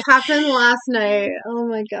 This happened last night. Oh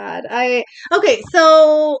my god. Okay,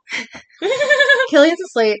 so Killian's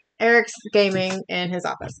asleep. Eric's gaming in his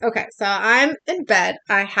office. Okay, so I'm in bed.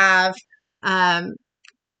 I have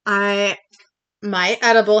my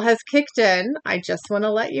edible has kicked in. I just want to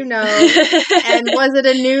let you know. And was it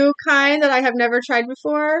a new kind that I have never tried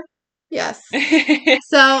before? Yes.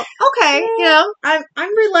 So, okay,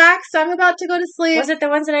 I'm relaxed. I'm about to go to sleep. Was it the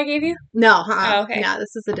ones that I gave you? No, Oh, okay. No,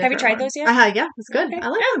 this is a different Have you tried one. those yet? Yeah, it's good. Okay. I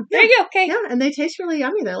like them. There you go. Okay. Yeah, and they taste really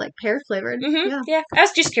yummy. They're pear flavored. Yeah. I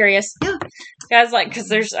was just curious. Yeah. Guys,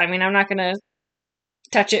 because I'm not going to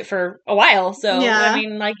touch it for a while. So, Yeah. you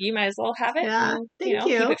might as well have it. Yeah. And, Thank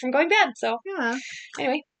you. keep it from going bad. So, Yeah.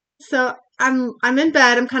 anyway. So I'm in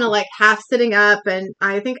bed. I'm kind of half sitting up, and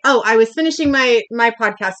I think I was finishing my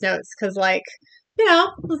podcast notes because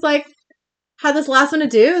was had this last one to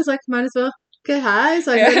do. I was might as well get high,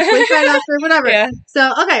 so I can go to sleep right after, whatever. Yeah.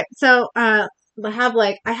 So okay, so I have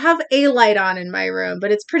a light on in my room,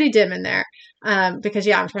 but it's pretty dim in there because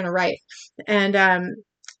I'm trying to write, and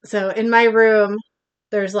so in my room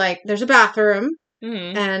there's a bathroom.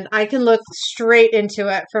 Mm-hmm. And I can look straight into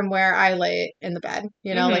it from where I lay in the bed.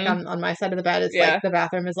 Mhm. On my side of the bed is Yeah. the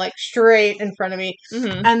bathroom is straight in front of me.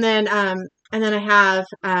 Mm-hmm. And then I have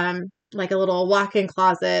a little walk-in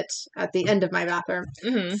closet at the end of my bathroom.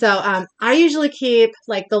 Mm-hmm. So I usually keep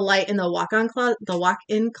the light in the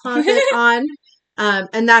walk-in closet on.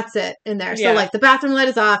 And that's it in there. So Yeah. the bathroom light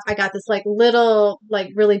is off. I got this little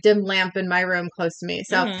really dim lamp in my room close to me.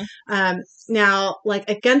 So Mhm. now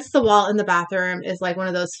against the wall in the bathroom is one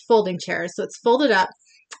of those folding chairs. So it's folded up,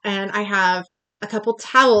 and I have a couple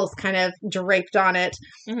towels kind of draped on it.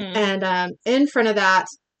 Mhm. And in front of that,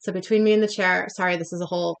 so between me and the chair, sorry, this is a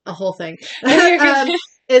whole thing.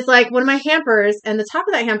 Is one of my hampers, and the top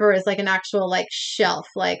of that hamper is an actual shelf.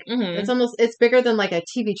 Mhm. It's bigger than a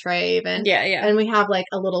TV tray even. Yeah. And we have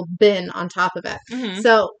a little bin on top of it. Mhm.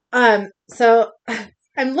 So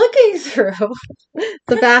I'm looking through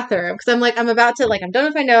the bathroom because I'm about to I'm done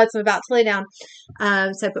with my notes. I'm about to lay down.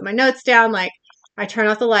 So I put my notes down. I turn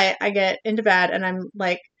off the light. I get into bed, and I'm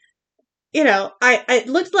it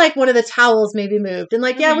looked like one of the towels maybe moved, and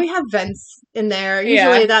yeah, Mhm. we have vents in there. Yeah.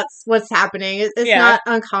 Usually that's what's happening. It's Yeah. not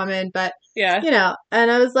uncommon, but Yeah. and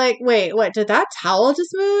I was wait, what? Did that towel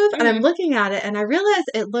just move? And I'm Mhm. looking at it, and I realize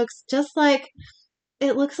it looks just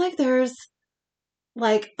it looks like there's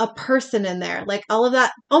a person in there, all of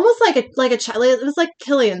that, almost like a child. It was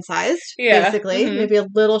Killian sized, Yeah. basically, Mhm. maybe a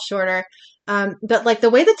little shorter. But like the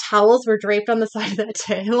way the towels were draped on the side of that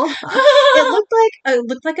table, it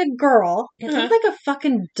looked like a girl. It looked like a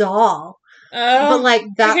fucking doll. Oh, but like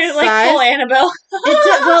that you're size, like full Annabelle.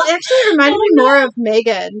 well, it actually reminded me more of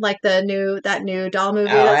Megan, like that new doll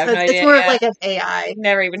movie. Oh, I have no It's idea, more yeah. of like an AI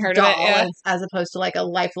Never even heard doll of it. Yeah. as opposed to like a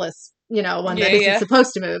lifeless, one Yeah, that isn't yeah.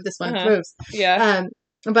 supposed to move. This one Uh-huh. moves. Yeah.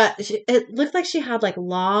 But it looked like she had like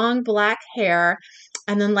long black hair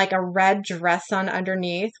and then like a red dress on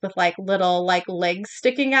underneath with like little like legs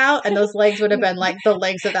sticking out, and those legs would have been like the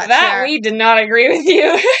legs of that chair. We did not agree with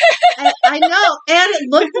you. I know, and it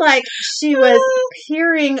looked like she was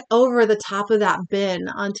peering over the top of that bin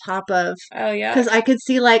on top of. Oh yeah. Because I could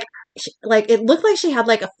see like it looked like she had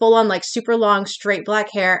like a full on like super long straight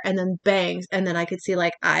black hair and then bangs, and then I could see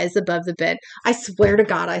like eyes above the bin. I swear to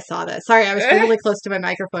God, I saw this. Sorry, I was really close to my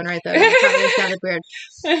microphone right there. It probably sounded weird,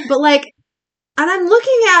 but like, and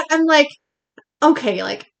I'm like, okay,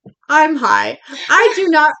 like I'm high. I do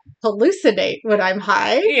not hallucinate when I'm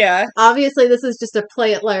high. Yeah. Obviously, this is just a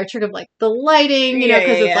trick of like the lighting,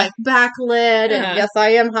 because it's like backlit, and yes,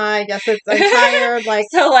 I am high. Yes, I'm tired. Like,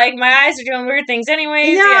 so, like my eyes are doing weird things,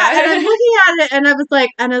 anyways. yeah. And I'm looking at it, and I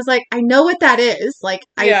was like, I know what that is. Like,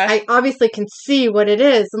 I obviously can see what it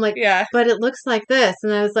is. I'm like, but it looks like this,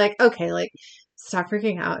 and I was like, okay, like, stop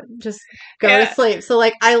freaking out, just go to sleep. So,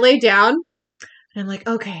 like, I lay down, and I'm like,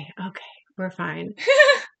 okay, we're fine.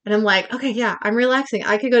 And I'm like, okay, yeah, I'm relaxing.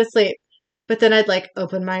 I could go to sleep. But then I'd like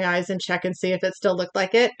open my eyes and check and see if it still looked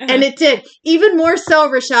like it. And it did. Even more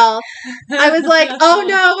so, Rochelle. I was like, oh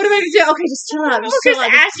no, what am I going to do? Okay, just chill out.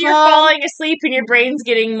 Because as you're falling asleep and your brain's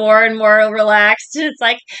getting more and more relaxed, it's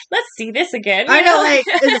like, let's see this again. I know, like,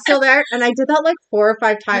 is it still there? And I did that like 4 or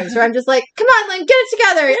 5 times where I'm just like, come on, Lynn, get it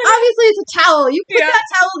together. Obviously, it's a towel. You put that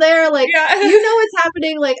towel there. Like, you know what's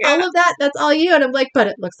happening. Like, all of that, that's all you. And I'm like, but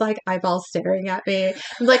it looks like eyeballs staring at me.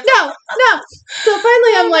 I'm like, no. So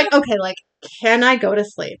finally, I'm like, okay, like, can I go to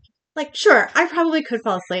sleep? Like, sure, I probably could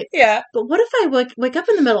fall asleep. Yeah. But what if I wake up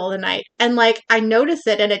in the middle of the night and, like, I notice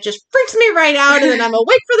it and it just freaks me right out, and then I'm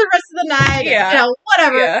awake for the rest of the night, and,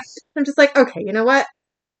 whatever. Yeah. I'm just like, okay, you know what?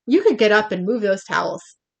 You could get up and move those towels.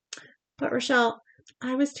 But, Rochelle,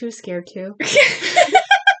 I was too scared to.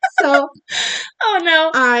 So, oh no.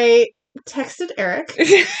 I texted Eric,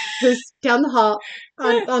 who's down the hall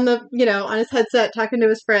on the, on his headset talking to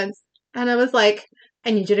his friends. And I was like, I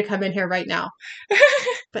need you to come in here right now.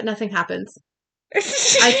 But nothing happens.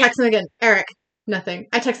 I text him again, Eric, nothing.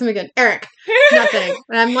 I text him again, Eric, nothing.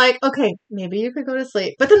 And I'm like, okay, maybe you could go to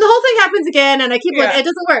sleep. But then the whole thing happens again, and I keep like, it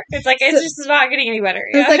doesn't work. It's like, it's just not getting any better.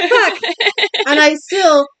 It's like, fuck. And I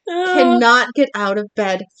still cannot get out of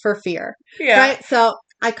bed for fear. Yeah. Right? So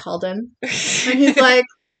I called him, and he's like,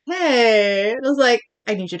 hey. And I was like,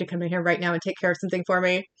 I need you to come in here right now and take care of something for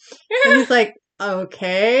me. And he's like,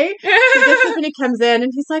 okay. So he gets up and he comes in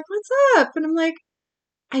and he's like, what's up? And I'm like,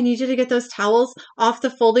 I need you to get those towels off the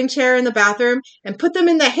folding chair in the bathroom and put them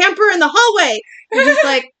in the hamper in the hallway. And he's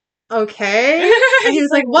like, okay. And he was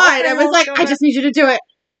like, why? And I was like, I just need you to do it.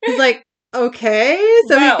 He's like, okay.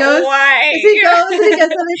 So he goes, why? He gets them, he puts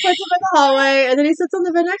them in the hallway, and then he sits on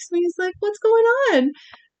the bed next to me. He's like, what's going on? And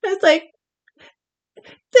it's like,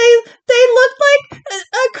 they looked like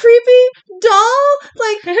a creepy doll,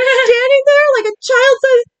 like standing there like a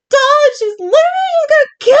child-sized doll, and she's literally just gonna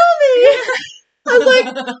kill me. I was like,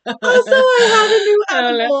 also I have a new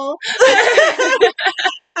animal.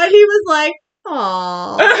 And he was like,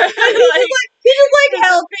 aw. And he just like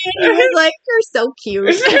held me, and he was like, you're so cute.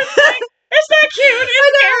 It's not cute.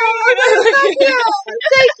 It's not cute.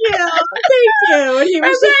 Thank you. And he was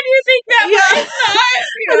I'm glad you think that way.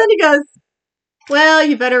 And then he goes, well,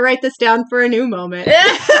 you better write this down for a new moment. I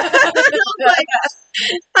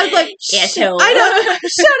was like, I know,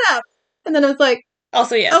 shut up. And then I was like,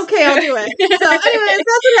 also, yes. Okay, I'll do it. So anyways,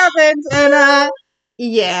 that's what happened. And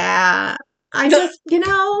yeah. I just,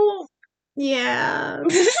 yeah.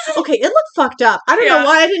 Okay, it looked fucked up. I don't know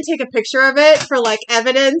why I didn't take a picture of it for like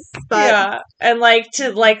evidence, but and like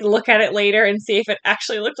to like look at it later and see if it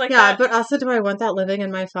actually looked like that. Yeah, but also, do I want that living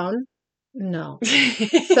in my phone? No.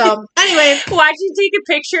 So anyway, why'd you take a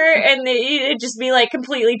picture and it'd just be like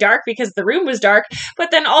completely dark because the room was dark,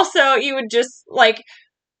 but then also you would just like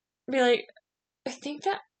be like, I think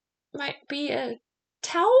that might be a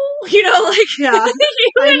towel, like yeah,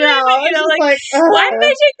 I know, like why did I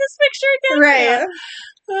take this picture again? Right.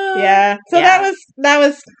 Yeah. So that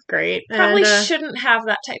was great. Probably shouldn't have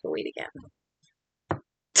that type of weight again.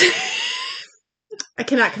 I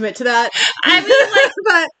cannot commit to that. I mean, like,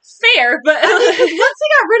 but fair, but I mean, 'cause once they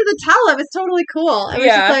got rid of the towel, it was totally cool. I was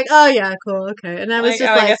Yeah. just like, oh yeah, cool, okay. And I was Like, just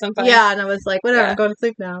oh, I like, guess I'm fine. yeah, and I was like, whatever, Yeah. I'm going to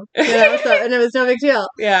sleep now. You know, and it was no big deal.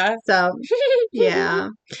 yeah. So yeah.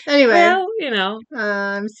 Anyway, Well, you know.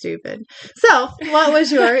 I'm stupid. So, what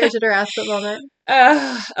was your Idiot or Asset moment?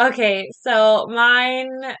 Okay, so mine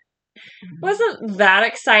wasn't that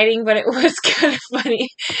exciting, but it was kind of funny.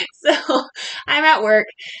 So I'm at work,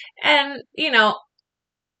 and you know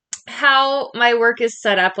how my work is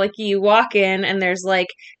set up. Like, you walk in, and there's like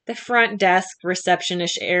the front desk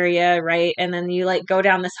receptionist area, right? And then you like go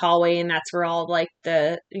down this hallway, and that's where all like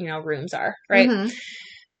the rooms are, right? Mhm.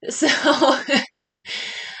 So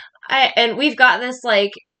and we've got this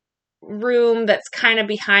like room that's kind of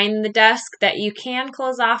behind the desk that you can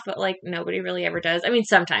close off, but like nobody really ever does. I mean,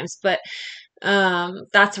 sometimes, but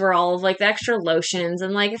that's where all of like the extra lotions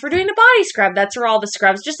and like if we're doing a body scrub, that's where all the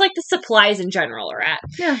scrubs, just like the supplies in general, are at.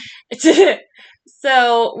 Yeah.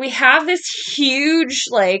 So we have this huge,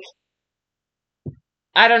 like,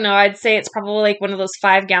 I don't know, I'd say it's probably like one of those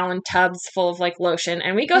 5-gallon tubs full of like lotion,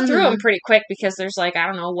 and we go through them pretty quick because there's like, I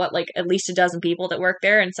don't know what, like at least a dozen people that work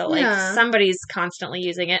there, and so like somebody's constantly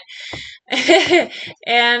using it.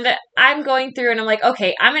 And I'm going through and I'm like,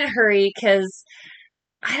 okay, I'm in a hurry because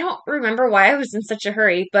I don't remember why I was in such a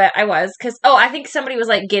hurry, but I was, because I think somebody was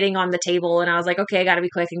like getting on the table, and I was like, okay, I gotta be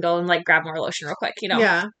quick and go and like grab more lotion real quick,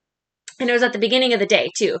 Yeah. And it was at the beginning of the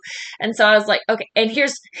day too. And so I was like, okay, and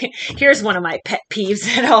here's one of my pet peeves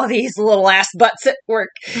at all these little ass butts at work.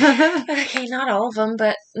 Okay, not all of them,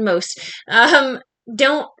 but most.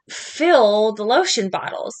 Don't fill the lotion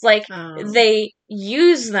bottles. Like, they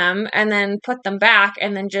use them and then put them back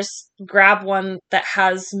and then just grab one that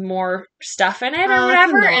has more stuff in it or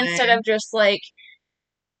whatever, instead of just like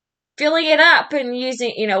filling it up and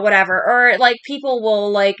using, whatever. Or like people will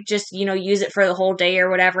like just, use it for the whole day or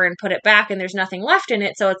whatever and put it back and there's nothing left in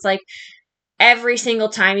it. So it's like every single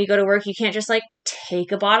time you go to work, you can't just like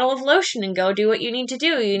take a bottle of lotion and go do what you need to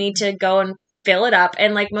do. You need to go and fill it up.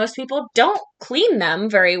 And like most people don't clean them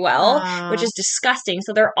very well, which is disgusting.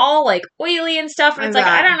 So they're all like oily and stuff. And it's like,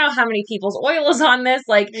 I don't know how many people's oil is on this.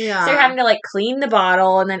 Like, so you're having to like clean the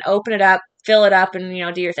bottle and then open it up, fill it up,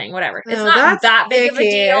 and do your thing, whatever. It's not that big of a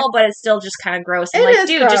deal, but it's still just kind of gross. And like,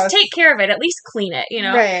 dude, just take care of it. At least clean it,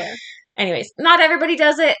 Right. Anyways, not everybody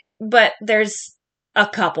does it, but there's a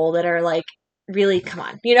couple that are like, really, come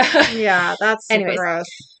on, Yeah, that's super Anyways. gross.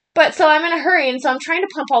 But so I'm in a hurry, and so I'm trying to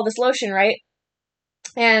pump all this lotion, right?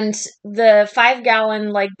 And the 5-gallon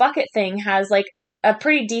like bucket thing has like a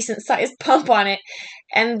pretty decent sized pump on it.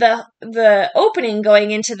 And the opening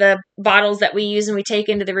going into the bottles that we use and we take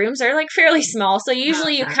into the rooms are like fairly small. So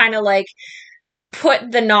usually you kind of like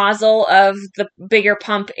put the nozzle of the bigger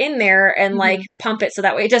pump in there and like pump it so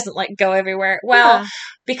that way it doesn't like go everywhere. Well,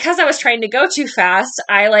 because I was trying to go too fast,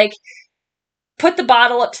 I like put the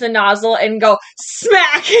bottle up to the nozzle and go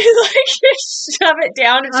smack and like shove it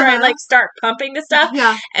down and try and like start pumping the stuff.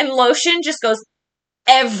 Yeah. And lotion just goes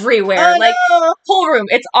everywhere. Whole room.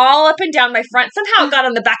 It's all up and down my front. Somehow it got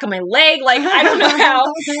on the back of my leg. Like, I don't know how.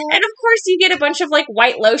 And of course you get a bunch of like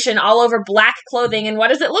white lotion all over black clothing. And what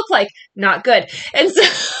does it look like? Not good. And so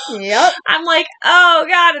I'm like, oh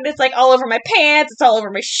God. And it's like all over my pants. It's all over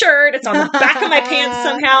my shirt. It's on the back of my pants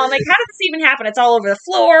somehow. I'm like, how did this even happen? It's all over the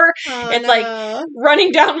floor. It's like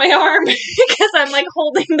running down my arm because I'm like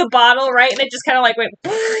holding the bottle, right? And it just kind of like went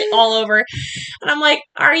all over. And I'm like,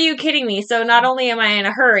 are you kidding me? So not only am I in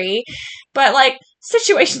a hurry, but like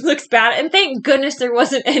situation looks bad, and thank goodness there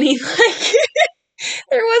wasn't any like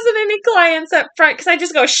there wasn't any clients up front because I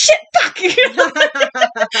just go shit fuck and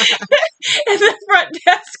the front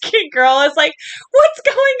desk girl is like, what's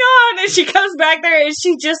going on? And she comes back there and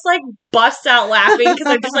she just like busts out laughing because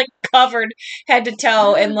I'm just like covered head to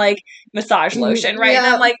toe in like massage lotion, right? And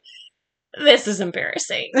I'm like, this is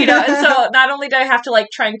embarrassing, and so not only do I have to like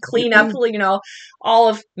try and clean up, all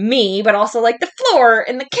of me, but also like the floor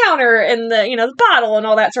and the counter and the, the bottle and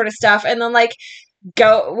all that sort of stuff. And then like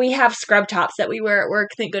we have scrub tops that we wear at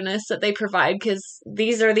work. Thank goodness that they provide, because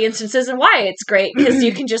these are the instances and why it's great, because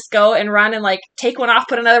you can just go and run and like take one off,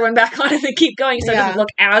 put another one back on, and then keep going, so it doesn't look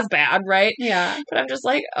as bad, right? Yeah. But I'm just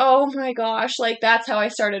like, oh my gosh, like that's how I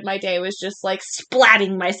started my day, was just like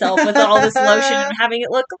splatting myself with all this lotion and having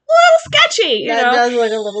it look a little sketchy. That does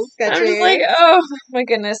look a little sketchy. I'm just like, oh my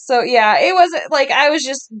goodness. So yeah, it wasn't like I was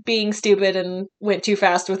just being stupid and went too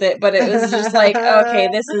fast with it, but it was just like, okay,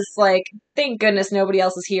 this is like, thank goodness nobody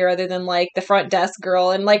else is here other than like the front desk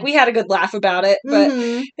girl, and like we had a good laugh about it, but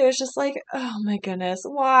it was just like, oh my goodness,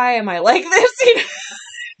 why am I like this?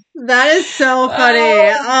 That is so funny.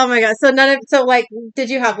 Oh my god. So like did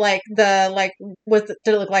you have like did it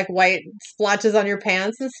look like white splotches on your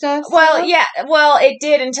pants and stuff? Well, yeah. Well, it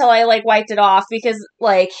did until I like wiped it off because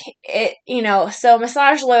like it, so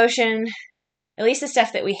massage lotion, at least the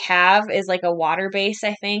stuff that we have is like a water base,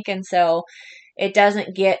 I think, and so it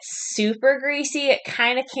doesn't get super greasy. It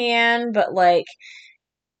kind of can, but like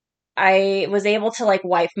I was able to like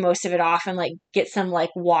wipe most of it off and like get some like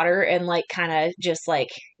water and like kind of just like,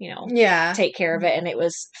 yeah, take care of it, and it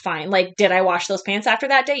was fine. Like, did I wash those pants after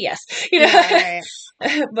that day? Yes. Yeah,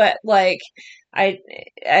 right. But like I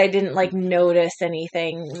didn't like notice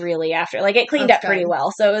anything really after. Like it cleaned up pretty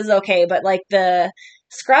well, so it was okay, but like the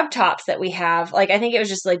scrub tops that we have, like I think it was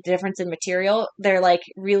just like the difference in material. They're like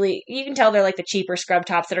really, you can tell they're like the cheaper scrub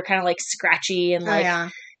tops that are kind of like scratchy and like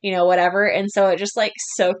whatever. And so it just like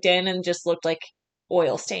soaked in and just looked like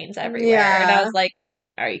oil stains everywhere. Yeah. And I was like,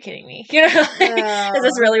 are you kidding me? Is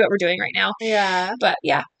this really what we're doing right now? Yeah. But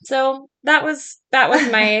yeah, so that was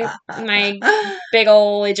my big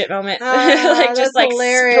old legit moment. Like just like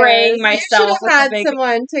hilarious. Spraying myself. You should have had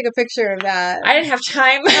someone take a picture of that. I didn't have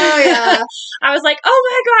time. Oh yeah. I was like, oh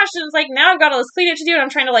my gosh. And it's like, now I've got all this cleanup to do, and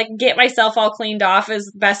I'm trying to like get myself all cleaned off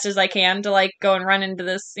as best as I can to like go and run into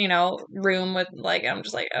this, room with like, I'm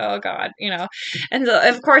just like, oh God, And so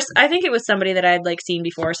of course I think it was somebody that I'd like seen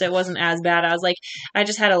before, so it wasn't as bad. I was like, I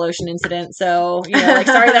just had a lotion incident, so like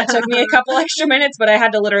sorry that took me a couple extra minutes, but I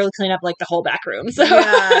had to literally clean up like the whole back room. So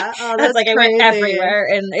yeah. Oh, that's like crazy. I went everywhere,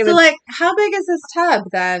 and it was like, how big is this tub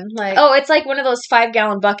then? Like, oh, it's like one of those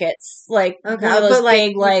 5-gallon buckets, like one of those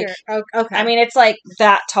big, like okay. I mean, it's like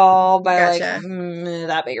that tall by Gotcha. like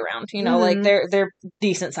that big around, like they're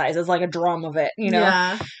decent sizes, like a drum of it,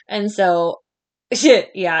 Yeah. And so,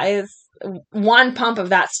 yeah, it's one pump of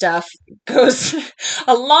that stuff goes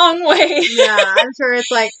a long way. Yeah, I'm sure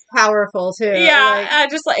it's like powerful too. Yeah, I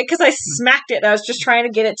just like because I smacked it. And I was just trying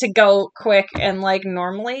to get it to go quick, and like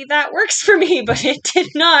normally that works for me, but it did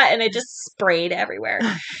not, and it just sprayed everywhere.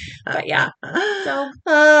 But yeah, so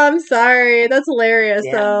I'm sorry. That's hilarious.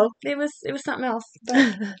 Yeah, though it was something else.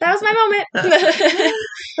 But that was my moment.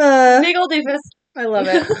 Big old doofus. I love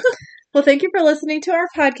it. Well, thank you for listening to our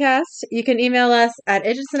podcast. You can email us at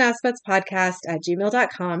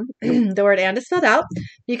idgitsandaspettspodcast@gmail.com. The word "and" is spelled out.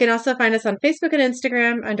 You can also find us on Facebook and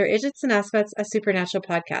Instagram under Idgits and Aspets, a supernatural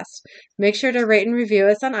podcast. Make sure to rate and review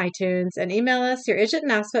us on iTunes and email us your Idgit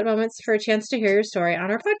and Aspet moments for a chance to hear your story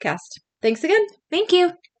on our podcast. Thanks again. Thank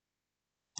you.